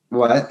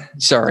 What?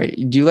 Sorry.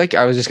 Do you like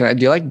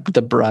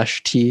the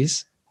brush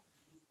tees?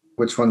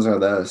 Which ones are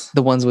those?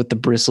 The ones with the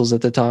bristles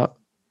at the top.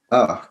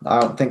 Oh, I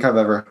don't think I've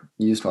ever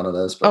used one of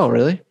those before. Oh,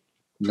 really?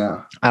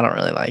 No. I don't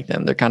really like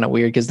them. They're kind of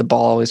weird because the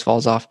ball always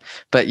falls off.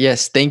 But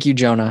yes, thank you,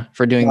 Jonah,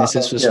 for doing this.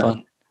 This was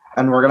fun.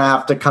 And we're going to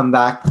have to come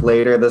back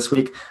later this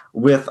week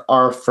with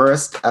our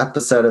first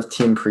episode of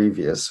Team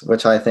Previews,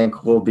 which I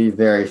think will be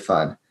very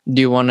fun.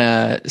 Do you want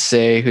to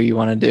say who you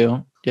want to do?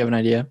 Do you have an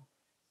idea?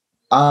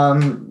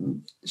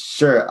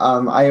 Sure.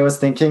 I was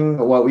thinking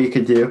what we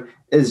could do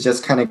is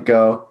just kind of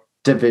go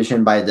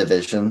division by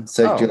division.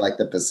 So do like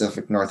the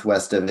Pacific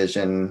Northwest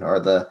Division or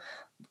the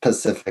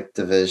Pacific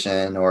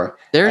Division or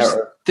there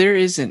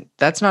isn't.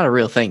 That's not a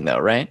real thing though,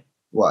 right?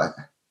 What?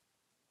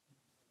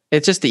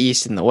 It's just the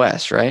East and the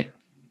West, right?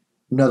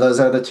 No, those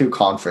are the two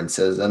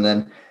conferences. And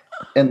then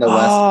in the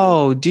West.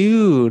 Oh,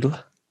 dude.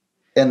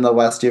 In the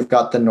West, you've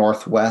got the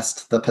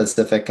Northwest, the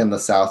Pacific, and the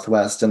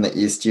Southwest. In the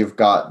East, you've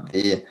got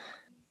the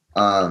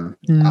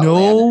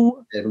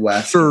no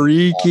Midwest.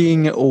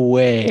 Freaking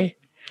way.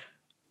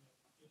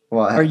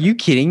 What? Are you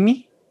kidding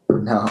me?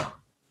 No.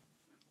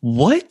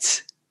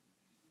 What?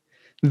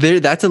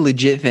 That's a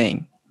legit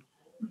thing.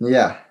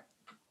 Yeah.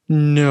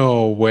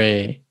 No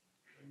way.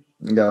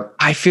 Yeah.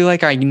 I feel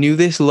like I knew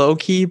this low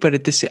key,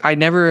 but I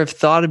never have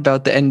thought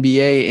about the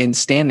NBA in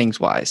standings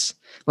wise,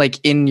 like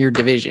in your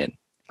division.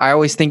 I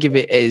always think of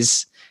it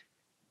as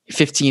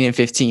 15 and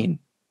 15.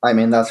 I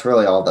mean, that's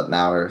really all that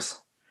matters.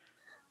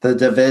 The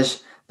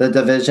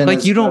division Like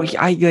is you don't,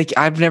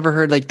 I've never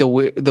heard like the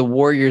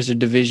Warriors are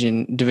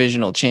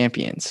divisional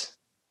champions.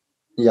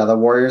 Yeah, the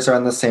Warriors are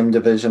in the same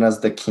division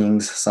as the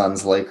Kings,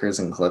 Suns, Lakers,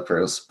 and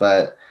Clippers,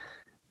 but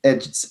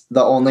it's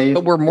the only.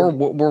 But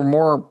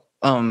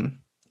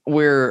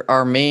where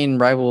our main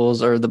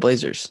rivals are the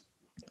Blazers,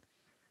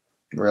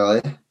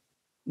 Really.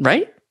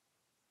 right?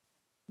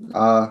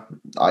 I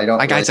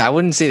don't. Guys, I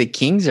wouldn't say the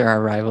Kings are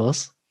our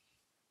rivals.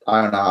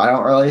 I don't know. I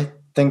don't really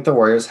think the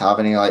Warriors have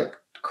any like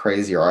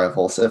crazy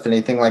rivals. If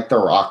anything, like the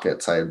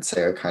Rockets, I'd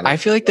say are kind of. I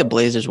feel like the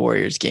Blazers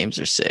Warriors games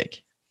are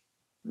sick.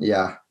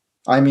 Yeah,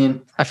 I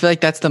mean, I feel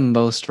like that's the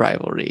most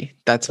rivalry.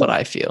 That's what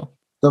I feel.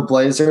 the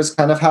Blazers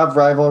kind of have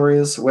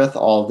rivalries with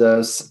all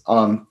those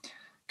kind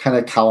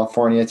of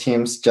California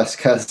teams, just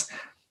because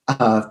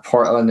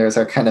Portlanders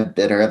are kind of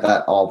bitter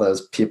that all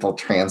those people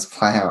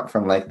transplant out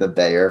from like the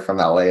Bay or from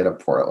LA to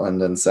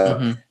Portland, and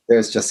so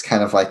there's just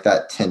kind of like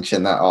that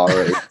tension that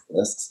already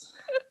exists,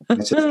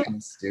 which is kind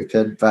of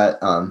stupid. But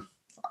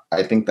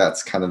I think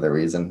that's kind of the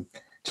reason.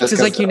 Just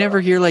because like you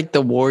never hear like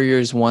the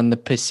Warriors won the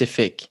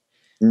Pacific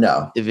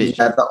division.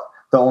 Yeah,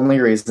 the only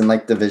reason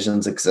like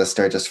divisions exist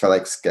are just for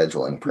like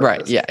scheduling purposes.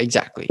 Right. Yeah.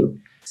 Exactly.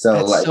 So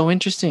that's like so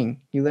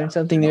interesting. You learn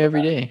something new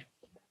every day.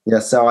 Yeah,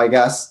 so I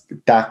guess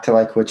back to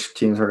like which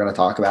teams we're going to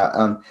talk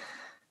about.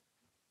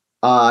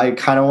 I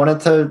kind of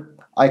wanted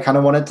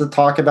to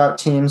talk about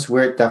teams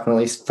where it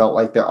definitely felt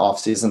like their off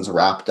seasons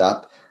wrapped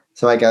up.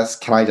 So I guess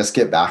can I just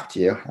get back to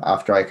you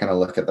after I kind of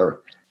look at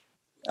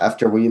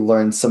after we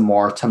learn some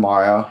more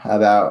tomorrow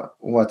about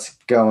what's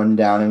going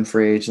down in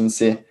free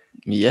agency?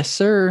 Yes,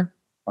 sir.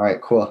 All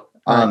right, cool.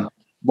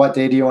 What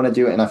day do you want to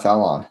do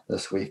NFL on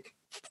this week?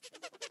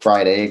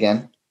 Friday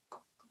again?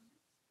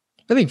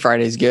 I think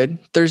Friday's good.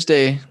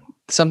 Thursday,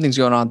 something's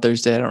going on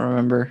Thursday. I don't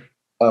remember.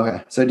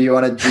 Okay. So do you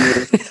want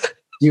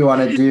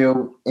to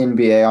do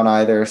NBA on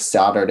either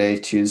Saturday,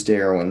 Tuesday,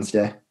 or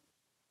Wednesday?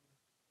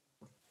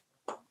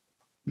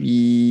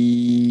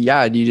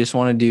 Yeah. Do you just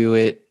want to do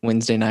it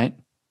Wednesday night?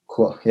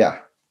 Cool. Yeah.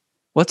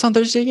 What's on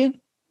Thursday again?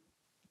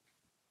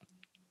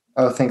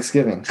 Oh,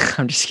 Thanksgiving.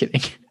 I'm just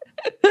kidding.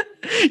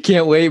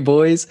 Can't wait,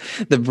 boys.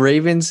 The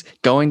Ravens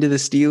going to the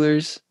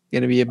Steelers.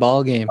 Gonna be a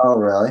ball game. Oh,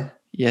 really?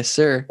 Yes,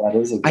 sir. That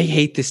is I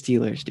hate the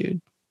Steelers,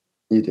 dude.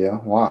 You do?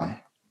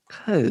 Why?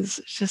 Because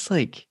it's just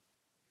like...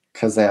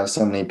 Because they have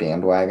so many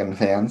bandwagon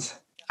fans?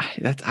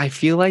 I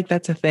feel like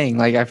that's a thing.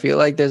 Like, I feel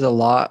like there's a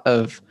lot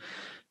of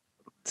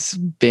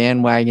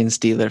bandwagon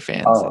Steeler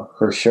fans. Oh,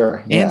 for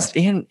sure. Yeah.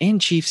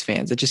 And Chiefs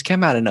fans that just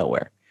come out of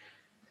nowhere.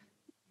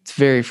 It's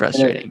very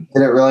frustrating.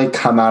 Did it really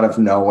come out of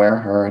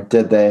nowhere, or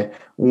did they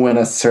win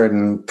a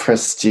certain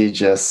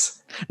prestigious...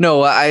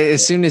 No,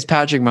 as soon as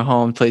Patrick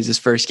Mahomes plays his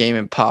first game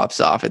and pops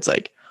off, it's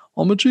like,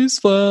 I'm a Chiefs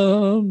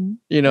fan.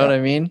 You know what I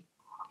mean?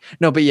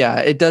 No, but yeah,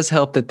 it does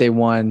help that they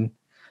won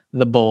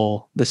the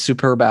bowl, the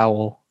Super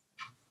Bowl.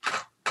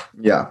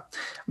 Yeah.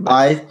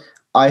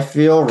 I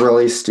feel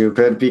really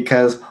stupid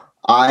because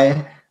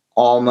I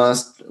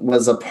almost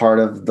was a part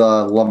of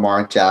the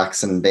Lamar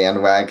Jackson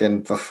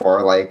bandwagon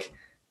before like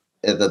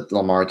the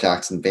Lamar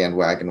Jackson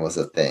bandwagon was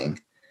a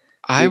thing.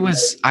 I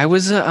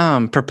was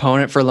a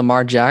proponent for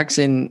Lamar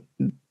Jackson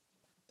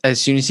as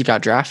soon as he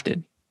got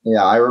drafted.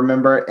 Yeah, I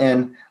remember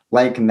in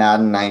like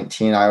Madden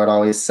 19, I would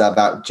always sub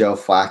out Joe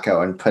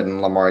Flacco and put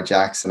in Lamar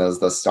Jackson as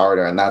the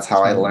starter, and that's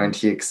how I learned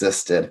he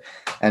existed.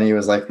 And he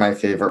was like my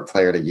favorite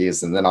player to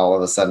use, and then all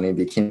of a sudden he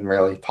became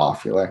really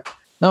popular.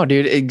 No,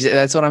 dude,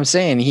 that's what I'm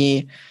saying.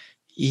 He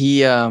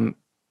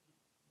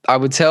I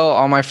would tell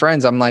all my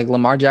friends, I'm like,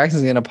 Lamar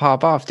Jackson's gonna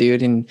pop off,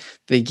 dude. And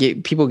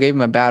people gave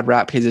him a bad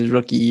rap because his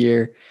rookie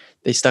year.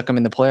 They stuck him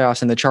in the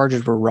playoffs, and the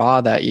Chargers were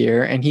raw that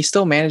year. And he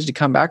still managed to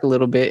come back a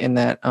little bit in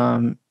that.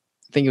 I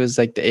think it was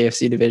like the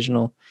AFC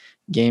divisional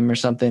game or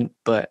something.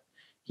 But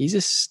he's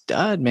a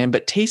stud, man.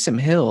 But Taysom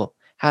Hill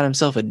had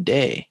himself a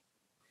day.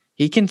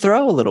 He can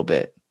throw a little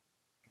bit.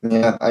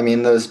 Yeah, I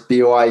mean those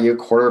BYU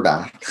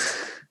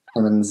quarterbacks. I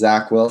mean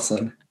Zach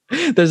Wilson.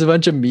 There's a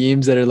bunch of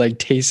memes that are like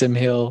Taysom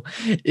Hill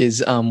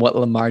is what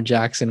Lamar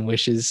Jackson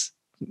wishes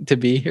to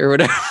be or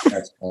whatever.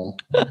 That's cool.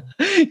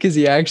 Because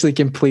he actually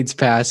completes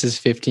passes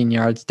 15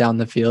 yards down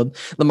the field.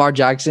 Lamar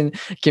Jackson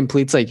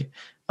completes like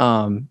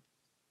I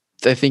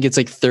think it's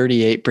like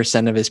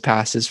 38% of his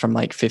passes from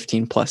like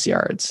 15 plus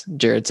yards.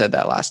 Jared said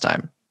that last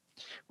time,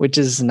 which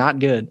is not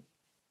good.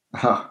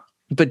 Huh.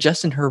 But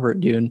Justin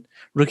Herbert, dude,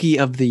 rookie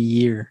of the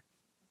year.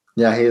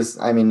 Yeah,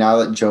 now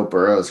that Joe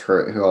Burrow's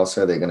hurt, who else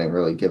are they going to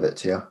really give it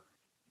to?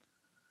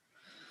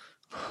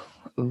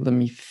 Let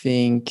me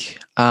think.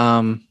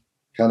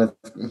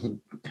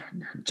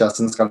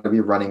 Justin's got to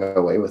be running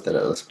away with it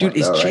at this point.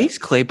 Dude, is Chase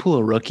Claypool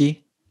a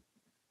rookie?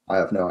 I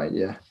have no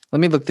idea. Let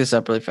me look this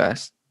up really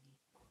fast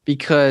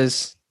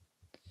because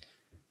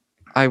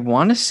I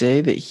want to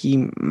say that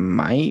he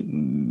might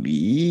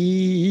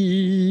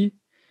be.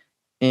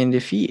 And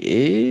if he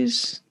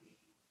is,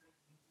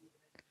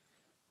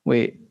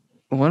 Wait,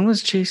 when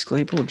was Chase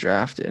Claypool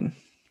drafted?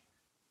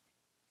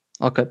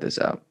 I'll cut this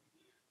out.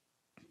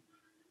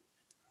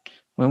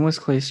 When was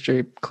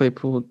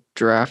Claypool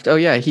draft? Oh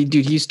yeah,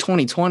 he's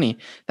 2020.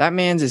 That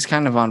man's is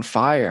kind of on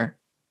fire.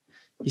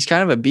 He's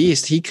kind of a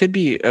beast. He could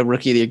be a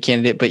rookie of the year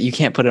candidate, but you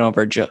can't put him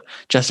over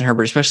Justin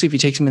Herbert, especially if he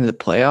takes him into the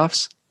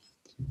playoffs.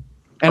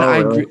 And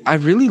I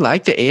really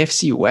like the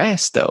AFC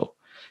West though,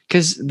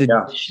 because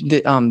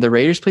the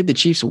Raiders played the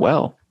Chiefs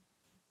well.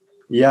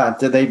 Yeah,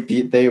 they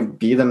beat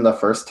them the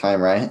first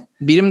time, right?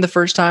 Beat them the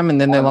first time,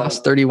 and then they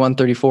lost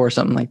 31-34 or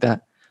something like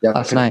that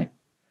last night.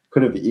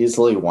 Could have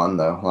easily won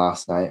though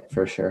last night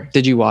for sure.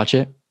 Did you watch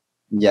it?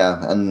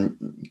 Yeah,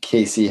 and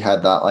Casey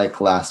had that like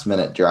last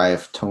minute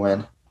drive to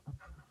win.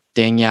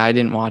 Dang, yeah, I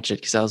didn't watch it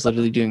because I was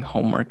literally doing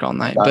homework all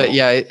night. But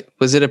yeah,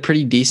 was it a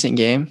pretty decent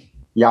game?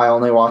 Yeah, I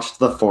only watched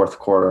the fourth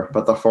quarter,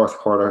 but the fourth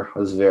quarter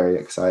was very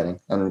exciting,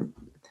 and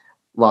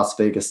Las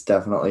Vegas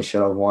definitely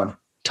should have won.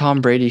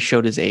 Tom Brady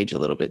showed his age a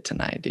little bit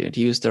tonight, dude.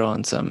 He was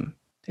throwing some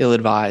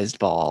ill-advised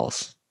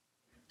balls.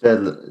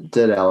 Did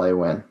LA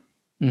win?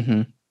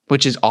 Mm-hmm.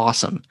 Which is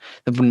awesome.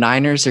 The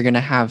Niners are gonna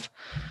have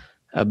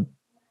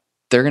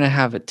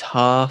a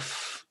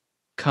tough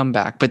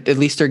comeback, but at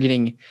least they're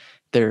getting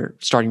their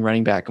starting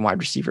running back and wide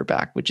receiver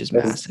back, which is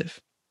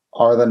massive.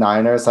 Are the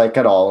Niners like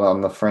at all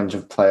on the fringe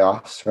of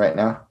playoffs right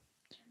now?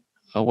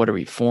 Oh, what are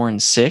we?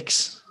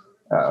 4-6?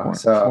 Oh,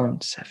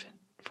 4-7,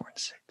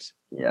 4-6.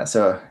 Yeah,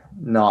 so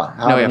not.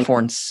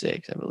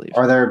 4-6, I believe.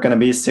 Are there going to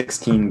be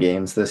 16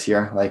 games this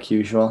year, like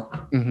usual?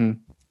 Mm-hmm.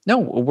 No,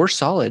 we're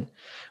solid.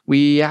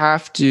 We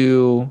have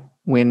to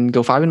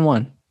go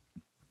 5-1.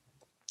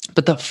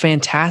 But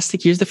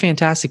here's the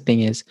fantastic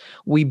thing is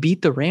we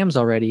beat the Rams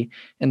already,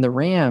 and the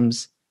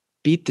Rams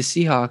beat the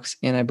Seahawks,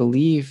 and I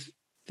believe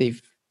they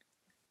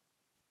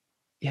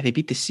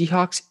beat the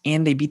Seahawks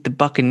and they beat the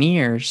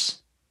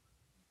Buccaneers,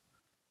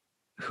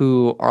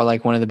 who are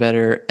like one of the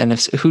better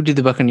NFC. Who did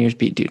the Buccaneers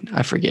beat, dude?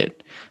 I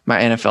forget. My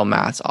NFL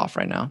math's off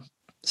right now.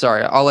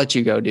 Sorry, I'll let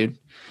you go, dude.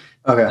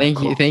 Okay.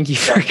 Thank you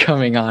for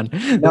coming on.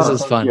 This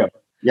was fun. You.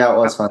 Yeah, it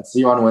was fun. See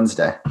you on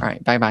Wednesday. All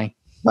right, bye. Bye.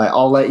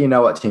 I'll let you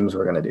know what teams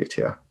we're gonna do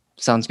too.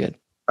 Sounds good.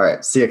 All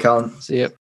right. See you, Kellen. See you.